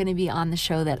is going to be on the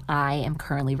show that I am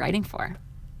currently writing for.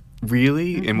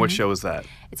 Really? Mm-hmm. And what show is that?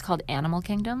 It's called Animal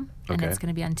Kingdom, and Okay. it's going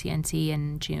to be on TNT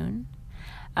in June.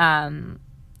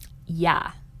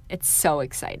 Yeah, it's so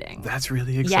exciting. That's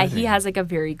really Yeah, exciting. he has like a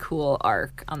very cool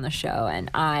arc on the show, and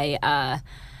on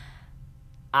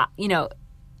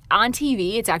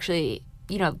TV, it's actually,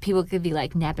 people could be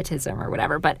like nepotism or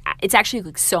whatever, but it's actually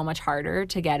like so much harder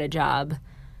to get a job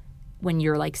when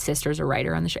your like sister's a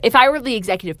writer on the show. If I were the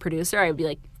executive producer, I would be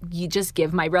like, you just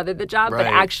give my brother the job. Right. But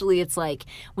actually, it's like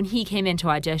when he came into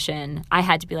audition, I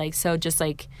had to be like, so just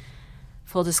like,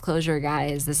 full disclosure,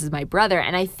 guys, this is my brother.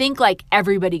 And I think like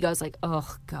everybody goes like,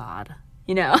 oh God,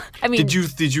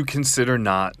 Did you consider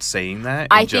not saying that?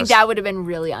 I think that would have been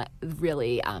really,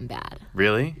 really bad.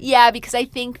 Really? Yeah, because I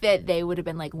think that they would have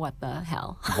been like, what the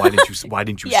hell? Why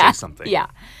didn't you Yeah, say something? Yeah.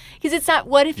 Because it's not,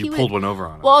 what if You he pulled was, one over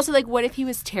on him. well, also like, what if he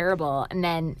was terrible and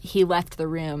then he left the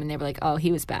room and they were like, oh,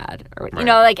 he was bad. Or,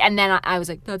 Right. and then I was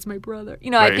like, that's my brother. I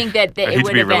Right. think that I it hate to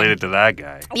would be have been. related to that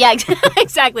guy. Yeah,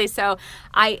 exactly. So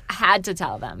I had to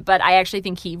tell them. But I actually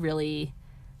think he really,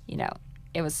 he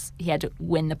had to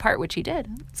win the part, which he did.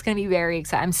 It's going to be very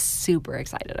exciting. I'm super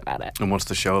excited about it. And what's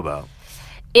the show about?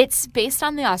 It's based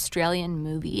on the Australian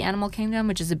movie Animal Kingdom,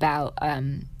 which is about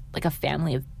like a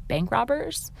family of bank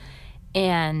robbers.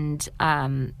 And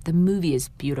the movie is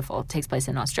beautiful. It takes place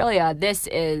in Australia. This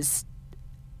is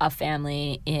a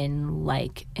family in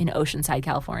Oceanside,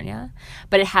 California.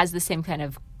 But it has the same kind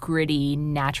of gritty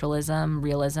naturalism,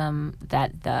 realism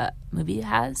that the movie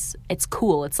has. It's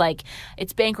cool. It's like,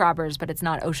 it's bank robbers, but it's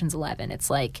not Ocean's 11. It's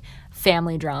like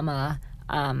family drama,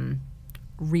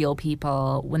 real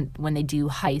people. When they do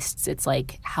heists, it's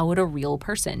like, how would a real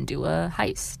person do a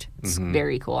heist? It's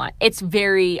very cool.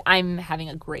 I'm having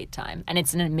a great time. And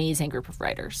it's an amazing group of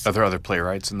writers. Are there other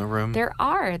playwrights in the room?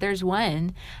 There's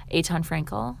one, Eitan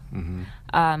Frankel,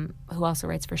 who also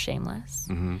writes for Shameless.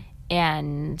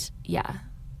 And yeah,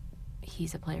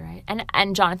 he's a playwright.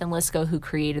 And Jonathan Lisco, who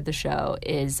created the show,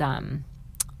 is,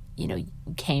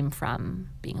 came from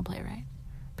being a playwright.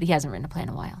 But he hasn't written a play in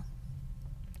a while.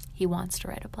 He wants to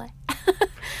write a play.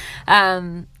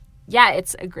 yeah,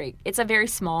 it's a very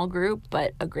small group,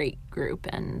 but a great group.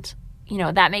 And,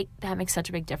 that makes such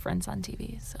a big difference on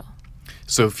TV.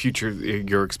 So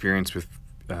your experience with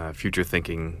future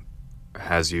thinking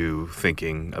has you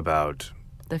thinking about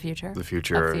the future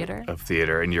of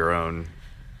theater and your own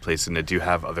place in it. Do you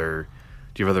have other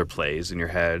plays in your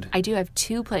head? I do have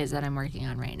 2 plays that I'm working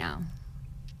on right now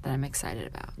that I'm excited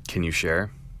about. Can you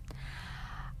share?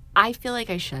 I feel like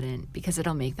I shouldn't because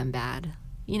it'll make them bad.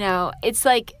 It's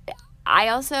like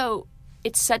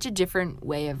it's such a different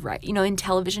way of writing. In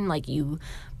television, like you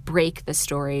break the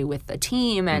story with a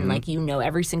team and like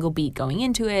every single beat going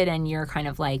into it, and you're kind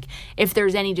of like, if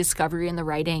there's any discovery in the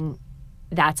writing,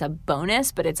 that's a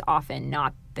bonus, but it's often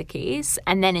not the case.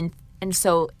 And then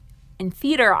so in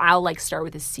theater, I'll like start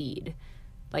with a seed.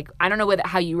 Like, I don't know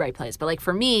how you write plays, but like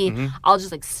for me, I'll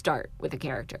just like start with a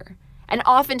character. And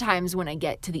oftentimes when I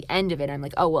get to the end of it, I'm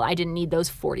like, oh, well, I didn't need those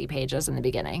 40 pages in the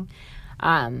beginning.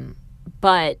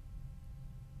 But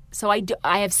so I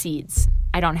have seeds.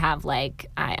 I don't have I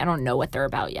don't know what they're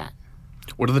about yet.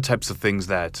 What are the types of things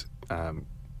that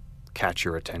catch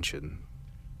your attention?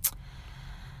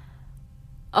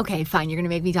 Okay, fine. You're going to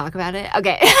make me talk about it?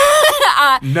 Okay.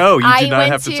 No, you do not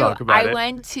have to talk about it.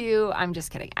 I'm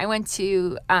just kidding. I went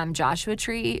to Joshua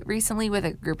Tree recently with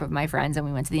a group of my friends, and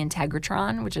we went to the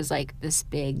Integratron, which is like this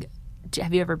big.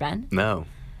 Have you ever been? No.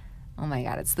 Oh my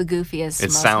God, it's the goofiest.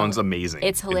 It sounds amazing.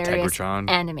 It's hilarious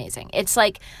and amazing. It's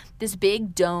like this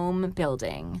big dome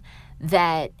building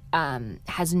that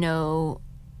has no.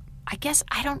 I guess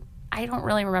I don't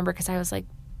really remember because I was like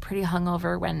pretty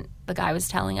hungover when the guy was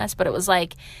telling us, but it was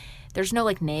like there's no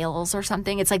like nails or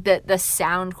something. It's like the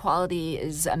sound quality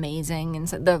is amazing, and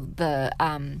so the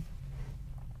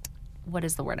what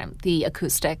is the word? The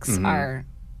acoustics are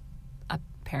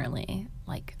apparently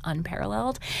like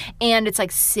unparalleled, and it's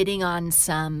like sitting on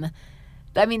some.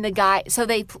 I mean, the guy. So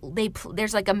they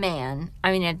there's like a man.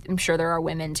 I mean, I'm sure there are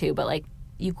women too, but like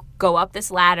you go up this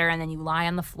ladder and then you lie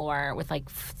on the floor with like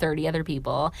 30 other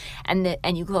people, and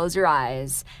you close your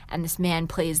eyes, and this man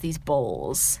plays these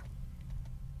bowls.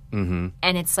 Mm-hmm.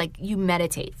 And it's like you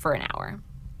meditate for an hour.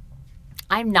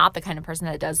 I'm not the kind of person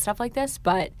that does stuff like this,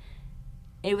 but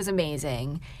it was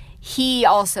amazing.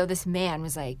 This man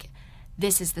was like,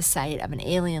 this is the site of an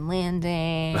alien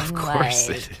landing. Of course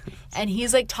it is. And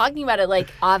he's like talking about it like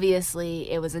obviously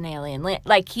it was an alien land.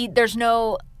 Like there's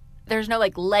no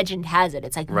like legend has it.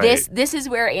 It's like right. This is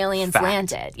where aliens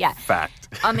landed. Yeah.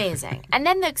 Fact. Amazing. And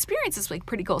then the experience is like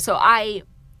pretty cool. So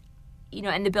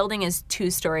and the building is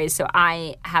 2 stories, so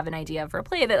I have an idea for a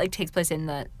play that like takes place in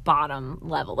the bottom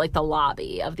level, like the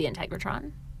lobby of the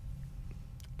Integratron.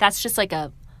 That's just like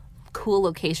a cool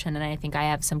location, and I think I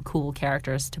have some cool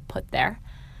characters to put there.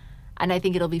 And I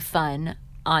think it'll be fun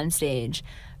on stage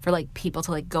for like people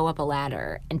to like go up a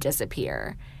ladder and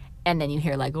disappear, and then you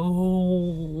hear like,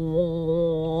 oh,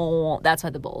 that's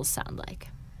what the bowls sound like.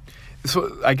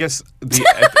 So I guess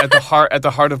at the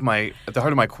heart of my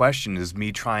question is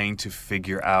me trying to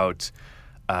figure out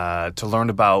to learn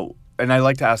about, and I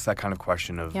like to ask that kind of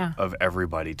question of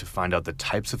everybody to find out the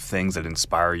types of things that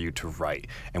inspire you to write,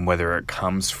 and whether it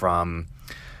comes from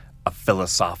a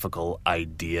philosophical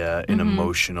idea, an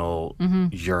emotional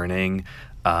yearning,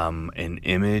 an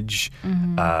image.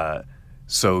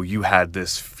 So you had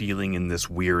this feeling in this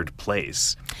weird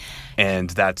place. And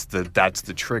that's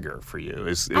the trigger for you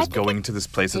is going to this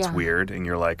place that's weird, and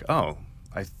you're like, oh,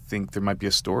 I think there might be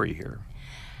a story here.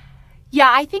 Yeah,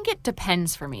 I think it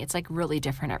depends for me. It's like really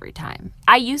different every time.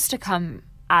 I used to come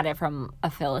at it from a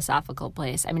philosophical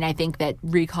place. I mean, I think that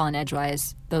Recall and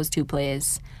Edgewise, those 2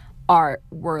 plays,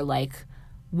 were like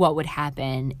what would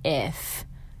happen if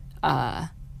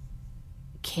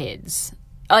kids.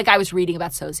 Like I was reading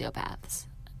about sociopaths.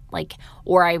 Like,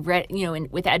 or I read,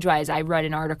 with Edgewise, I read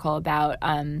an article about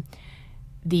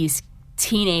these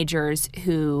teenagers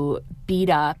who beat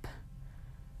up.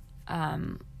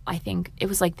 I think it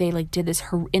was like they like did this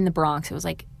in the Bronx. It was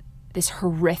like this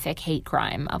horrific hate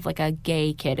crime of like a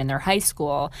gay kid in their high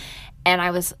school, and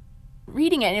I was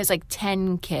reading it, and it was like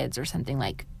 10 kids or something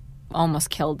like almost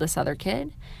killed this other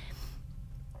kid,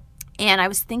 and I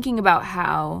was thinking about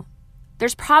how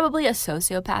there's probably a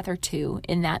sociopath or 2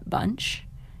 in that bunch.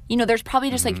 There's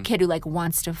probably just like a kid who like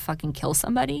wants to fucking kill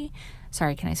somebody.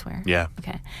 Sorry, can I swear? Yeah.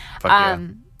 Okay.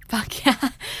 Fuck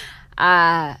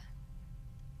yeah.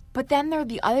 But then there are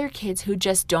the other kids who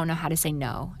just don't know how to say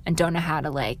no and don't know how to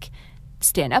like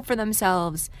stand up for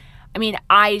themselves. I mean,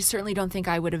 I certainly don't think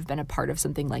I would have been a part of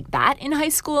something like that in high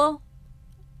school.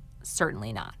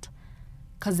 Certainly not.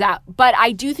 But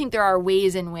I do think there are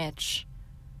ways in which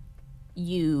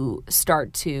you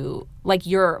start to, like,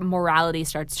 your morality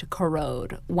starts to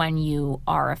corrode when you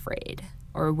are afraid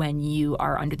or when you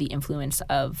are under the influence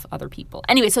of other people.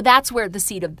 Anyway, so that's where the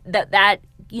seed of that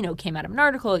came out of an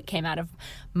article. It came out of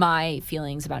my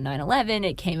feelings about 9/11.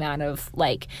 It came out of,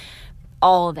 like,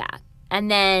 all of that.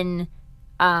 And then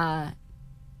I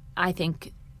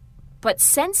think, but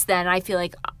since then, I feel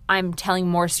like I'm telling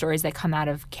more stories that come out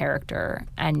of character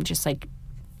and just, like,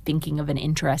 thinking of an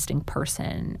interesting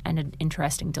person and an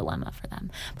interesting dilemma for them.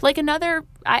 But,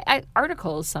 like,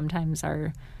 articles sometimes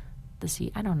are the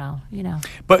seed. I don't know,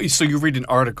 But so you read an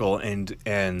article and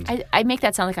I make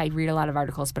that sound like I read a lot of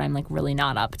articles, but I'm, like, really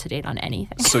not up to date on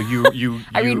anything. So you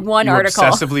I read one article.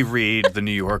 Obsessively read the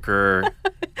New Yorker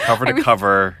cover to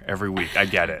cover every week. I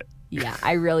get it. Yeah,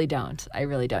 I really don't.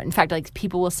 In fact, like,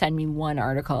 people will send me one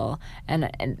article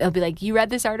and they'll be like, "You read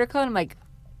this article?" And I'm like,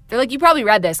 they're like, "You probably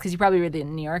read this because you probably read the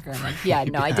New Yorker." I'm like, "Yeah,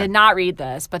 no, I did not read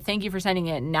this, but thank you for sending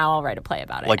it. And now I'll write a play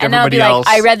about it." Like and then I'll be everybody else,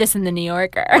 like, "I read this in the New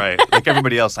Yorker." Right. Like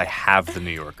everybody else, I have the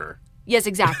New Yorker. Yes,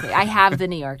 exactly. I have the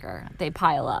New Yorker. They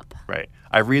pile up. Right.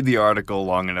 I read the article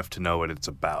long enough to know what it's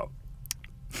about.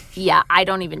 Yeah, I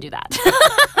don't even do that.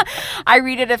 I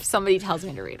read it if somebody tells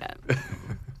me to read it.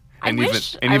 And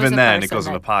even then, it goes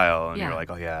in a pile, and you're like,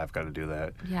 "Oh yeah, I've got to do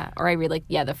that." Yeah, or I read, like,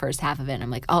 the first half of it, and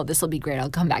I'm like, "Oh, this will be great. I'll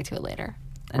come back to it later."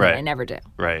 And right. then I never do.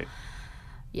 Right.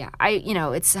 Yeah,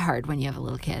 it's hard when you have a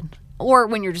little kid, or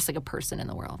when you're just, like, a person in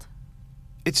the world.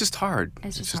 It's just hard.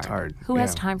 It's just hard. Who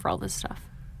has time for all this stuff?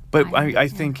 But I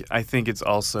think it's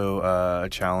also a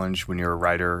challenge when you're a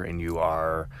writer and you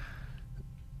are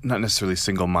not necessarily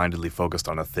single-mindedly focused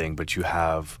on a thing, but you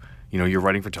have, you're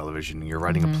writing for television, you're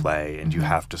writing a play, and you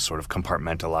have to sort of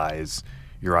compartmentalize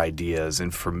your ideas.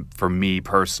 And for me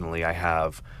personally, I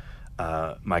have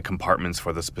my compartments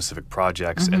for the specific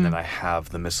projects, and then I have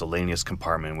the miscellaneous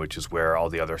compartment, which is where all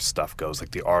the other stuff goes,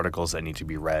 like the articles that need to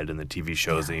be read and the TV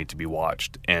shows that need to be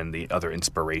watched and the other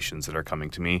inspirations that are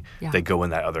coming to me. They go in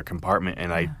that other compartment,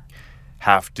 and I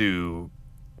have to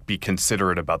be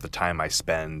considerate about the time I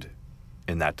spend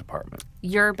in that department.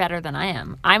 You're better than I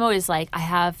am. I'm always like, I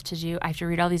have to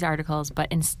read all these articles, but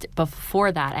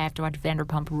before that, I have to watch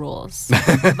Vanderpump Rules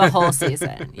the whole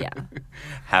season. Yeah.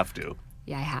 Have to.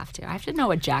 Yeah, I have to. I have to know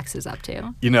what Jax is up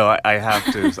to. I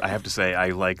have to say, I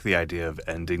like the idea of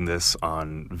ending this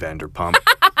on Vanderpump.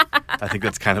 I think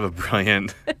that's kind of a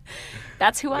brilliant.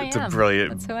 That's who I am. It's a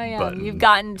brilliant. That's who I am. Button. You've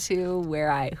gotten to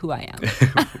who I am.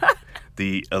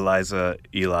 The Eliza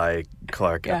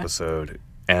Clark episode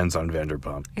ends on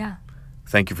Vanderpump. Yeah.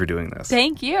 Thank you for doing this.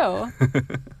 Thank you.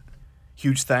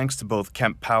 Huge thanks to both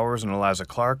Kemp Powers and Eliza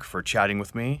Clark for chatting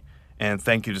with me, and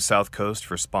thank you to South Coast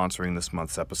for sponsoring this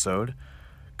month's episode.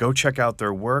 Go check out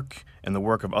their work and the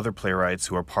work of other playwrights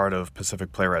who are part of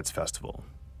Pacific Playwrights Festival.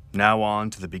 Now on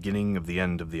to the beginning of the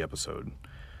end of the episode.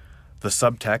 The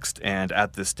Subtext and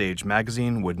At This Stage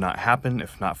magazine would not happen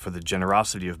if not for the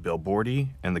generosity of Bill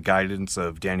Bordy and the guidance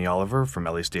of Danny Oliver from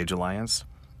LA Stage Alliance.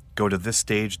 Go to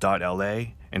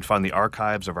thisstage.la and find the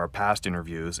archives of our past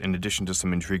interviews in addition to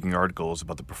some intriguing articles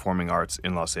about the performing arts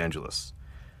in Los Angeles.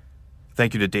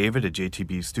 Thank you to David at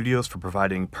JTB Studios for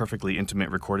providing perfectly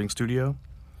intimate recording studio.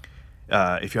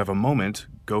 If you have a moment,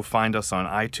 go find us on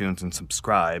iTunes and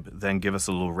subscribe, then give us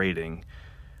a little rating.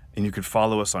 And you could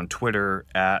follow us on Twitter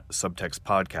at Subtext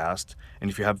Podcast. And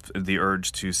if you have the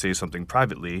urge to say something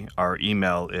privately, our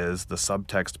email is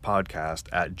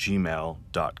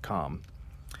thesubtextpodcast@gmail.com.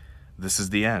 This is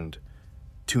the end.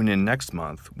 Tune in next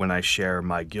month when I share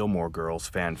my Gilmore Girls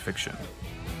fan fiction.